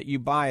proteins that you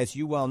buy, as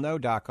you well know,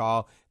 Doc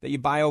Hall, that you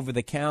buy over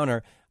the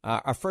counter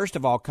are, first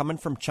of all, coming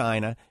from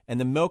China, and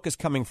the milk is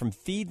coming from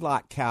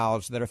feedlot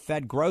cows that are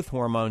fed growth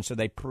hormones so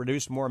they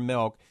produce more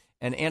milk,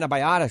 and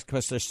antibiotics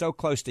because they're so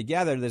close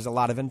together, there's a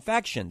lot of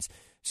infections.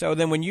 So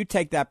then when you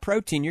take that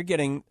protein, you're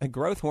getting a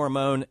growth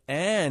hormone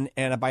and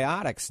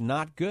antibiotics,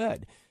 not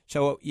good.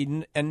 So,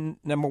 and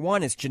number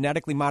one, it's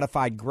genetically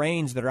modified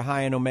grains that are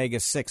high in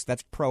omega-6.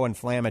 That's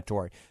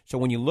pro-inflammatory. So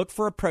when you look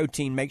for a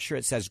protein, make sure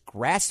it says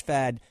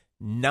grass-fed,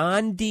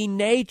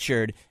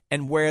 non-denatured,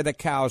 and where the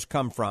cows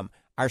come from.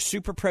 Our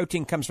super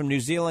protein comes from New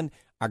Zealand.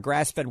 Our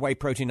grass-fed whey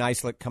protein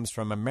isolate comes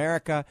from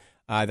America.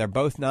 They're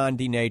both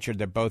non-denatured.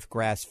 They're both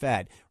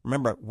grass-fed.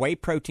 Remember, whey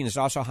protein is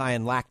also high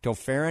in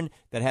lactoferrin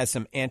that has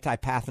some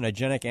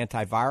antipathogenic,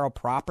 antiviral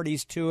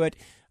properties to it.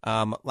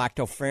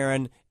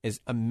 Lactoferrin is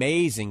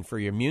amazing for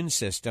your immune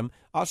system.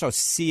 Also,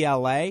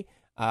 CLA,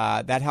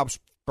 that helps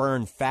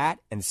burn fat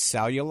and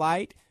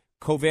cellulite.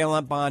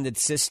 Covalent bonded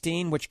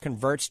cysteine, which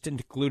converts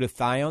into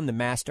glutathione, the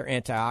master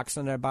antioxidant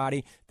in our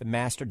body, the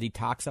master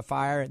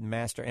detoxifier, the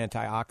master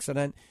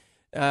antioxidant.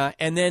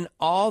 And then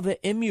all the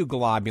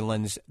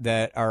immunoglobulins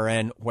that are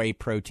in whey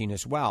protein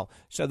as well.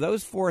 So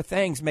those four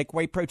things make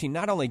whey protein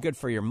not only good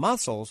for your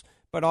muscles,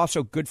 but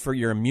also good for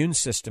your immune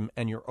system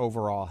and your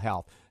overall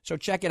health. So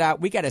check it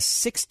out. We got a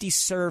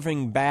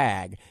 60-serving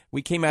bag.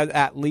 We came out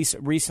at least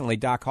recently,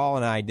 Doc Hall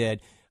and I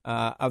did,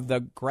 of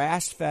the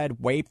grass-fed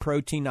whey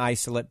protein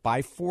isolate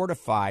by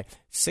Fortify,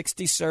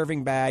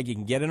 60-serving bag. You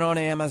can get it on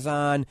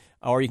Amazon,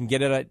 or you can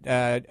get it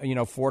at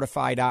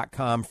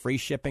Fortify.com. Free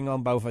shipping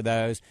on both of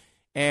those.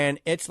 And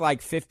it's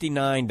like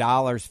 $59,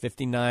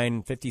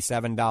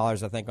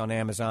 $57, I think, on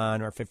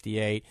Amazon, or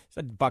 $58. It's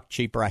 $1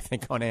 cheaper, I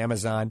think, on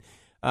Amazon.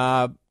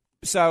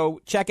 So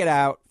check it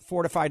out,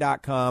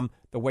 Fortify.com,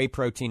 the whey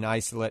protein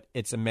isolate.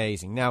 It's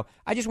amazing. Now,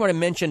 I just want to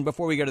mention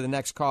before we go to the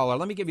next caller,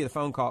 let me give you the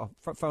phone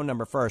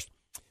number first.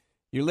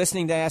 You're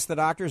listening to Ask the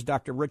Doctors,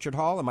 Dr. Richard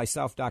Hall, and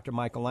myself, Dr.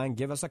 Michael Lang.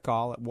 Give us a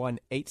call at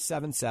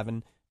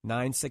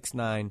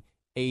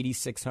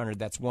 1-877-969-8600.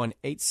 That's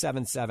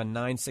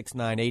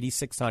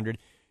 1-877-969-8600.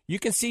 You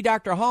can see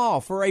Dr.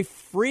 Hall for a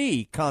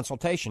free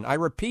consultation. I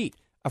repeat,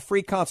 a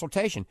free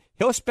consultation.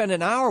 He'll spend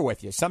an hour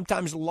with you,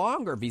 sometimes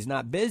longer if he's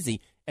not busy,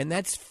 and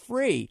that's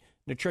free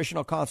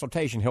nutritional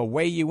consultation. He'll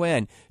weigh you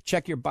in,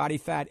 check your body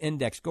fat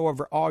index, go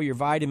over all your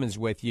vitamins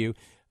with you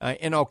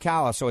in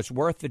Ocala, so it's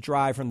worth the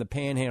drive from the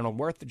Panhandle,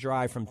 worth the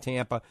drive from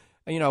Tampa.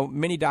 You know,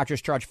 many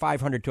doctors charge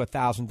 $500 to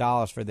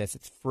 $1,000 for this.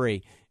 It's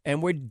free.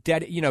 And we're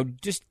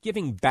just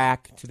giving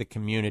back to the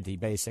community,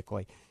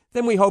 basically.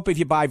 Then we hope if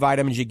you buy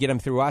vitamins, you get them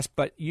through us,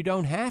 but you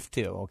don't have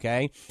to,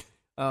 okay?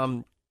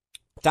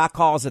 Doc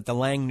Hall's at the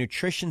Lang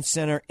Nutrition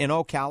Center in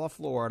Ocala,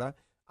 Florida.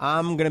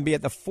 I'm going to be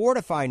at the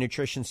Fortify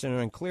Nutrition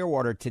Center in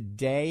Clearwater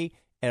today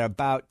at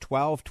about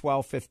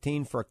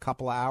 12:15 for a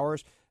couple of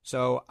hours.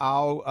 So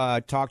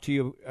I'll talk to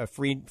you,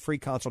 free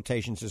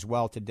consultations as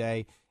well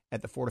today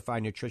at the Fortify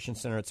Nutrition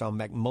Center. It's on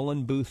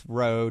McMullen Booth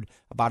Road,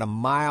 about a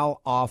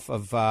mile off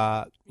of,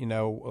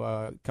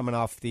 coming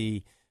off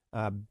the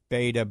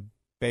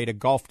Beta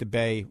Gulf to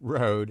Bay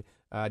Road,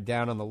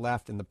 down on the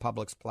left in the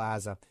Publix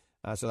Plaza.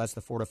 So that's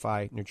the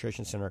Fortify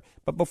Nutrition Center.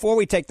 But before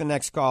we take the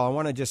next call, I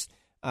want to just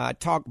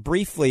talk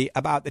briefly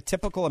about the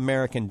typical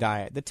American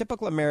diet. The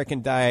typical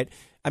American diet,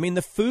 I mean,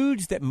 the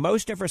foods that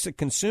most of us are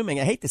consuming,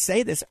 I hate to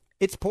say this,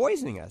 it's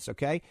poisoning us,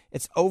 okay?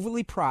 It's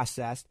overly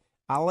processed.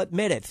 I'll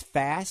admit it's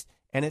fast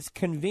and it's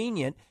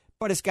convenient,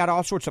 but it's got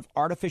all sorts of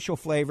artificial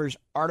flavors,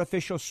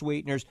 artificial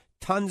sweeteners,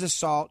 tons of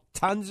salt,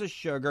 tons of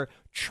sugar,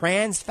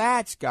 trans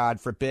fats, God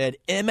forbid,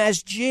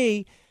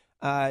 MSG.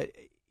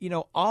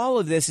 All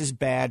of this is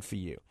bad for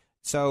you.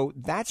 So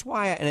that's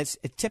why, and it's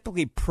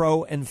typically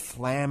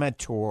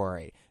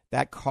pro-inflammatory.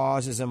 That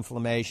causes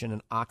inflammation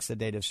and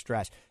oxidative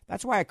stress.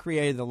 That's why I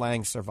created the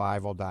Lang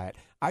Survival Diet.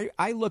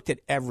 I looked at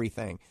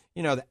everything.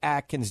 You know, the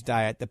Atkins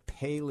diet, the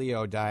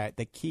paleo diet,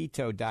 the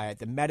keto diet,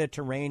 the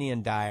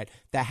Mediterranean diet,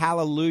 the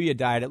Hallelujah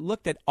diet. It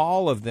looked at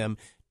all of them,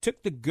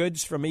 took the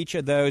goods from each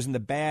of those and the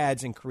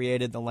bads, and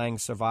created the Lang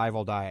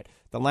Survival Diet.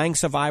 The Lang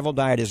Survival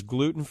Diet is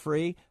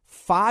gluten-free,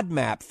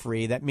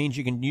 FODMAP-free. That means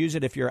you can use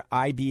it if you're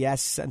IBS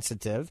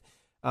sensitive.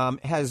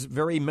 Has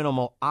very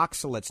minimal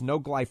oxalates,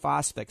 no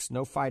glyphosate,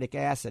 no phytic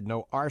acid,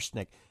 no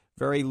arsenic,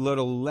 very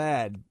little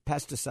lead,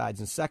 pesticides,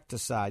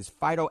 insecticides,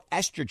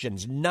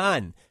 phytoestrogens,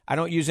 none. I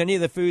don't use any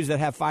of the foods that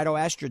have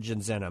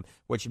phytoestrogens in them,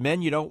 which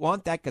men, you don't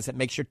want that because it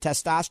makes your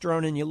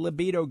testosterone and your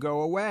libido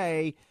go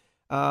away.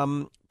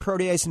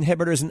 protease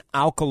inhibitors and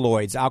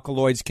alkaloids.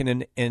 Alkaloids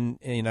can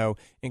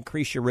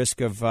increase your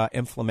risk of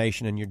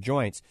inflammation in your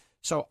joints.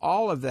 So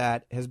all of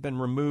that has been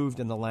removed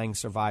in the Lang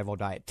Survival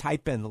Diet.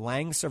 Type in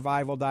Lang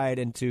Survival Diet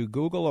into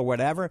Google or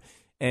whatever,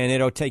 and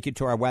it'll take you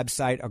to our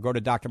website, or go to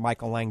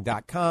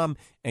drmichaellang.com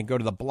and go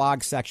to the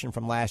blog section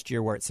from last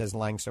year where it says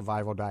Lang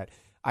Survival Diet.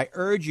 I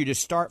urge you to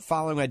start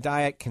following a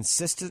diet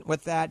consistent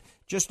with that.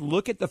 Just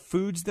look at the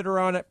foods that are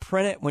on it,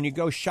 print it. When you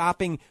go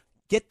shopping,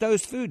 get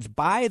those foods,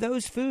 buy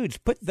those foods,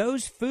 put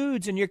those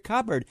foods in your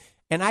cupboard,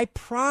 and I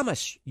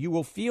promise you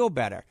will feel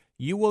better.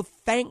 You will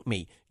thank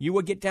me. You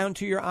will get down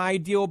to your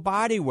ideal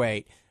body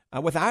weight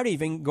without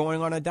even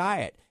going on a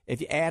diet.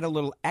 If you add a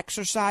little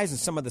exercise and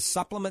some of the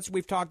supplements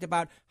we've talked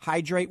about,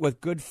 hydrate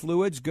with good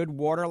fluids, good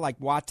water like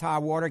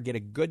Wata water, get a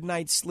good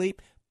night's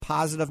sleep,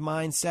 positive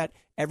mindset.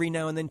 Every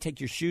now and then take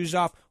your shoes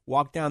off,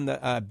 walk down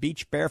the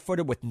beach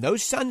barefooted with no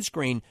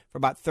sunscreen for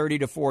about 30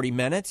 to 40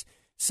 minutes.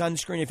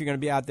 Sunscreen if you're going to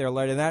be out there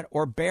later than that,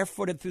 or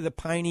barefooted through the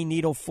piney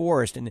needle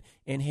forest and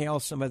inhale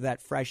some of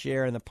that fresh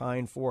air in the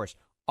pine forest.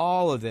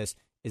 All of this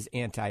is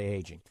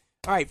anti-aging.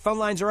 All right, phone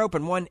lines are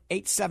open,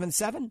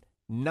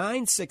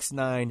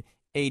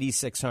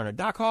 1-877-969-8600.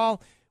 Doc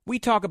Hall, we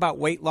talk about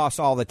weight loss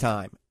all the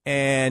time,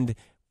 and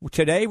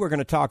today we're going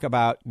to talk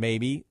about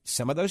maybe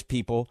some of those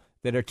people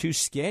that are too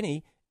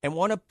skinny and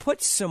want to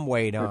put some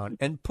weight on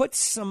and put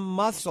some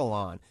muscle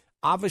on.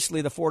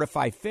 Obviously, the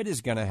Fortify Fit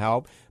is going to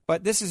help,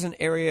 but this is an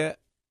area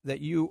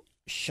that you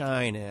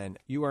shine in.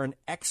 You are an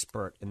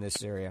expert in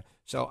this area.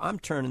 So I'm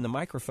turning the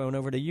microphone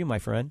over to you, my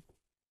friend.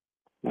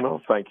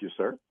 Well, thank you,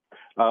 sir.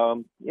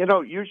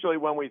 Usually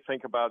when we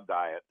think about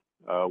diet,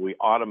 we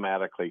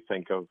automatically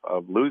think of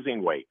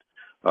losing weight,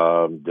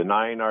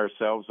 denying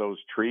ourselves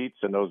those treats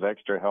and those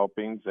extra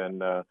helpings,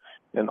 and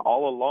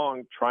all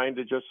along trying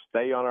to just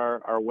stay on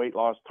our weight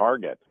loss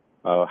target.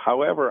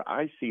 However,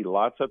 I see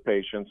lots of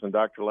patients, and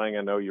Dr. Lang,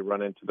 I know you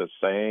run into the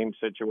same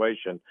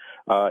situation,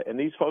 and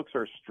these folks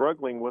are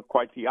struggling with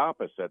quite the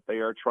opposite. They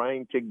are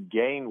trying to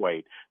gain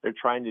weight. They're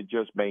trying to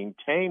just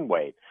maintain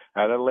weight.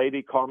 I had a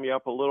lady call me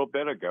up a little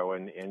bit ago,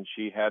 and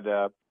she had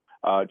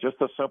just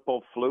a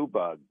simple flu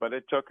bug, but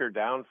it took her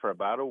down for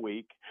about a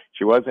week.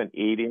 She wasn't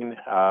eating.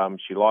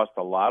 She lost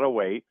a lot of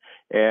weight,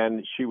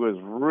 and she was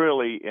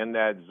really in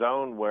that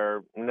zone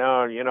where,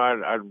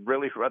 I'd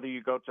really rather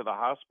you go to the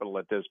hospital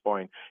at this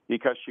point,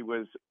 because she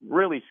was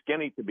really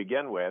skinny to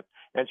begin with,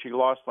 and she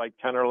lost like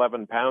 10 or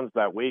 11 pounds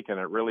that week, and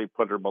it really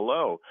put her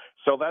below.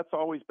 So that's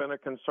always been a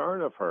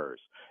concern of hers,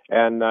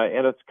 and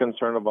it's a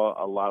concern of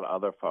a lot of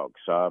other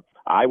folks.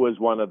 I was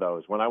one of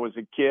those. When I was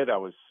a kid, I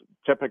was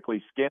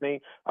typically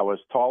skinny. I was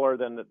taller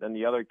than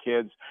the other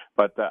kids,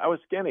 but I was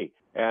skinny.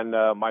 And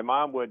my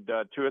mom would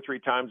 2 or 3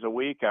 times a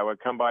week, I would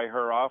come by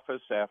her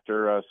office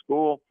after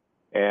school,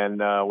 and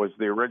was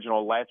the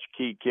original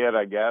latchkey kid,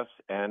 I guess.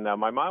 And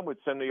my mom would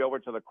send me over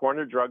to the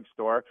corner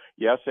drugstore.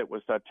 Yes, it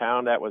was a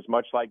town that was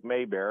much like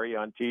Mayberry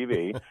on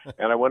TV.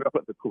 And I went up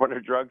at the corner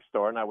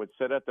drugstore, and I would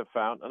sit at the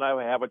fountain, and I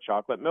would have a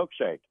chocolate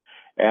milkshake.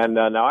 And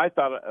now I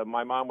thought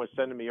my mom was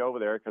sending me over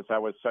there because I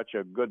was such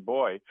a good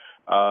boy.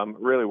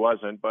 Really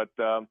wasn't, but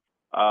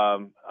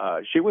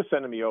she was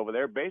sending me over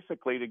there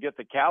basically to get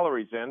the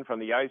calories in from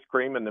the ice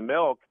cream and the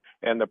milk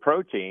and the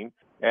protein,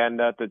 and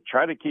to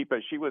try to keep,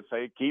 as she would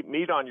say, keep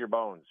meat on your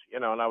bones.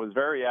 And I was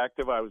very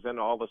active. I was in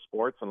all the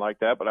sports and like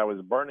that, but I was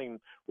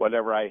burning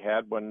whatever I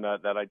had when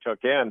that I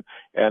took in,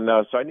 and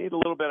so I need a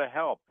little bit of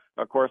help.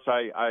 Of course,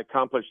 I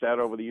accomplished that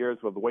over the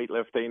years with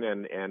weightlifting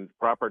and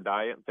proper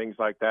diet and things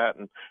like that,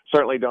 and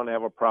certainly don't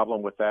have a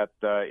problem with that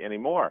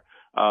anymore.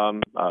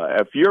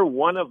 If you're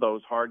one of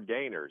those hard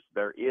gainers,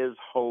 there is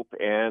hope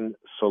and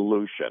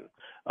solution.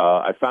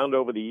 I found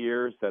over the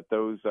years that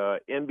those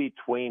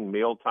in-between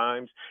meal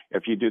times,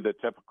 if you do the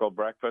typical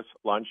breakfast,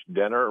 lunch,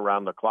 dinner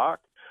around the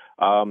clock,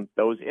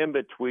 those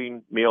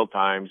in-between meal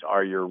times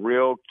are your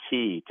real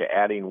key to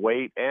adding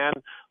weight and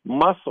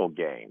muscle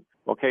gain.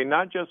 Okay,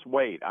 not just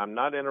weight. I'm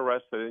not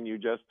interested in you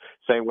just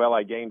saying, well,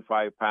 I gained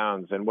 5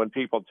 pounds. And when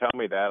people tell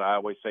me that, I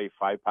always say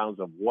 5 pounds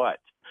of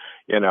what?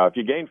 If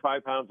you gain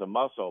 5 pounds of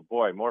muscle,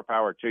 boy, more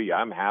power to you.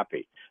 I'm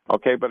happy.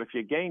 Okay, but if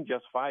you gain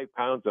just 5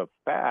 pounds of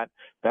fat,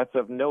 that's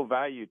of no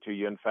value to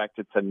you. In fact,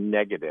 it's a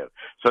negative.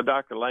 So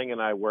Dr. Lang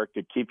and I work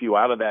to keep you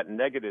out of that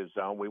negative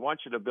zone. We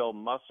want you to build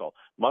muscle.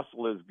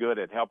 Muscle is good.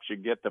 It helps you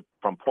get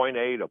from point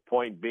A to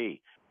point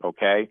B.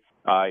 Okay?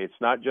 It's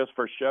not just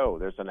for show.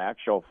 There's an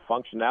actual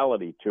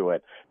functionality to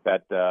it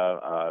that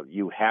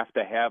you have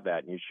to have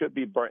that. And you should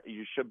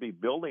be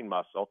building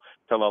muscle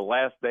till the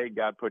last day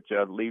God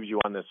leaves you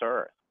on this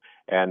earth,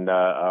 and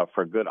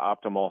for good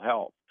optimal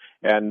health.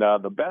 And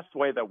the best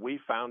way that we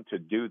found to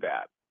do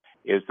that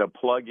is to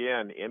plug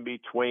in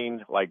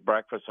between, like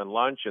breakfast and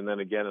lunch, and then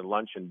again at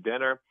lunch and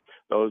dinner.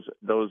 Those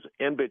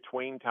in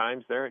between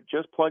times there,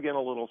 just plug in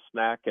a little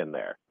snack in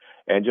there.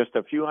 And just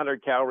a few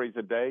hundred calories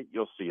a day,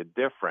 you'll see a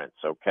difference,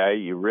 okay?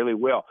 You really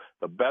will.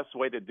 The best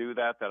way to do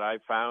that I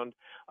found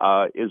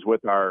is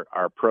with our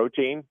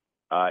protein.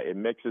 It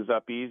mixes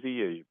up easy.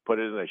 You put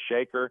it in a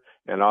shaker,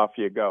 and off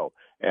you go.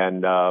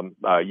 And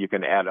you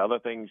can add other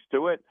things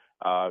to it,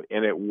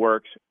 and it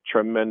works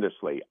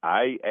tremendously.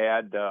 I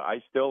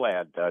still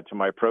add to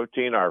my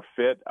protein our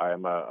Fit.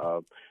 I'm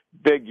a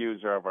big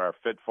user of our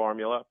Fit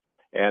formula.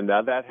 And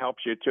that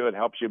helps you, too. It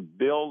helps you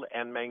build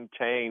and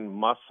maintain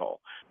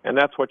muscle. And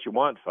that's what you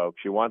want,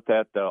 folks. You want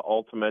that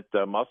ultimate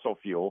muscle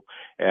fuel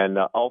and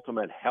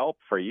ultimate help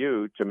for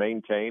you to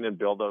maintain and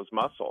build those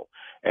muscle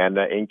and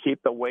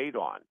keep the weight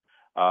on.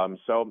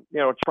 So,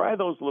 try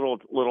those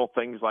little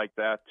things like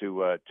that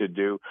to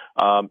do.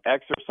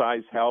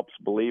 Exercise helps,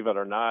 believe it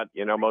or not.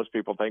 Most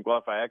people think, well,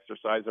 if I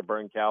exercise, I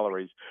burn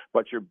calories.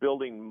 But you're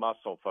building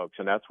muscle, folks,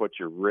 and that's what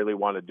you really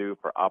want to do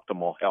for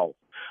optimal health.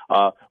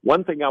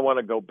 One thing I want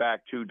to go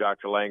back to,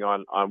 Dr. Lang,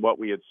 on what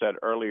we had said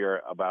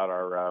earlier about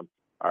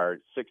our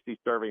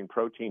 60-serving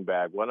protein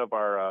bag. One of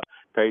our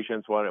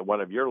patients, one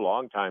of your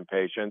longtime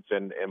patients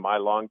and my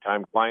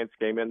longtime clients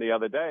came in the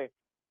other day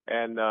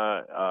and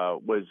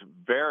was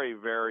very,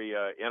 very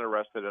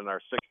interested in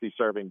our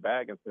 60-serving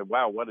bag and said,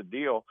 wow, what a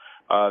deal.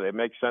 It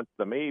makes sense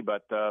to me,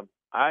 but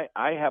I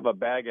have a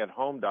bag at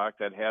home, Doc,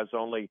 that has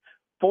only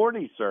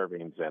 40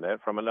 servings in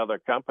it from another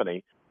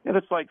company, and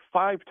it's like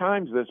 5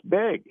 times this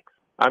big.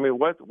 I mean,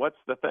 what's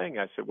the thing?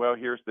 I said, well,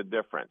 here's the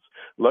difference.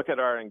 Look at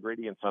our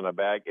ingredients on a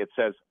bag. It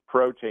says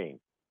protein,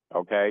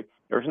 okay?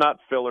 There's not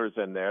fillers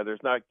in there.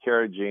 There's not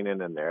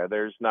carrageenan in there.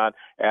 There's not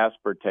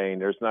aspartame.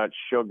 There's not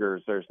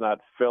sugars. There's not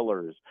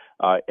fillers.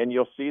 And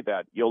you'll see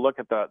that. You'll look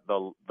at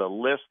the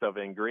list of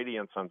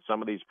ingredients on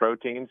some of these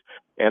proteins,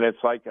 and it's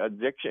like a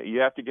dictionary.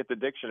 You have to get the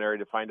dictionary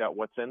to find out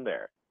what's in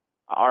there.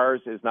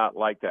 Ours is not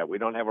like that. We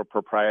don't have a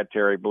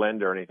proprietary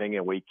blend or anything,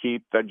 and we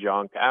keep the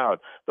junk out.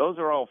 Those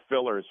are all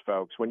fillers,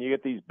 folks. When you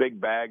get these big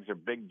bags or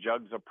big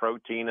jugs of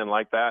protein and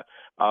like that,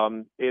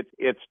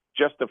 it's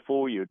just to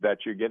fool you that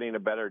you're getting a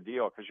better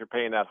deal because you're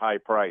paying that high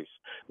price.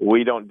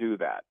 We don't do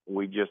that.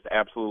 We just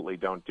absolutely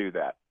don't do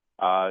that.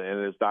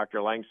 And as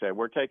Dr. Lang said,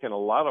 we're taking a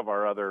lot of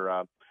our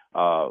other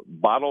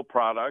bottle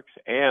products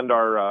and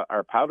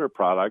our powder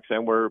products,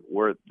 and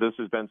this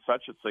has been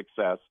such a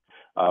success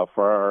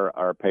for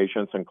our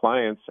patients and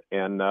clients,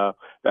 and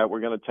that we're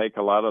going to take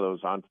a lot of those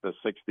onto the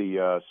 60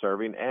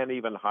 serving and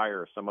even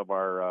higher. Some of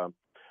our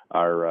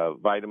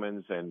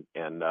vitamins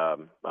and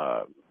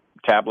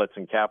tablets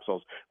and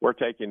capsules, we're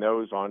taking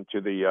those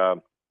onto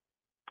the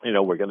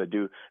we're going to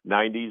do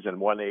 90s and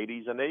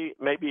 180s and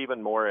maybe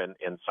even more in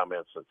some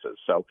instances.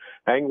 So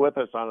hang with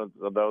us on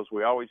those.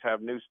 We always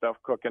have new stuff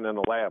cooking in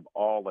the lab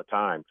all the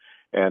time.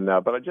 And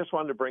but I just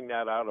wanted to bring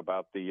that out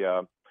about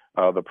the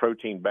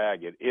protein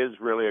bag. It is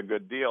really a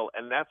good deal,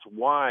 and that's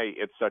why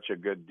it's such a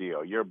good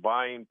deal. You're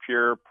buying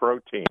pure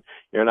protein.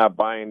 You're not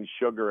buying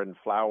sugar and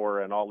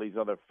flour and all these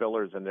other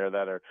fillers in there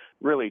that are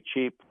really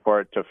cheap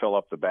for it to fill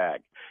up the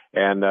bag.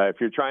 And if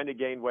you're trying to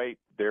gain weight,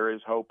 there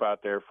is hope out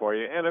there for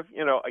you. And if,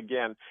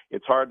 again,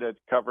 it's hard to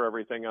cover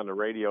everything on the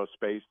radio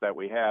space that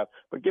we have,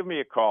 but give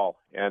me a call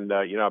and,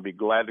 I'll be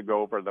glad to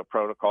go over the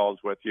protocols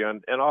with you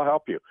and I'll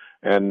help you.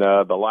 And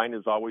the line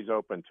is always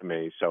open to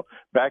me. So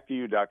back to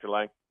you, Dr.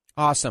 Lang.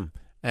 Awesome.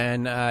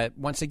 And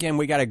once again,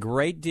 we got a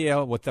great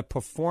deal with the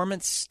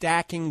Performance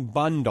Stacking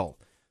Bundle.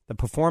 The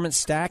Performance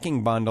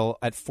Stacking Bundle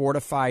at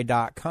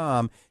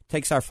Fortify.com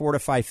takes our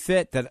Fortify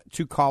Fit that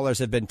 2 callers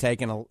have been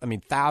taking. I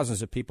mean,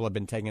 thousands of people have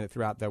been taking it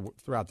throughout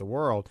the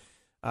world.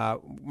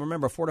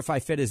 Remember, Fortify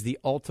Fit is the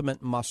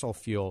ultimate muscle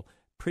fuel,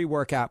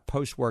 pre-workout,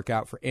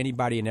 post-workout for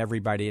anybody and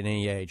everybody at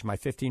any age. My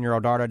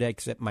 15-year-old daughter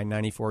takes it. My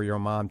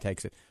 94-year-old mom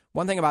takes it.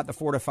 One thing about the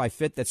Fortify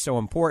Fit that's so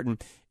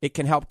important, it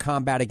can help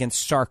combat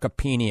against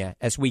sarcopenia.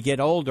 As we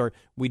get older,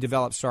 we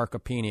develop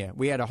sarcopenia.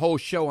 We had a whole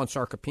show on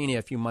sarcopenia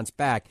a few months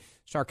back.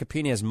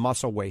 Sarcopenia is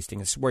muscle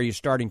wasting. It's where you're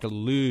starting to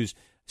lose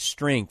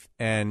strength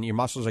and your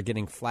muscles are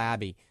getting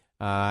flabby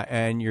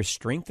and your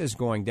strength is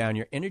going down.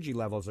 Your energy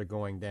levels are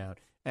going down.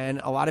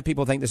 And a lot of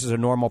people think this is a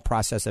normal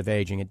process of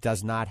aging. It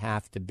does not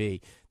have to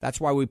be.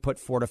 That's why we put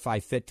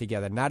Fortify Fit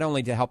together, not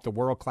only to help the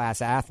world-class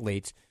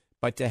athletes,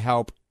 but to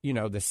help,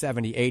 the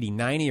 70, 80,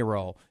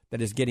 90-year-old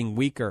that is getting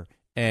weaker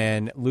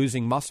and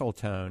losing muscle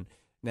tone.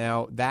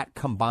 Now, that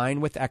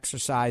combined with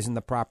exercise and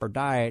the proper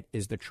diet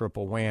is the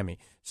triple whammy.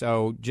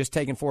 So just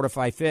taking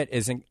Fortify Fit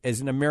isn't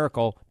a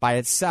miracle by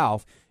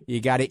itself.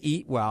 You got to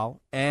eat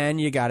well, and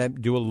you got to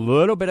do a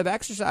little bit of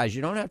exercise.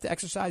 You don't have to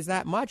exercise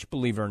that much,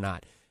 believe it or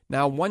not.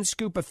 Now, 1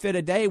 scoop of Fit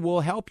a day will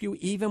help you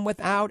even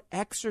without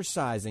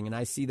exercising, and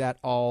I see that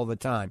all the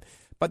time.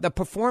 But the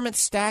Performance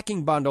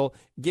Stacking Bundle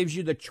gives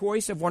you the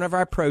choice of one of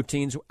our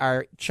proteins,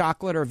 our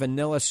chocolate or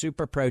vanilla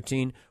super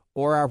protein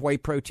or our whey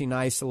protein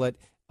isolate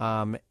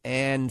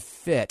and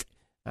Fit.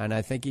 And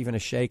I think even a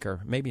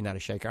shaker, maybe not a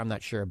shaker, I'm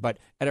not sure, but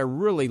at a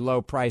really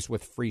low price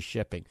with free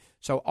shipping.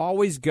 So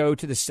always go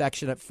to the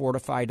section at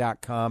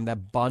Fortify.com,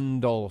 that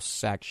bundle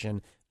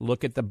section.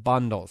 Look at the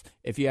bundles.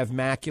 If you have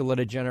macular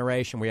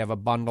degeneration, we have a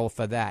bundle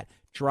for that.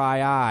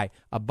 Dry eye,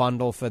 a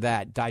bundle for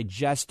that.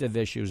 Digestive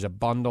issues, a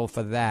bundle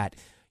for that.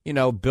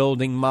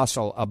 Building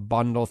muscle, a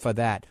bundle for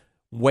that.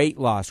 weight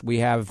loss. We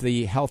have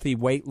the healthy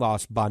weight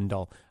loss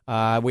bundle.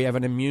 We have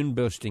an immune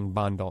boosting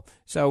bundle.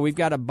 So we've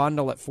got a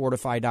bundle at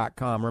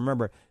Fortify.com.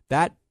 Remember,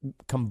 that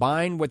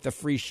combined with the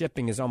free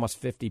shipping is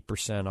almost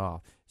 50%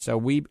 off. So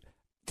we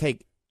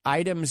take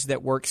items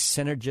that work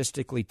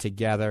synergistically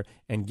together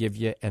and give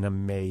you an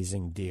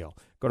amazing deal.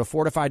 Go to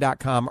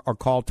Fortify.com or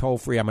call toll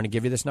free. I'm going to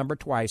give you this number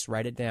twice.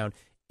 Write it down.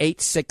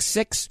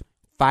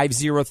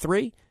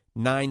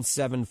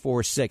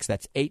 866-503-9746.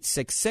 That's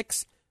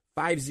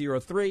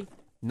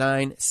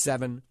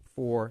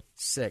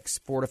 866-503-9746.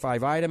 Fortify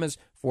Vitamins,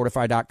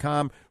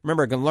 Fortify.com.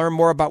 Remember, you can learn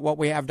more about what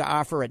we have to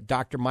offer at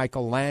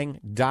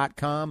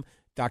drmichaellang.com.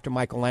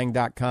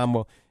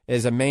 drmichaellang.com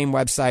is a main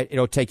website.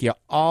 It'll take you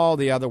all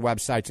the other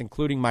websites,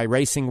 including my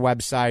racing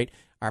website,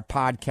 our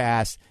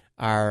podcast,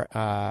 our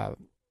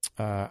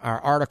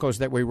articles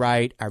that we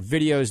write, our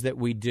videos that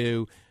we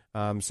do.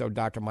 So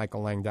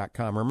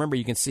drmichaellang.com. Remember,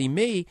 you can see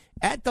me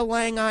at the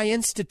Lang Eye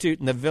Institute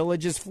in the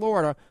Villages,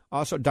 Florida.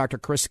 Also, Dr.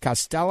 Chris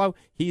Costello.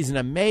 He's an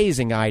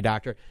amazing eye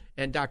doctor.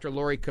 And Dr.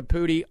 Lori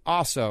Caputi,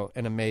 also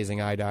an amazing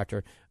eye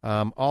doctor.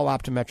 All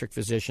optometric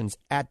physicians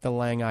at the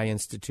Lang Eye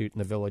Institute in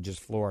the Villages,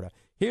 Florida.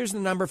 Here's the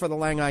number for the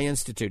Lang Eye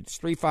Institute. It's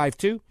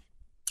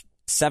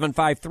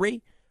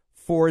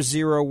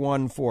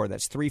 352-753-4014.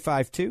 That's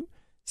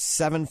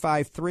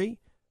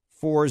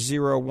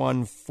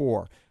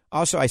 352-753-4014.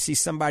 Also, I see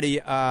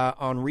somebody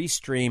on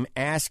Restream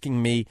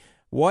asking me,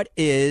 what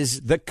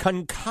is the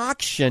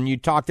concoction you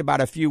talked about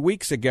a few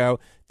weeks ago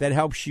that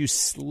helps you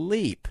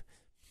sleep?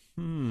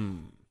 Let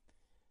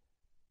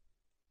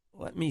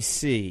me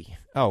see.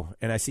 Oh,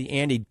 and I see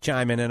Andy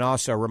chime in and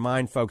also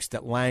remind folks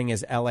that Lang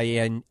is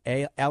Lange.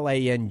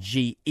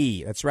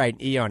 That's right,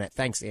 E on it.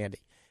 Thanks, Andy.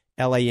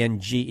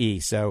 Lange.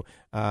 So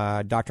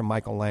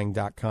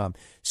drmichaellang.com.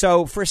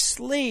 So for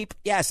sleep,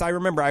 yes, I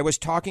remember I was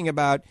talking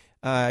about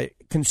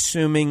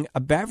consuming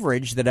a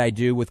beverage that I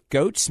do with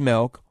goat's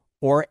milk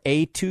or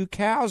A2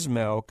 cow's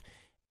milk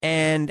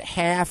and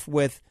half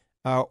with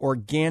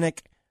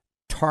organic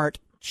tart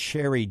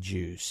cherry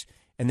juice,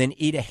 and then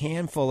eat a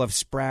handful of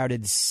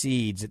sprouted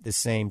seeds at the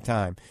same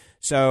time.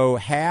 So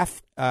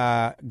half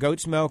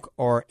goat's milk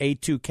or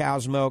A2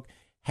 cow's milk,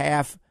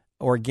 half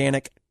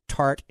organic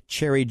tart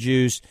cherry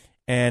juice,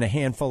 and a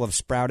handful of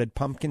sprouted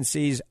pumpkin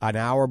seeds an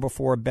hour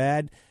before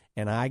bed.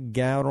 And I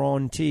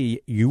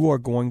guarantee you are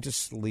going to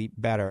sleep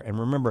better. And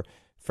remember,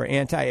 for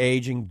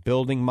anti-aging,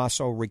 building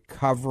muscle,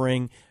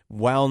 recovering,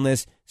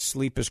 wellness,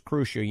 sleep is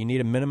crucial. You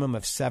need a minimum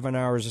of 7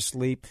 hours of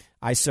sleep.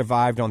 I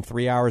survived on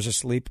 3 hours of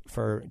sleep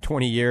for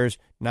 20 years.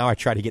 Now I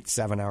try to get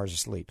 7 hours of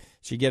sleep.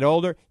 So you get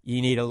older,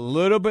 you need a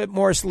little bit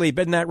more sleep.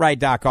 Isn't that right,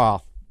 Doc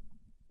Hall?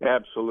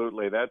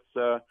 Absolutely. That's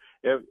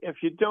if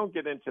you don't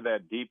get into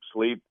that deep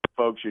sleep,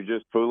 folks, you're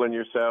just fooling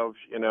yourselves,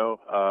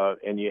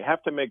 and you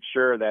have to make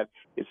sure that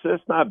it's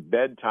just not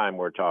bedtime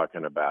we're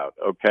talking about,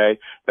 okay,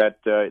 that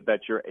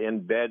you're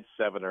in bed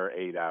 7 or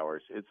 8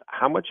 hours. It's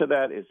how much of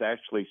that is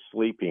actually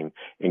sleeping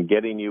and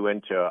getting you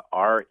into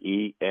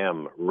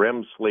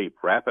REM sleep,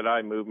 rapid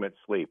eye movement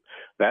sleep.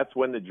 That's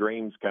when the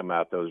dreams come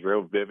out, those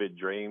real vivid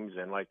dreams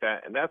and like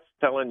that. And that's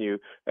telling you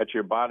that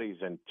your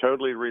body's in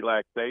totally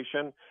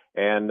relaxation.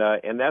 And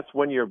that's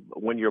when your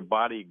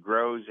body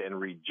grows and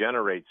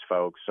regenerates,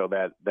 folks. So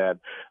that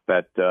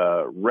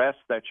rest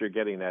that you're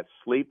getting, that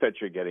sleep that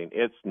you're getting,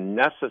 it's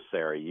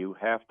necessary. You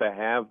have to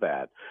have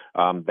that.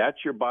 That's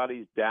your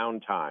body's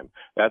downtime.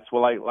 That's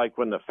like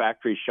when the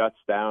factory shuts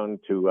down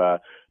to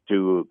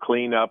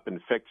clean up and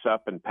fix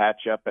up and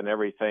patch up and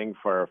everything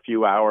for a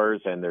few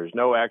hours, and there's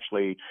no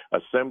actually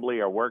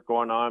assembly or work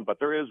going on, but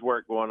there is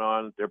work going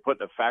on. They're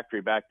putting the factory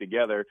back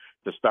together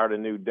to start a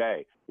new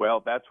day.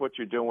 Well, that's what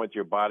you're doing with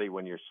your body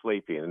when you're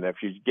sleeping. And if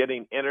you're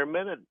getting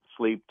intermittent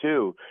sleep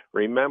too,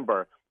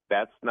 remember,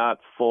 that's not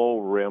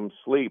full REM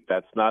sleep.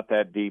 That's not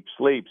that deep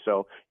sleep.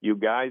 So you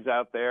guys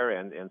out there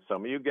and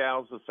some of you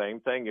gals, the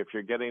same thing. If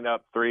you're getting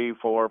up 3,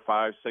 4,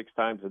 5, 6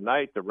 times a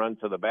night to run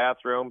to the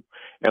bathroom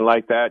and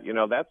like that,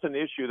 that's an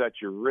issue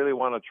that you really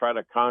want to try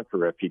to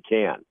conquer if you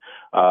can,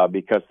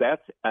 because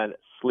that's a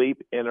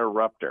sleep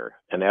interrupter,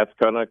 and that's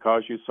going to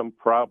cause you some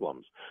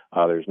problems.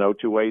 There's no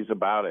two ways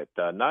about it,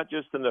 not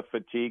just in the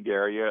fatigue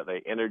area, the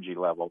energy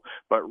level,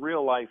 but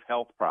real life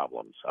health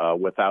problems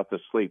without the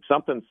sleep.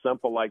 Something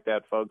simple like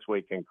that, folks,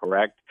 we can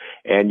correct,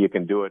 and you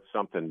can do it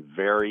something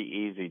very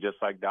easy, just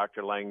like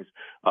Dr. Lang's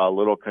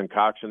little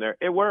concoction there.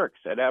 It works.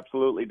 It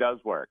absolutely does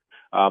work.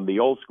 The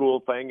old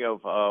school thing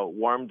of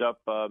warmed up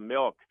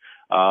milk,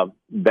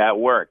 that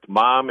worked.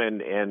 Mom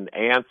and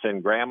aunts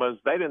and grandmas,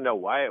 they didn't know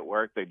why it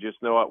worked. They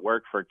just know it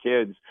worked for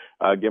kids.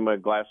 Give them a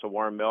glass of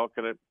warm milk,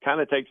 and it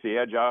kind of takes the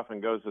edge off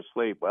and goes to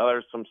sleep. Well,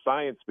 there's some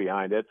science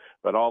behind it,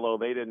 but although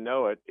they didn't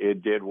know it,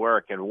 it did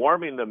work. And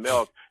warming the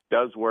milk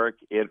does work.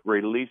 It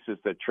releases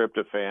the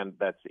tryptophan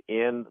that's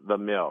in the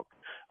milk.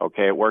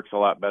 Okay, it works a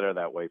lot better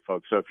that way,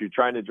 folks. So if you're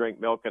trying to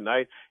drink milk at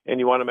night and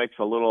you want to mix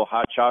a little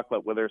hot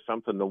chocolate with it or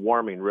something, the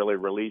warming really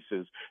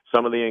releases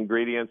some of the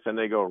ingredients, and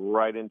they go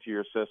right into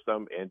your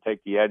system and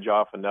take the edge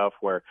off enough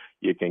where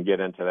you can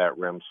get into that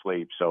REM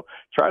sleep. So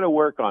try to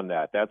work on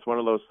that. That's one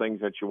of those things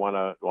that you want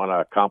to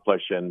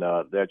accomplish, and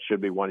that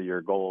should be one of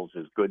your goals: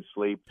 is good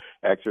sleep,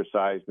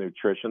 exercise,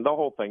 nutrition, the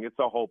whole thing. It's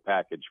a whole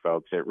package,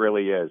 folks. It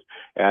really is.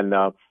 And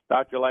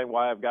Dr. Lang,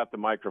 while I've got the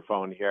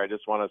microphone here, I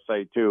just want to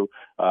say too,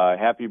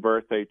 happy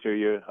birthday to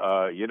you.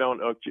 You don't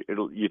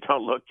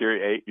look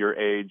your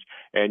age,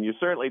 and you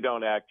certainly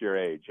don't act your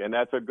age, and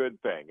that's a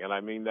good thing. And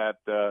I mean that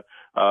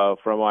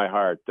from my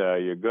heart.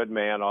 You're a good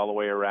man all the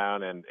way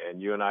around, and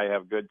you and I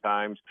have good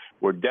times.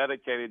 We're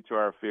dedicated to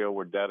our field.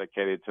 We're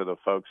dedicated to the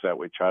folks that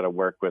we try to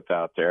work with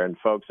out there. And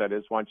folks, I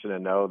just want you to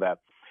know that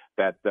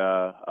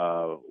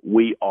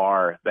we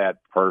are that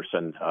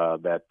person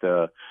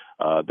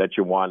that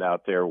you want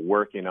out there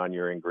working on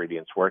your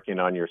ingredients, working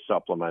on your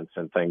supplements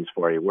and things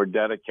for you. We're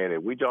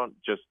dedicated. We don't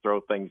just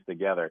throw things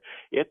together.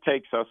 It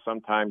takes us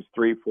sometimes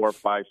 3, 4,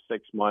 5,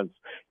 6 months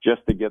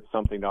just to get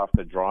something off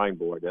the drawing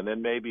board. And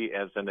then maybe,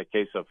 as in the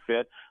case of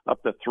Fit,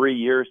 up to 3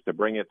 years to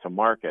bring it to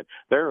market.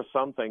 There are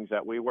some things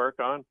that we work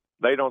on,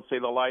 they don't see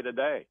the light of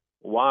day.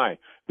 Why?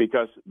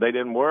 Because they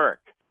didn't work.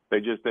 They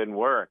just didn't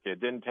work.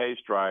 It didn't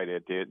taste right.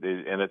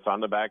 And it's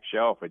on the back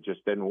shelf. It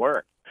just didn't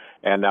work.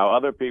 And now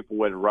other people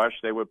would rush.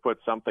 They would put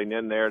something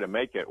in there to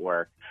make it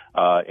work,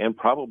 and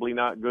probably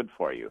not good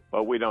for you.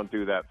 But we don't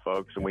do that,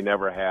 folks, and we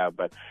never have.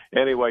 But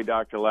anyway,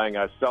 Dr. Lang,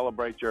 I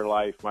celebrate your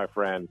life, my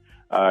friend.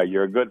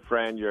 You're a good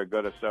friend. You're a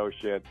good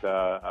associate.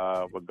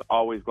 We're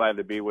always glad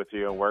to be with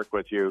you and work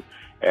with you.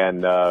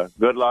 And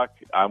good luck.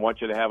 I want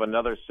you to have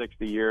another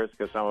 60 years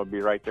because I'm going to be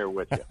right there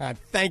with you.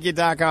 Thank you,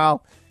 Doc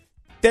Hall.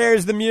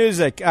 There's the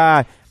music.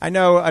 I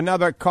know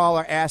another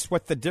caller asked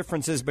what the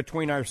difference is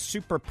between our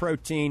super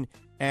protein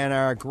and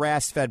our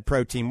grass-fed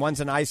protein. One's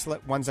an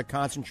isolate, one's a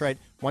concentrate,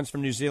 one's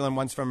from New Zealand,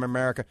 one's from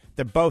America.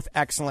 They're both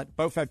excellent.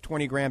 Both have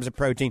 20 grams of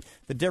protein.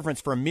 The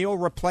difference for a meal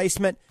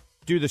replacement,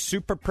 do the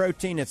super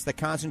protein. It's the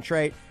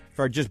concentrate.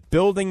 For just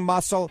building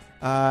muscle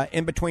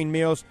in between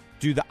meals,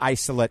 do the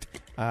isolate.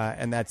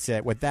 And that's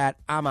it. With that,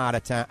 I'm out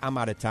of time.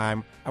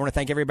 I want to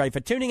thank everybody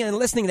for tuning in and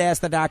listening to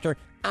Ask the Doctor.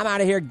 I'm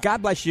out of here.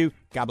 God bless you.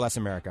 God bless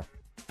America.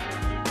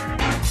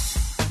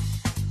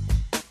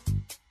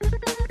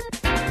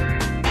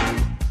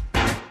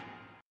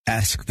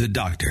 Ask the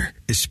Doctor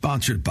is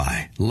sponsored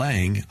by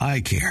Lang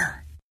Eye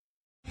Care.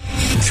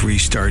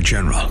 3-star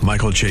General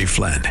Michael J.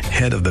 Flynn,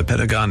 head of the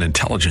Pentagon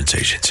Intelligence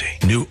Agency,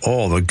 knew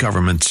all the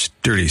government's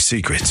dirty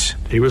secrets.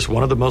 He was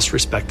one of the most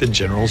respected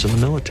generals in the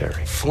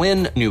military.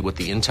 Flynn knew what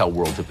the intel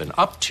world had been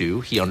up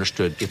to. He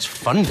understood its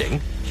funding.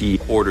 He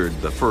ordered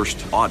the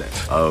first audit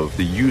of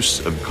the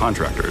use of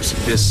contractors.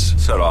 This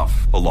set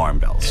off alarm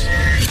bells.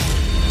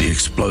 The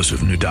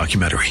explosive new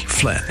documentary,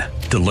 Flynn,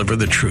 Deliver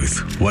the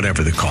Truth,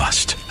 Whatever the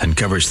Cost,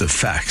 uncovers the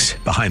facts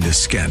behind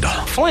this scandal.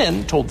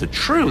 Flynn told the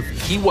truth.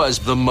 He was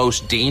the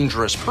most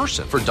dangerous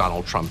person for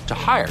Donald Trump to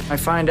hire. I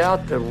find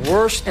out the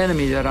worst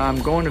enemy that I'm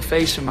going to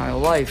face in my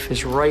life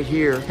is right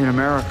here in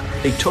America.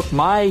 They took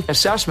my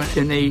assessment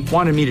and they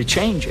wanted me to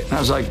change it. And I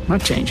was like, I'm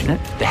not changing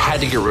it. They had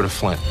to get rid of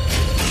Flynn.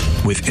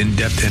 With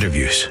in-depth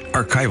interviews,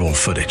 archival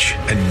footage,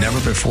 and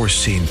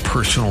never-before-seen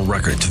personal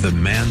records of the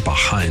man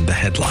behind the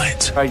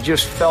headlines. I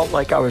just felt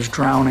like I was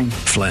drowning.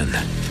 Flynn,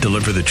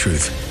 Deliver the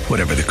Truth,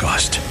 Whatever the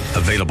Cost.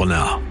 Available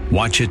now.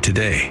 Watch it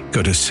today.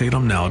 Go to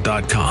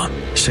salemnow.com.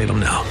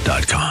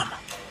 salemnow.com.